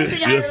y'all see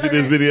this? Y'all see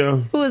this video?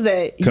 Who is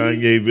that?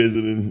 Kanye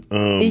visiting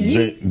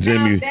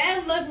Jamie.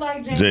 That looked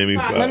like Jamie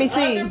Foxx. Foxx. Let me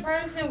see. The other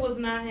person was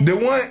not him.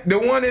 The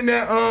one in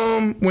that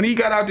when he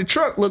got out the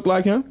truck looked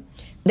like him.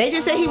 They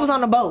just said he was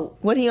on the boat.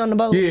 What he on the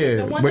boat?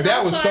 Yeah, but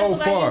that was so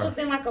Like far. he was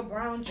in like a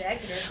brown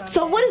jacket or something.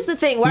 So what is the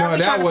thing? Why are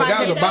we trying to find that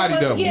was a body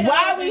double.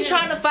 Why are we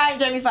trying to find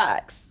Jamie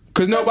Foxx?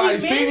 Cause nobody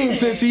seen him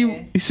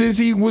since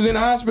he was in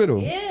the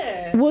hospital.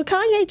 Yeah. Well,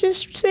 Kanye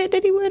just said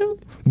that he with him.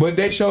 But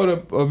they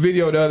showed a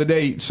video the other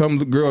day. Some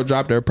girl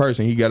dropped her purse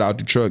and he got out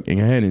the truck and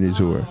handed it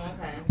to her.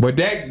 But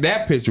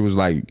that picture was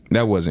like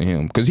that wasn't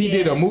him because he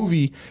did a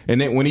movie and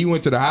then when he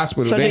went to the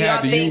hospital So they do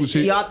had to use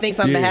it. y'all think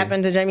something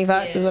happened to Jamie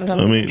Foxx? Is what I'm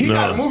talking about? He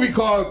got a movie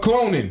called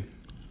Cloning.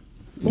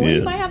 Well,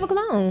 he might have a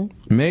clone.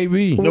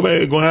 Maybe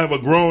nobody gonna have a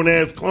grown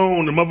ass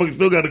clone. The motherfucker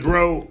still got to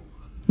grow.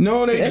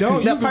 No, they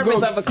don't. The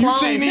purpose of a clone. You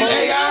seen these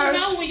AIs?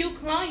 No, when you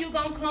clone, you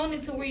gonna clone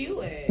it to where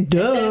you at.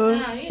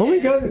 Duh. Oh my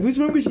God, what's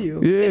wrong with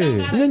you?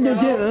 Yeah.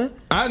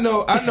 I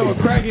know a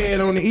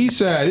crackhead on the east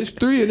side. It's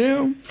 3 of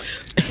them.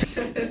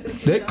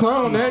 They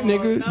clone that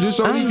nigga just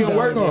so he can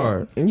work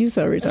hard. You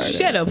so retarded.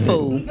 Shut up,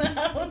 fool.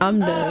 I'm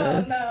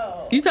done.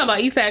 You talking about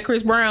Eastside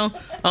Chris Brown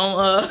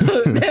on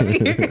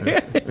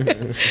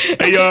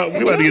Hey y'all, we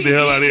about to get the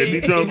hell out of here.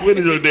 D-Trunk, when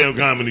is your damn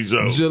comedy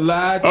show?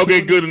 July.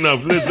 Okay, good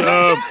enough. Listen,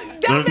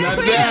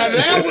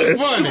 that was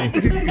funny.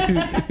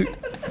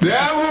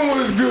 That one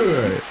was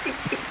good.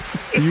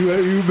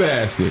 You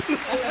bastard.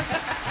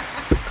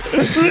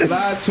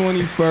 July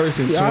 21st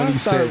and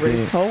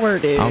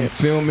 22nd, I'm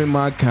filming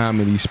my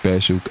comedy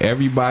special.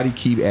 Everybody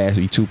keep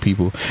asking me, 2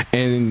 people,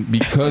 and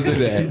because of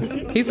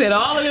that, he said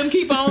all of them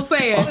keep on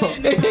saying.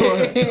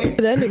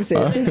 That nigga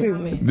said 2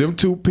 people. Them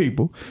 2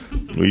 people.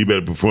 Well, you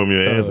better perform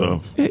your ass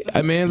off.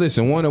 I mean,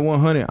 listen, 1 to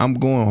 100, I'm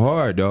going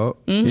hard, dog.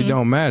 It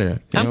don't matter.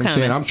 You know what I'm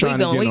saying? I'm trying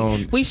to get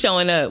on. We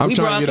showing up. We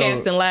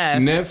broadcasting live.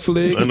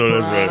 Netflix, I know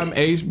that's Prime, right.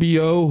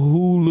 HBO,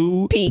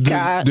 Hulu,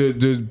 Peacock,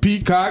 the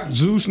Peacock,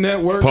 Zeus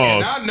Network.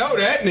 Pause. And I know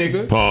that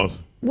nigga. Pause.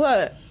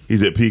 What? He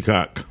said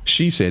Peacock.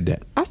 She said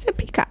that. I said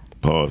Peacock.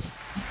 Pause.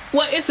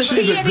 What? It's a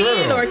She's T a at the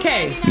end girl. or a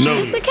K?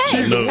 No, She's a K.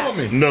 She's a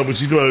woman. No, but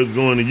she thought it was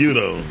going to you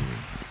though.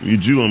 You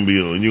gonna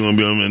be on? You gonna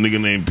be on a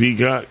nigga named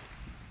Peacock?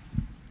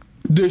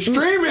 The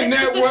streaming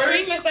network.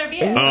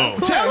 Oh,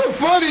 Tell a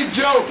funny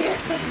joke.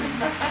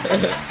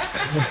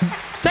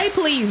 Say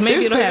please.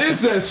 Maybe it'll happen.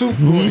 It's that soup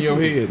in your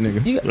head,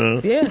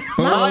 nigga. Yeah.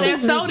 All that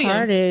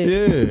sodium.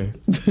 Yeah.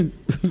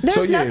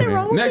 There's nothing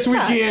wrong with next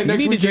Peacock. weekend, You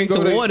need to drink go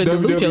some to water to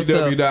dilute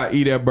yourself.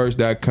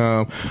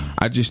 www.eathatburst.com.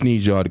 I just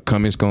need y'all to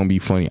come. It's gonna be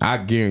funny. I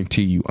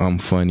guarantee you, I'm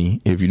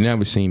funny. If you've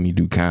never seen me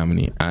do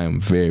comedy, I am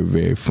very,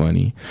 very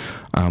funny.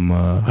 I'm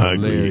I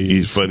agree. hilarious.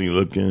 He's funny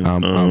looking.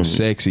 I'm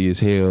sexy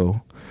as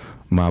hell.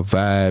 My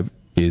vibe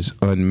is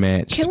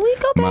unmatched. Can we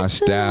go back My to-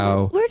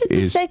 style where did the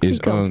is sexy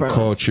come from?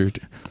 uncultured.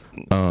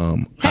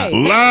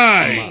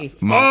 Lie.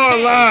 All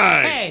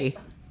lie. Hey.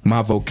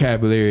 My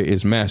vocabulary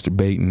is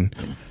masturbating.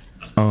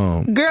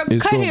 Girl,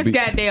 it's cut gonna his be-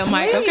 goddamn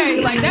mic,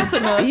 okay? Like, that's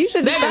enough. You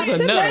should That is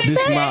enough.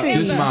 This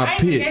my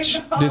pitch.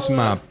 This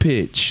my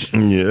pitch.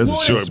 Yeah, that's a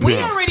short We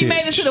pitch. already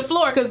made it to the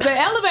floor because the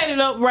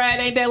elevator up ride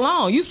ain't that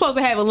long. You supposed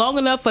to have it long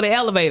enough for the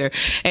elevator.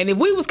 And if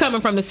we was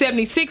coming from the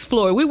 76th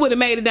floor, we would have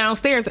made it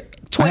downstairs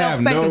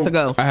 12 seconds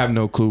ago. I have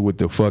no clue what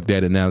the fuck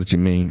that analogy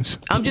means.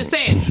 I'm just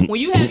saying, when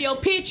you have your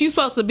pitch, you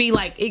supposed to be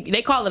like,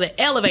 they call it an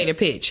elevator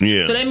pitch.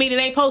 Yeah. So that means it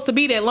ain't supposed to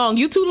be that long.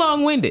 You too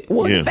long-winded.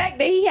 Well, the fact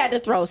that he had to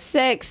throw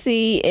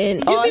sexy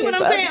and You all see what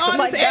his I'm saying? other All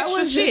stuff, this that extra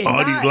was shit. just All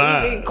these not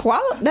lies. even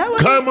that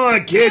was Come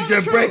on, kid,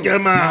 you're breaking my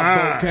My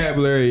heart.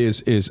 vocabulary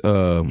is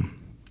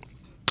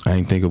I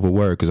ain't think of a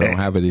word because I don't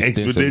have it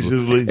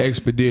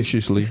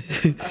expeditiously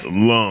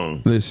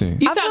long. Listen,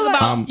 You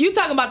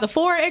talking about the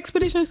 4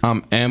 expeditions?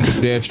 I'm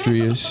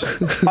ambidextrous.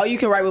 Oh, you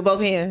can write with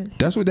both hands.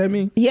 That's what that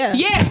means. Yeah.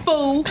 Yeah,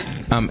 fool.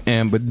 I'm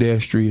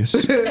ambidextrous.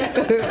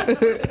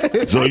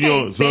 So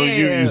you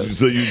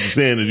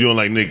saying that you don't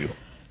like niggas?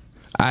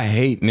 I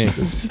hate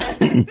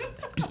niggas.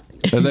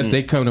 Unless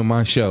they come to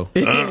my show.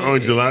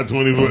 On July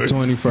 21st.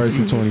 21st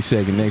and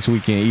 22nd. Next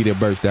weekend,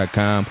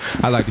 eatatburst.com.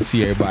 I like to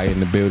see everybody in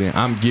the building.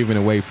 I'm giving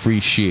away free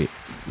shit.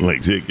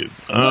 Like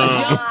tickets.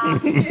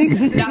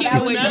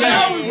 That was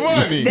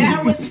funny.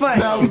 That was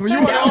funny.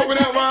 You want to open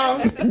up,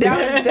 Miles?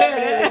 That was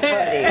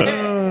definitely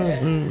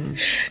funny.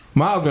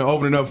 Miles been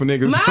opening up for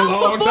niggas Miles for a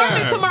long performing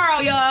time. tomorrow,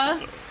 y'all.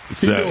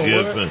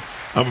 Yes, sir.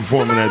 I'm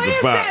performing Tomorrow at the is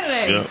Fox.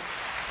 Saturday. Yep.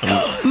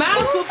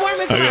 Miles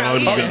performing tomorrow. Oh,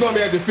 you gonna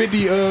be at the 50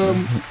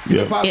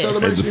 hip hop At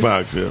celebration? the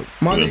Fox, yeah.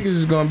 My Yeah. niggas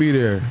is gonna be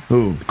there.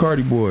 Who? The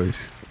Cardi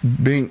Boys,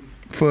 Bink,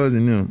 Fuzz,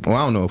 and them. Well, I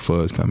don't know if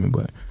Fuzz coming,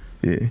 but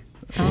yeah.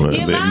 Well,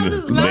 Yeah, Miles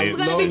is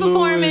gonna be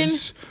performing.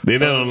 They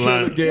not on the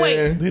line.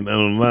 Wait. They not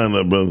on the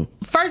lineup, brother.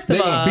 First They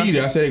of all, gonna be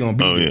there. I said they gonna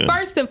be there. yeah.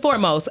 First and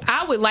foremost,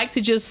 I would like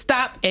to just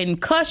stop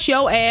and cuss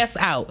your ass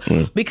out.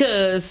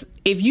 Because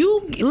if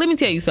you, let me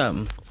tell you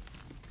something.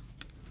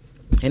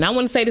 And I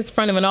want to say this in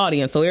front of an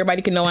audience so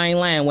everybody can know I ain't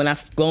lying when I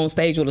go on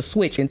stage with a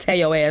switch and tear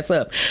your ass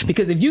up.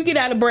 Because if you get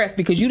out of breath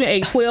because you done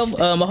ate 12,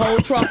 a whole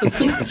trough of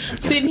soup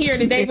sitting here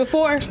the day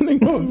before,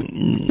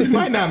 you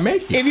might not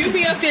make it. If you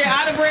be up there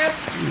out of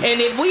breath, and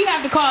if we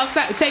have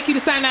to take you to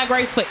Sinai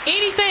Grace for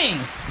anything,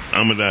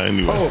 I'm gonna die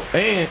anyway. Oh,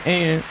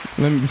 and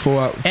let me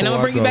before I and I'm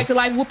gonna bring you back to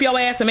life, whoop your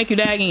ass, and make you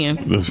die again.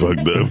 That's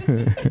fucked up.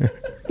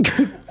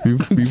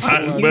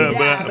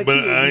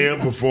 But I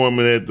am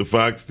performing at the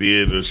Fox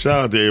Theater.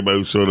 Shout out to everybody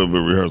who showed up at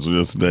rehearsal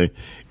yesterday.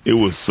 It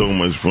was so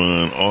much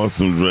fun.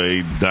 Awesome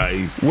Dre,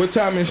 Dice. What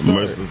time is start?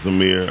 Mercer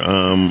Samir.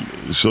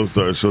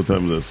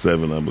 Showtime is at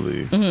 7, I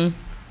believe.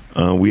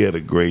 Mm-hmm. We had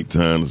a great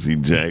time to see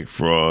Jack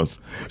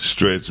Frost.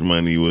 Stretch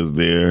Money was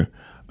there.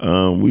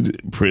 We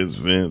did Prince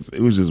Vince.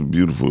 It was just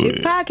beautiful.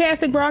 Is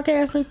podcasting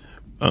broadcasting?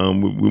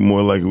 We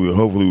more likely,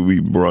 hopefully, we'll be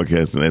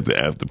broadcasting at the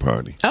after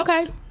party.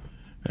 Okay.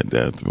 At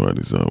the after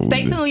party. So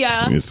Stay tuned,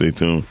 y'all. Yeah, stay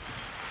tuned.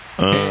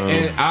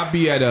 And I'll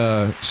be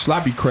at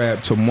Sloppy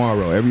Crab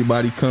tomorrow.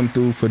 Everybody come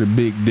through for the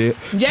big dip.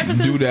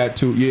 Jefferson? Do that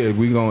too. Yeah,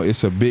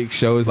 it's a big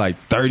show. It's like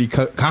 30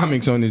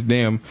 comics on this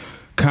damn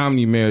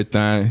comedy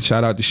marathon.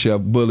 Shout out to Chef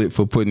Bullet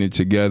for putting it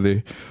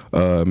together.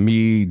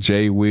 Me,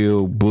 Jay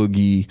Will,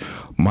 Boogie,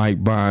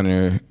 Mike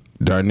Bonner,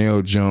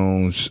 Darnell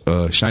Jones,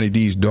 Shiny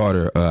D's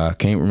daughter. I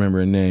can't remember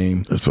her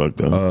name. That's fucked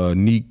up. I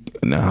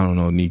don't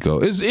know Nico.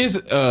 It's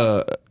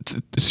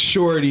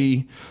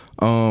Shorty.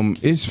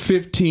 It's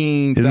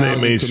 15. His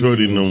name ain't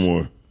Shorty no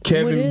more.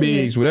 Kevin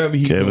Biggs, whatever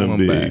he's Kevin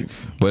doing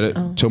Biggs. back.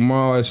 But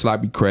tomorrow is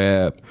Sloppy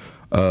Crab,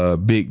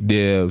 Big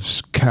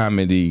Devs,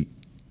 comedy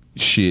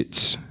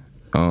shits.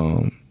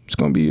 It's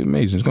gonna be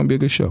amazing. It's gonna be a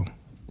good show.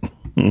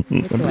 It's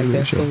gonna be a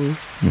good show.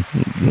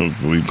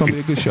 It's gonna be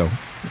a good show.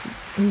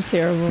 I'm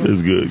terrible.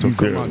 It's good. So You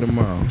come terrible. out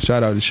tomorrow.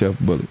 Shout out to Chef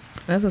Bullet.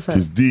 That's what's up.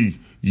 Cause D,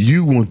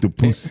 you want the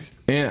pussy.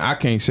 And I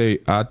can't say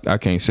I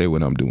can't say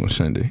what I'm doing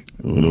Sunday.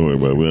 Well, don't worry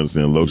about it. We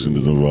understand lotion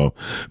is involved.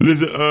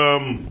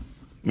 Listen,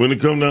 when it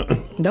come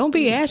down, Don't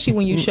be ashy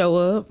when you show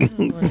up.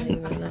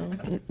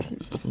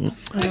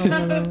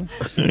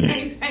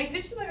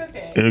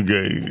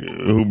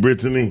 okay, who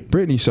Brittany?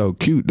 Brittany's so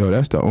cute though.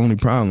 That's the only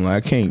problem. Like,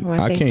 Oh,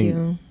 I thank can't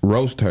you.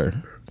 roast her.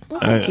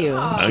 Thank you.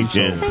 I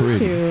can't.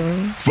 Pretty.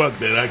 Fuck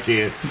that. I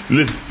can't.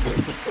 Listen.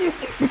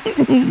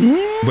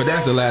 But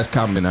that's the last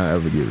compliment I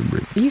ever given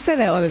Brittany. You say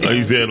that all the time. Oh,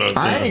 you said all the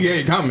I time. ain't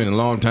getting a compliment in a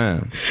long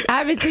time. I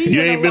haven't seen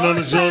You in ain't a been long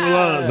on the show in a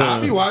long I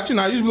time. be watching.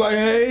 I used to be like,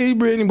 "Hey,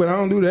 Brittany," but I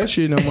don't do that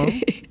shit no more.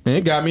 And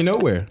it got me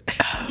nowhere.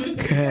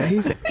 God,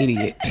 he's an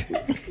idiot.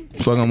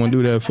 Fuck, I'm gonna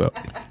do that for.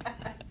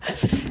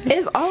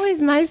 It's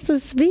always nice to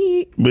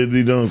speak. But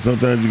they don't.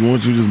 Sometimes you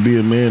want you to just be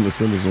a man to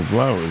send her some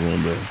flowers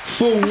one day.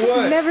 For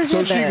what? never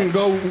So said she that. can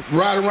go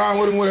ride around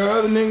with him with her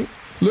other nigga.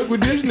 Look what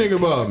this nigga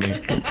bought me.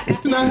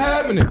 It's not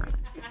happening.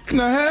 It's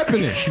not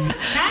happening.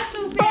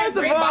 First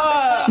of all,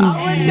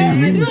 I would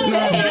never do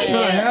that.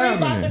 Not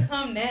happening.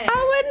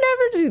 I would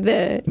never do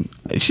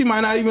that. She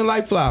might not even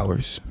like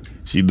flowers.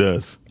 She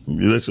does.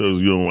 That shows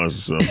you don't watch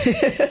the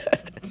show.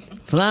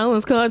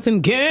 Flowers, cards,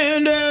 and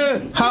candy.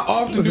 How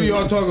often do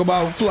y'all talk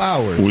about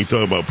flowers? We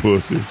talk about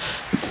pussy.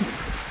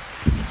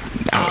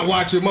 I'd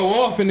watch it more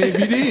often if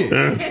you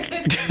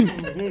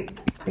did.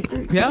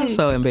 Y'all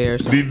so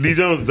embarrassed. D.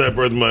 Jones is the type of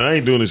person, I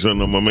ain't doing this show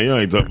no more, man. Y'all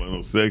ain't talking about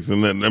no sex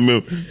and nothing. I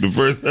mean, the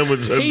first time I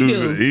tried to do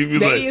this, he was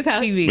that like, is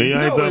how he be. man,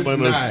 y'all ain't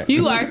talking about no.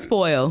 You are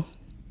spoiled.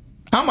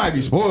 I might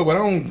be spoiled, but I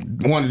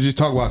don't want to just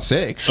talk about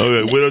sex.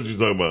 Okay, what else you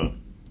talking about?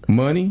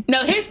 Money?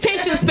 No, his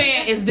attention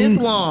span is this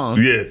long.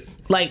 Yes.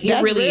 Like,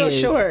 That's it really real is.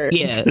 short.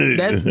 Yeah.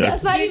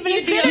 That's not even a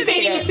You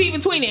can see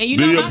between it. And you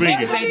Do know your my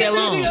pinky. fingers ain't that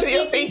long.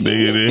 This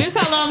This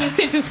how long his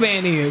attention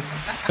span is.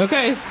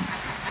 Okay?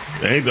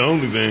 That ain't the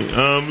only thing.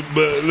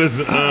 But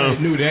listen, I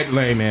knew that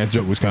lame ass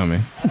joke was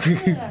coming.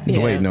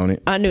 Waiting on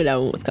it. I knew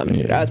that one was coming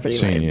too. That was pretty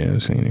lame.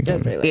 Seen it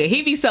coming. Yeah,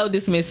 he be so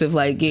dismissive.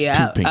 Like,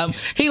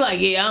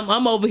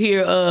 I'm over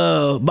here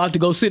about to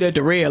go sit at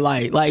the red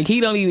light. Like, he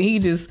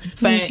just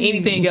find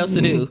anything else to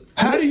do.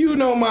 How do you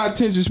know my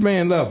attention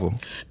span level?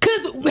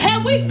 Cause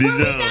were we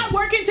not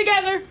working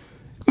together?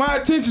 My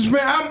attention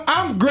span,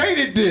 I'm great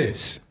at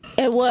this.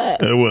 At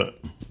what? At what?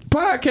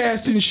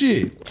 Podcasting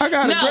shit. I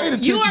got a great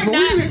attention you are span.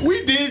 not-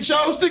 We did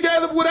shows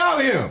together without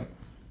him.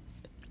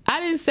 I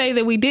didn't say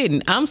that we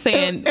didn't. I'm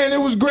saying, and it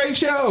was great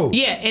show.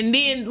 Yeah, and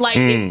then like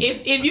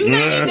if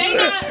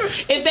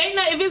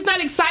it's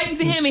not exciting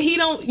to him and he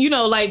don't,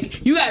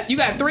 like you got 3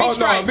 strikes.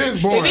 No, if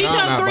it's boring, if he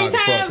comes 3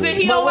 times and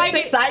he don't like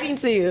it, exciting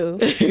to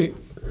you.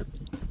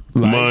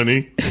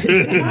 Money.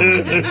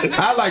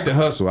 I like to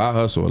hustle. I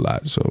hustle a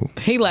lot, so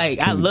he like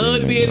I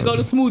love to be able to go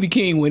to Smoothie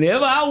King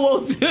whenever I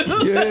want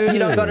to. Yeah. You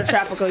don't go to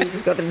Tropical, you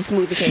just go to the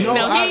Smoothie King.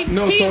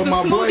 He's so the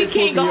my boy Smoothie put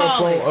me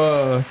up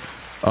Kingaholic.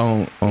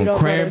 on don't go to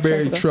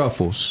cranberry Tropical?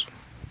 truffles.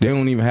 They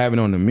don't even have it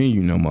on the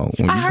menu no more.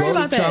 When I you heard go to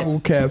about that. Tropical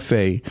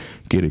Cafe,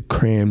 get a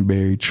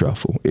cranberry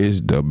truffle.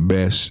 It's the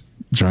best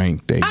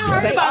drink they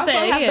got. They also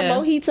have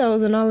the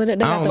mojitos and all of that.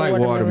 They I got don't the like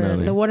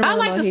watermelon. The watermelon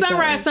I like the mojito.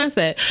 sunrise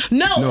sunset.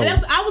 No.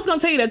 I was gonna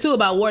tell you that too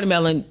about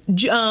watermelon.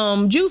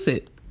 Juice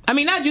it. I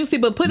mean, not juice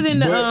it, but put it in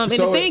the in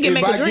the thing and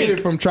make a if I drink. get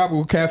it from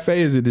Tropical Cafe,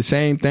 is it the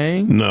same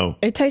thing? No.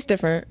 It tastes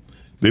different.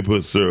 They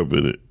put syrup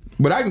in it.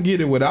 But I can get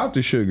it without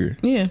the sugar.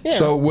 Yeah.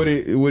 So would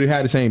it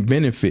have the same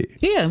benefit?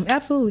 Yeah,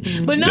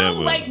 absolutely. But no,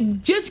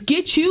 like just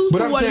get used But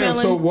to I'm watermelon.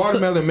 saying, so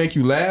watermelon make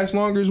you last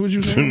longer? Is what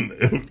you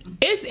saying?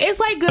 It's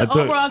like good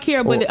overall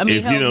care, but I mean,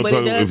 if he don't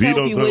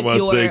talk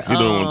about sex, he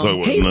don't want to talk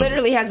about He nothing.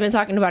 literally has been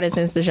talking about it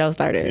since the show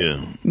started.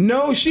 Yeah.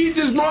 No, she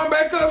just brought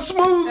back up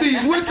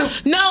smoothies with the.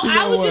 No, You I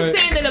know was what? just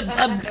saying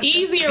that a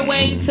easier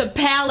way to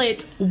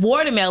palate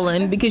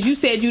watermelon, because you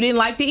said you didn't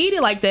like to eat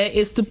it like that,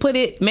 is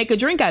to make a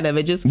drink out of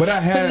it. Just But I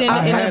put had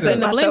it in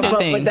the blender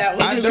thing.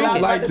 I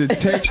don't like the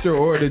texture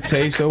or the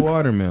taste of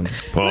watermelon.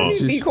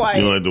 Pause. Be quiet.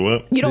 You don't like the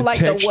what? You don't like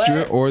the texture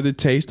what? or the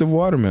taste of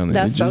watermelon.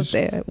 That's It so just-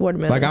 sad.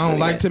 Watermelon. Like I don't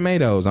like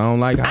tomatoes. I don't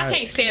like. I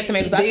can't stand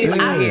tomatoes. Dude, I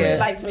don't really Yeah.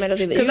 like tomatoes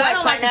either. Because You I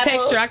don't like the pineapple?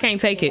 texture. I can't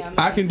take it.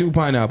 I can do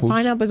pineapples.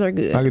 Pineapples are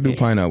good. I can do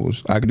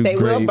pineapples. I can do They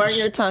grapes. will burn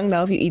your tongue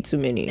though if you eat too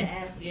many.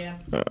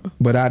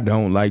 But I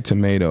don't like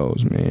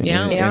tomatoes, man.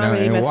 Yeah, And- I and don't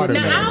really and mess with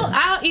them. watermelon. Now,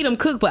 I'll eat them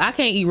cooked, but I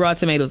can't eat raw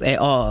tomatoes at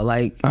all.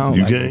 Like I don't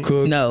You like them can't?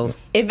 cooked. no.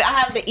 If I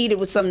have to eat it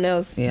with something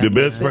else, Yeah. The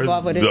best person,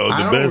 involved with it. I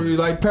the don't best really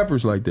like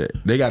peppers like that.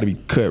 They got to be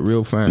cut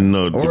real fine.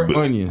 No, or but-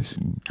 onions.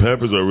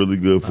 peppers are really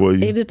good for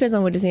you. it depends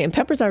on what you're saying.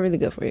 Peppers are really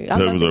good for you. I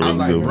Peppers love are the- really I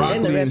like good. broccoli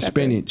the red and peppers.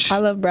 spinach. I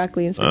love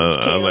broccoli and spinach.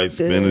 I like Kale's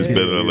spinach good.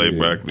 better. I like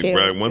broccoli.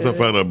 Kale's Once I good.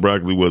 found out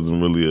broccoli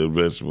wasn't really a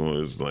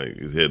vegetable, it's like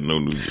it had no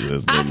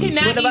nutrients. I cannot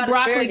What eat about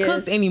broccoli asparagus?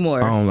 cooked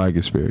anymore. I don't like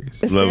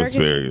asparagus. Love Asparagus is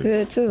asparagus.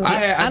 good too.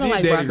 I don't did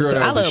like date a broccoli. girl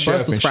that I was a love chef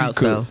Brussels and she sprouts,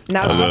 cooked.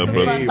 Now, I love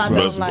Brussels sprouts I don't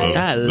Brussels like. sprouts.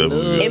 I That was love-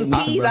 good. And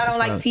peas, I don't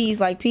like sprouts. peas.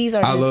 Like peas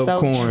are I just love so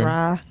corn.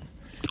 dry.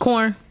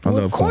 Corn. I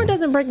love Corn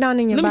doesn't break down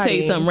in your Let me body.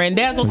 tell you something.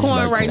 Randazzle corn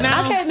like right corn.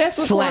 now. I can't mess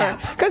with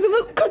Slap. corn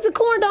because the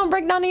corn don't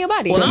break down in your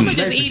body. Well, I'm gonna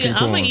just Mexican eat it. I'm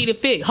gonna corn. eat it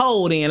fit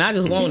whole. Then I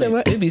just want said it.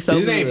 what? It'd be so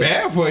It good. ain't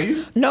bad for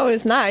you. No,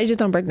 it's not. It just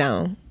don't break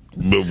down.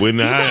 But when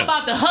You talking I,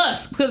 about the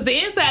husk, because the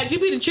inside you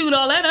be to chewed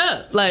all that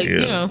up. Like Yeah.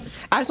 you know,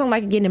 I just don't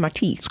like it getting in my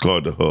teeth. it's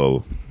called the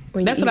hull,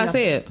 when that's you what eat I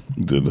said.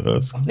 the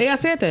husk, Yeah, I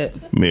said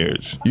that.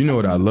 marriage, You know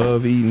what I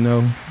love eating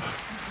though?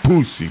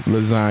 pussy.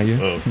 Lasagna.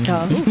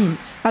 Oh.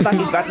 I thought he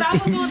was about to say.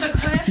 doing the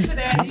class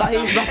today. I thought he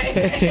was about to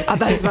say. I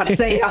thought he was about to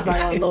say it. I was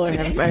like, oh Lord,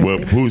 have mercy. Well,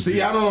 pussy.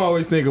 See, I don't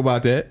always think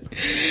about that.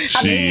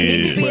 I mean,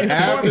 it could be Shit. in the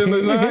After form.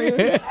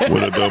 lasagna,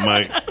 What up, though,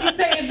 Mike?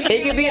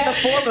 It could be in the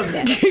form of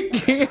that.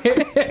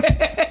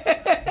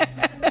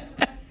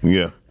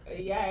 Yeah.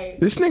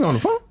 this nigga on the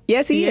phone.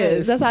 Yes, he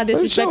is. That's how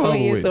disrespectful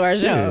he is to our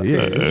show.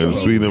 Yeah, And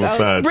sweet number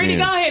Brittany,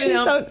 go 510. ahead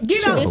and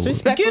He's so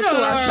disrespectful Get to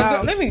on our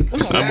show. Let me.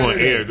 I'm on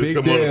air. Just Big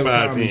come on Dev to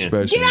comedy 510.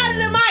 special. Get out of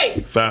the mic.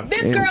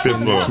 This girl Fifth on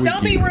the floor. phone.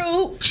 Don't be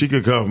rude. She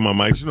could come from my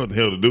mic. She know what the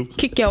hell to do.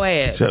 Kick your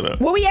ass. Shut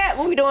up. Where we at?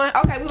 What we doing? Okay,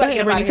 we Go about to ahead,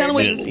 get Brittany. Tell them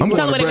where Yeah. tell I'm them going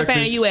where to they can find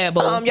breakfast. you at,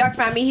 boo. Y'all can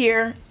find me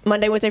here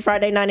Monday, Wednesday,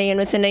 Friday, 9 a.m.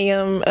 to 10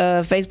 a.m.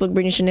 Facebook,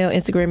 Brittany Chanel.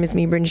 Instagram is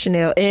me, Brittany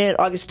Chanel. And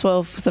August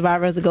 12th,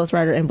 Survivor as a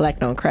Ghostwriter and Black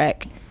Don't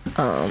Crack.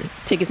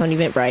 Tickets on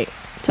Eventbrite.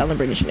 Tell them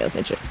Brittany Chanel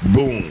sent you.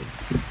 Boom.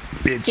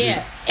 Bitches.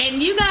 Yeah,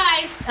 and you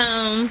guys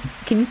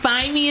can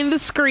find me in the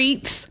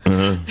streets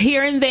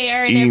here and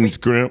there and Eating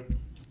scrimp.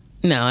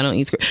 No, I don't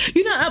eat scrimp.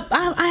 You know,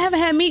 I haven't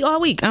had meat all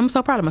week. I'm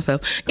so proud of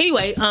myself.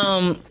 Anyway,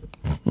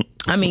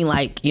 I mean,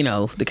 like, you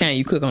know, the kind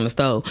you cook on the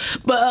stove.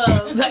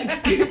 But,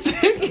 like...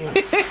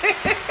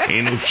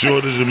 Ain't no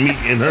shortage of meat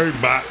in her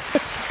box.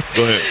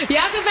 Go ahead.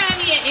 Y'all can find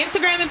me at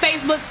Instagram and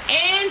Facebook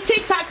and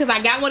TikTok, because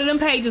I got one of them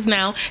pages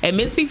now, at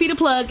Miss Fifi the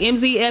Plug,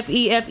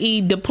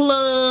 MZFEFE the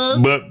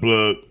Plug. Butt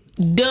plug.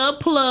 The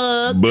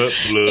Plug. Butt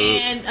plug.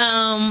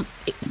 And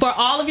for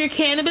all of your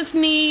cannabis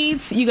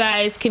needs, you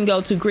guys can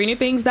go to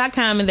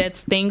greenerthings.com, and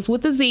that's things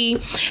with a Z,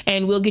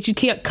 and we'll get you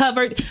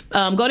covered.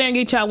 Go there and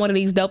get y'all one of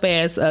these dope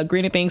ass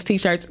Greener Things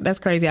t-shirts. That's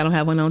crazy. I don't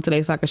have one on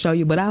today, so I can show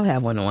you, but I'll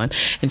have one on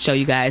and show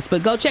you guys.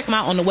 But go check them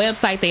out on the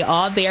website. They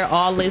all there,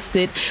 all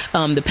listed.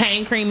 The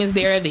pain cream is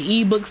there.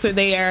 The ebooks are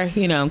there.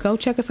 You know, go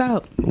check us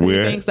out.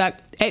 Where?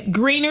 At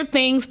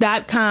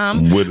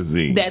greenerthings.com. With a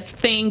Z. That's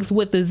things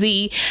with a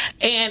Z.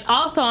 And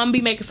also, I'm going to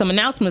be making some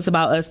announcements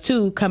about us,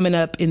 too, coming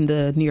up in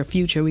the near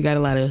future. We got a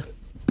lot of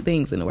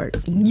things in the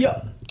works.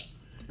 Yeah.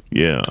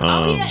 Yeah.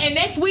 And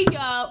next week,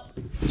 y'all.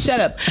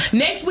 Shut up.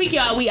 Next week,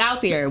 y'all, we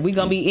out there. We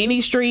gonna be in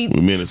these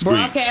streets,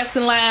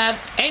 broadcasting live.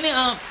 And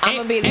I'm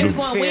gonna be there. And we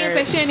going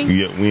Wednesday, Shanny?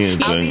 Yeah,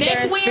 Wednesday.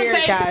 Next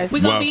Wednesday, we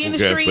gonna be in the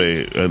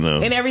streets I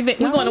know. and everything.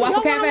 We going to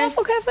Waffle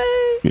Cafe?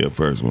 Yeah,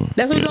 first one.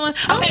 That's what we're going.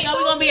 Okay, y'all,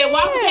 we gonna be at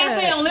Waffle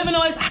Cafe on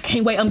Illinois. I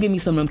can't wait. I'm giving me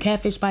some of them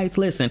catfish bites.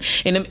 Listen,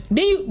 and then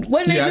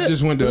I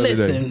just went the other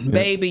day. Listen,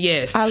 baby,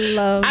 yes.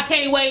 I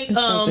can't wait.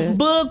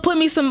 Boog, put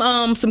me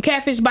some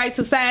catfish bites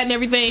aside and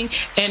everything,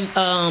 and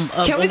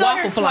can we go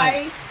there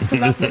twice?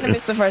 Because I couldn't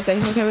miss the first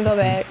day. So can we go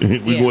back?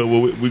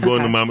 we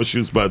going to Mama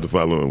Shoe Spot the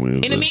following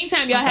Wednesday. In the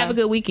meantime, y'all have a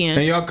good weekend.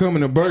 And y'all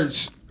coming to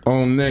Burt's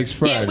on next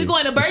Friday. Yeah, we're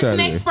going to Burt's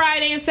next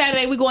Friday and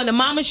Saturday. We're going to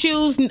Mama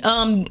Shoes next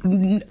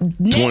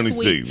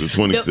 26th, the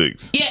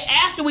 26th. Yeah,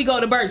 after we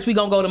go to Burt's, we're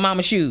going to go to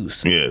Mama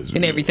Shoes. Yes.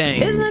 And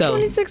everything. Isn't the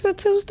 26th a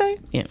Tuesday?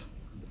 Yeah.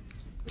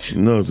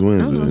 No, it's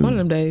Wednesday. It's one of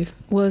them days.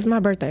 Well, it's my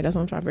birthday. That's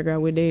what I'm trying to figure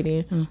out what day it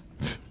is.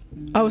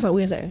 Oh, it's on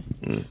Wednesday.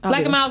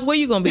 Like a Mouse, where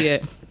you going to be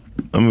at?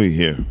 I'm gonna be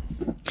here,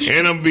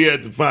 and I'm gonna be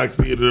at the Fox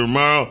Theater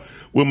tomorrow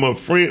with my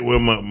friend,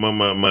 with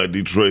my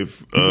Detroit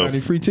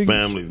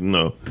family.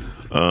 No,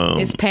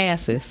 it's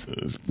passes.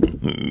 We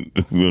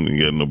don't even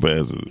get no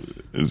passes.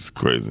 It's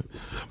crazy,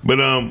 but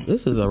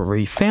this is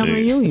a family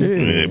reunion.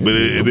 Yeah, but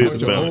it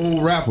is bunch of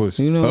old rappers.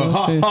 You know,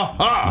 what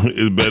I'm saying?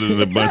 It's better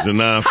than a bunch of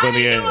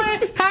non-funny ass.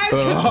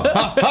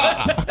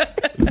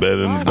 Better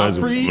than a bunch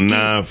of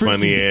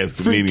non-funny ass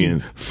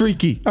comedians.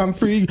 Freaky. I'm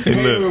freaky.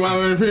 Hey,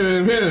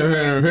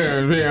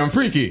 I'm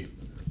freaky.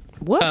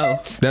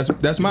 What?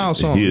 That's Miles'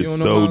 song. He is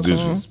so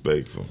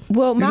disrespectful.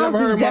 Well, Miles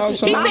is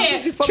definitely. He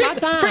said,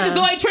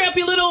 "Freakazoid Tramp,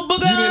 you little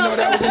booger." You didn't know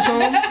that was the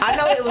song? I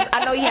know it was.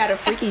 I know he had a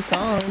freaky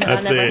song. I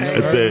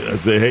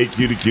said, hey,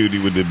 cutie cutie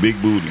with the big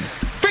booty.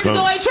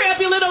 Freakazoid Tramp,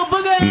 you little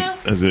booger.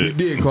 I said, you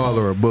did call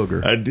her a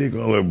booger. I did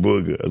call her a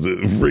booger. I said,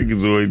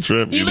 Freakazoid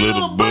Tramp, you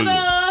little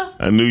booger.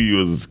 I knew you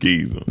was a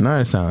skeezer. Now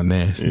it sound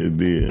nasty. It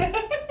did.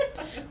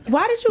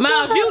 Why did you,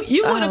 Miles?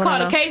 You would have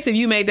caught a case if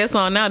you made that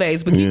song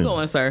nowadays. But keep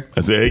going, sir.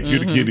 I said, hey,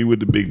 cutie cutie with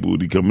the big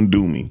booty, come and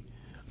do me.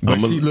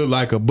 But she look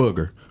like a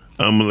booger.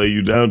 I'm gonna lay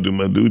you down, do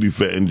my duty,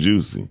 fat and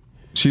juicy.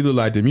 She look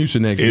like the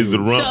Mucinex. Is the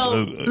rump? So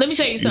let me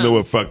tell you something. You know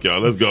what? Fuck y'all.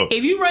 Let's go.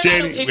 If you run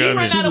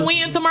out of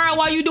wind tomorrow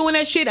while you doing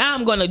that shit,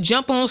 I'm gonna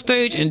jump on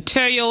stage and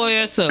tear your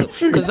ass up.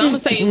 Because I'm gonna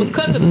say it was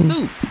because of the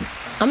suit.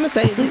 I'm gonna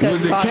say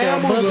because the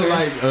Campbell look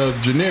like a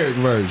generic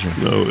version.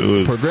 No, it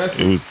was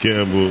Progressive. It was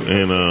Campbell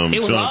and it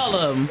was all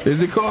of them.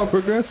 Is it called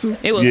Progressive?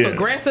 It was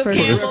Progressive,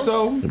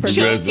 Campbell,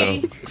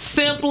 Chunky,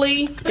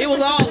 Simply. It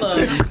was all of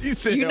them.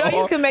 You know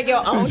you can make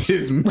your own.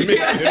 You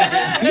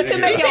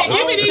can make your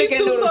own chicken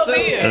noodle soup.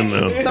 I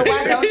know. So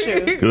why don't you?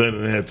 Because I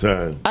didn't have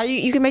time.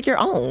 You can make your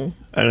own.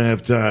 I didn't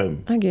have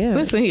time. I guess.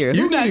 Listen here.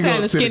 Who got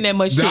time to skin that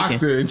much chicken?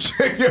 And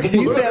check your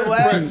You said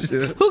what?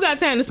 Who got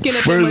time to skin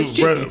that much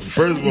chicken?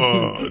 First of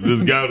all,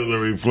 this guy was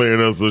already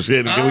flaring up, so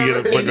Shannon, can we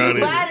get the fuck out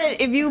of here?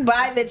 If you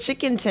buy the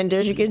chicken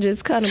tenders, you can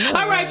just cut them up.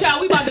 All right,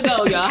 y'all. We about to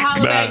go, y'all.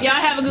 Holla back. Y'all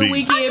have a good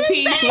weekend.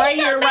 Peace. Right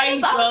here,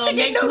 right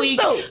next week.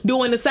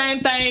 Doing the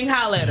same thing.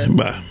 Holla at us.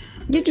 Bye.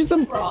 Get you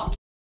some broth.